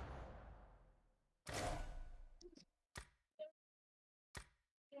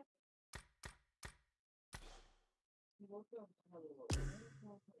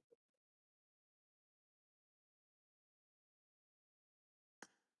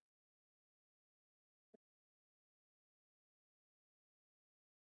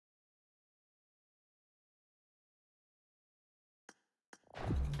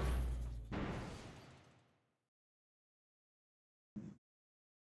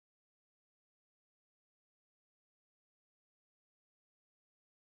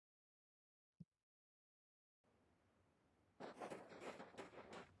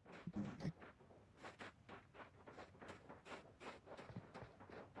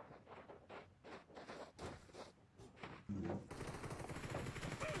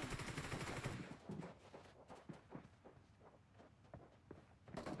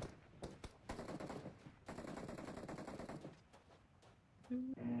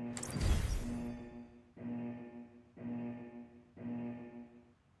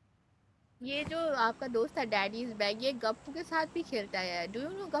 ये जो आपका दोस्त है डैडी इज बैग, ये गप्पू के साथ भी खेलता है। Do you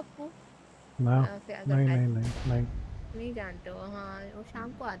know Gappu? ना फिर अगर नहीं नहीं नहीं नहीं नहीं जानते हो। हाँ वो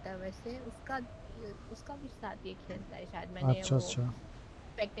शाम को आता है वैसे। उसका उसका भी साथ ये खेलता है शायद। मैंने अच्छा वो अच्छा।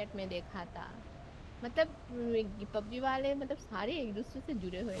 स्पेक्टेट में देखा था। मतलब पबजी वाले मतलब सारे एक दूसरे से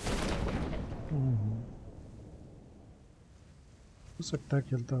जुड़े हुए थे। हो सकता है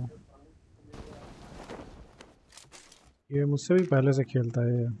खेलता हूँ। ये मुझसे भी पहले से खेलता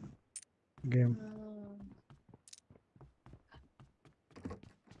है ये गेम।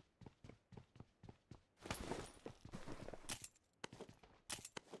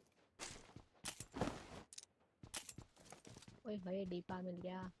 ओए होए डीपा मिल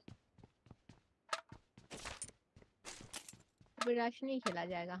गया। अभी रश नहीं खेला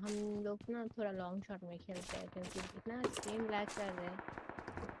जाएगा। हम लोग ना थोड़ा लॉन्ग शॉट में खेलते हैं क्योंकि इतना स्क्रीन लैग कर रहे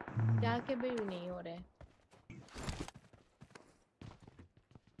हैं जाके भी नहीं हो रहे।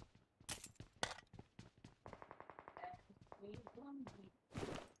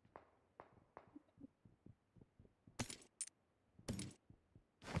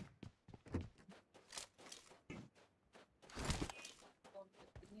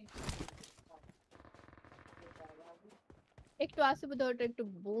 একটু আসিবদটা একটু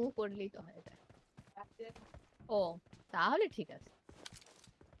বু করলেই তো হয়ে যায়। ও তাহলে ঠিক আছে।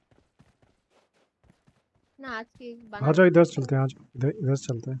 না আজকে आ जाओ বানাতে इधर चलते हैं, आ जाओ इधर इधर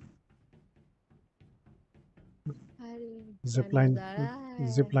चलते हैं। अरे क्या जिप लाइन नजारा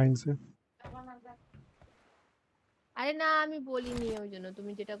है। जिप लाइन से। আরে না আমি বলিনি ওই জন্য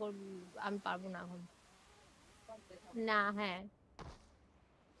তুমি যেটা কর আমি পারবো না এখন। না হ্যাঁ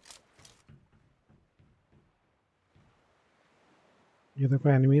ये देखो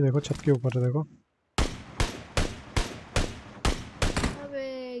एनिमी, देखो छत के ऊपर है, देखो। अबे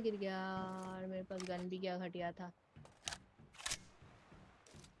गिर गया और मेरे पास गन भी क्या घटिया था।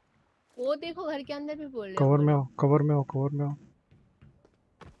 वो देखो घर के अंदर भी बोल रहे हो कवर वो में लोग। हो, कवर में हो, कवर में हो।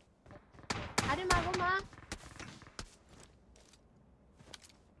 अरे मागो माँ।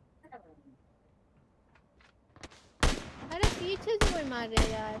 अरे पीछे से कोई मार रहा है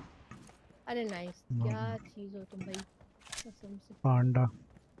यार। अरे नाइस क्या चीज हो तुम भाई कसम से। पांडा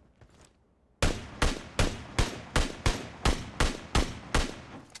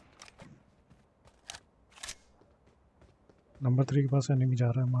नंबर 3 के पास एनिमी जा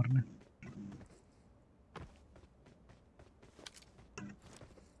रहा है मारने।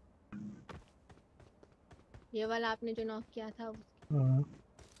 ये वाला आपने जो नॉक किया था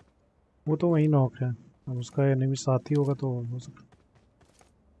वो तो वही नॉक है। अब उसका एनिमी साथी होगा तो हो सकता।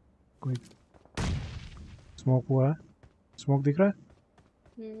 कोई स्मोक हुआ है, स्मोक दिख रहा है।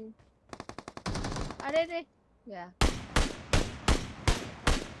 अरे रे गया।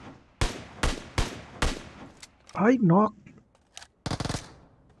 भाई नॉक।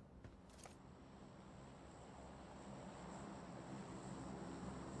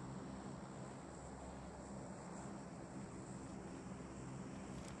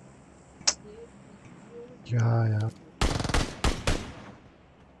 क्या यार,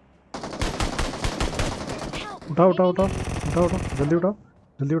 उठाओ उठाओ उठाओ उठाओ उठाओ, जल्दी उठाओ,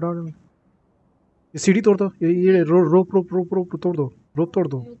 जल्दी उठाओ जल्दी। ये सीढ़ी तोड़ दो, ये रोप रोप रोप रोप तोड़ दो, रोप तोड़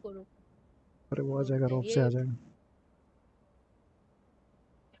दो। अरे वो आ जाएगा, रोप से आ जाएगा।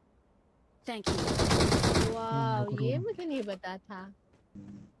 Thank you. वाह, ये मुझे नहीं पता था।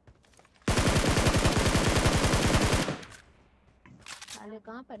 साले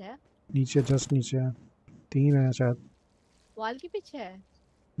कहाँ पर है? नीचे, जस्ट नीचे है। 3 है शायद। वॉल के पीछे है?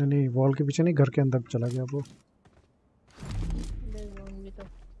 नहीं नहीं, वॉल के पीछे नहीं, घर के अंदर चला गया वो। भी तो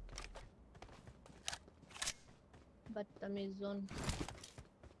बदतमीज जोन।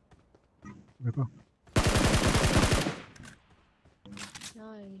 देखो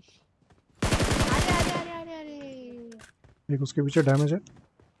नाइस। अरे अरे अरे अरे अरे, एक उसके पीछे डैमेज है।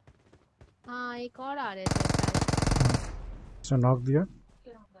 हाँ एक और आ रहे थे। उसने नॉक दिया।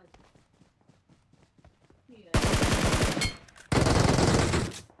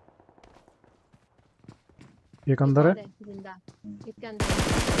 एक अंदर है जिंदा, इसके अंदर।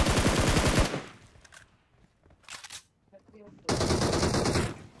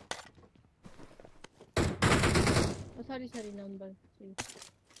 सॉरी सॉरी, नंबर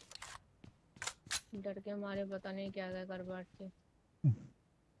डर के हमारे पता नहीं क्या क्या कर बैठते।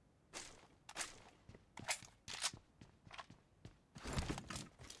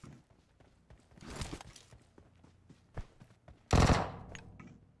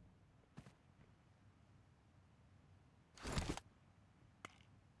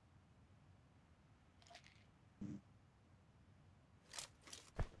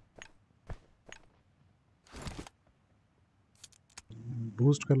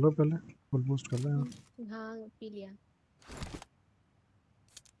 बूस्ट कर लो पहले, फुल बूस्ट कर लो यार। हाँ पी लिया।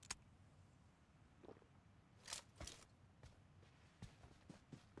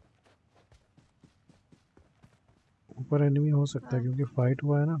 ऊपर एनिमी हो सकता है क्योंकि फाइट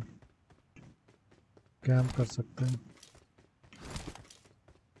हुआ है ना, कैंप कर सकते हैं।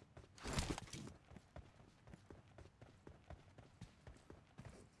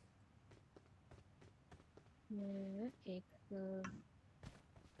 एक सर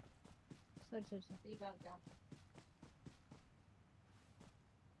सर सर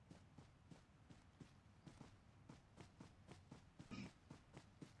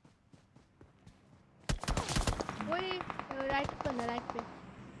वही राइट पे, राइट पे।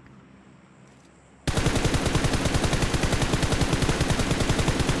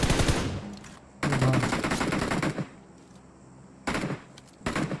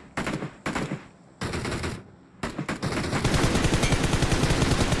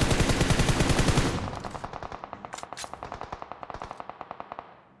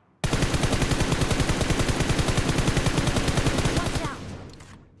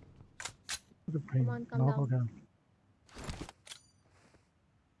 Come on, come नॉक हो down. गया।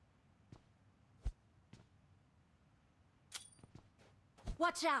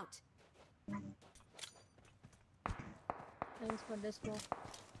 Watch out! Thanks for the smoke.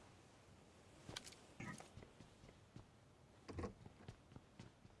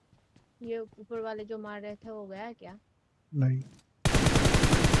 ये ऊपर वाले जो मार रहे थे हो गया है क्या? नहीं।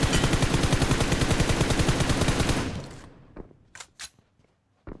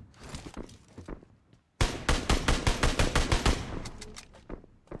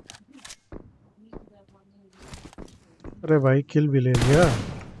 अरे भाई किल भी ले लिया।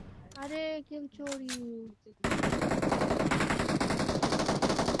 अरे किल चोरी।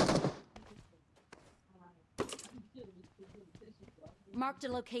 Marked a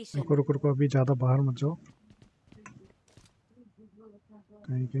location. रुको रुको रुको, अभी ज़्यादा बाहर मत जाओ,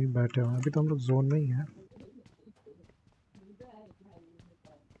 कहीं कहीं बैठे हो। अभी तो हम लोग जोन में ही हैं।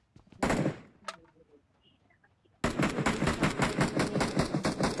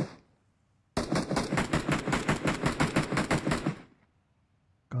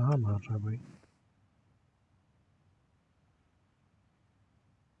 कहाँ मार रहा है भाई?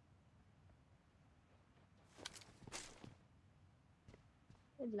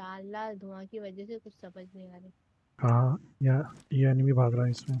 लाल लाल धुआं की वजह से कुछ समझ नहीं आ रही। कहाँ? ये एनिमी भाग रहा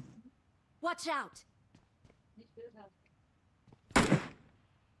है इसमें। Watch out!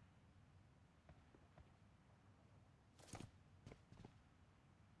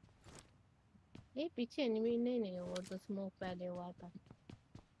 ये पीछे एनिमी नहीं वो तो स्मोक पहले हुआ था।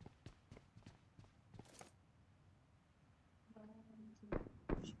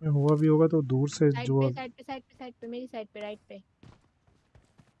 हुआ भी होगा तो दूर से साइड जो पे साइड पे साइड पे साइड पे मेरी साइड पे राइट पे।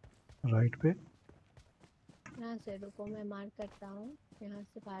 राइट पे यहाँ से रुको मैं मार्क करता हूँ। यहाँ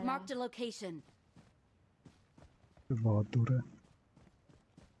से फायर Marked a location. बहुत दूर है।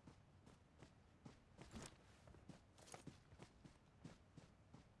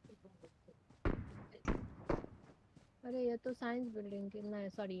 अरे ये तो साइंस बिल्डिंग की नहीं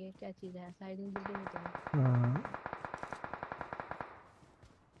सॉरी ये क्या चीज़ है साइंस बिल्डिंग तो है।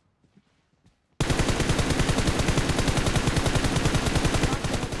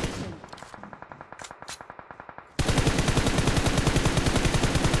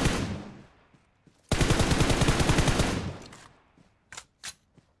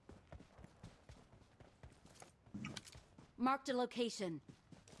 Marked a location.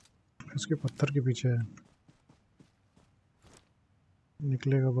 उसके पत्थर के पीछे है,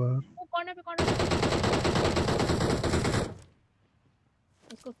 निकलेगा बाहर। वो कॉर्नर पे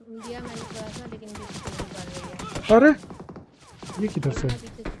उसको दिया मैंने थोड़ा सा लेकिन ये पीछे पड़ रही है। अरे ये किधर से?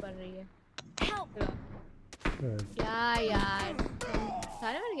 पीछे से पड़ रही है। क्या यार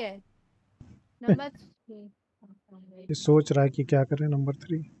सारे मर गए। नंबर 3 ये सोच रहा है कि क्या करें नंबर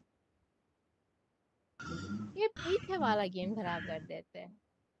 3। ये पीछे वाला गेम खराब कर देते हैं।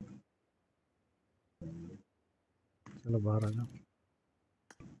 चलो बाहर आ जाओ।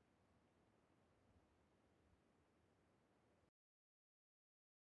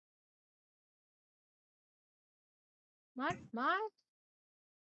 मार मार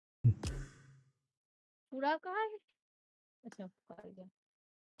पूरा कर। अच्छा कर गया।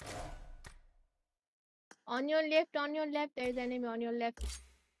 On your left, there is enemy on your left.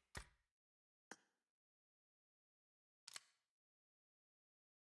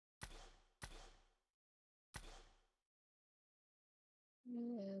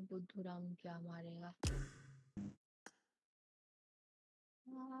 Buddhuram क्या मारेगा।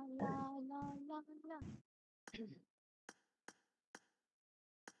 ला ला ला ला ला।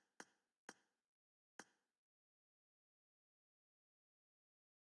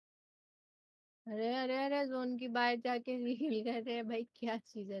 अरे अरे अरे जोन की बाहर जाके रील कर रहे हैं भाई क्या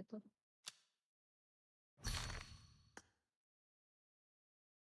चीज है तो।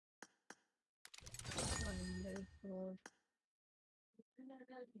 Wonderful.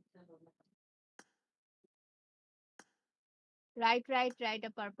 Right, a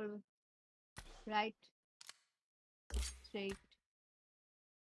purple. Right, straight.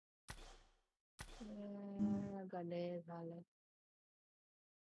 गले साले।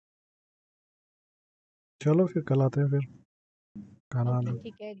 चलो फिर कल आते हैं फिर खाना। ओके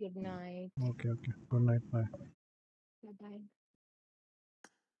ठीक है good night. Okay okay good night bye. Bye.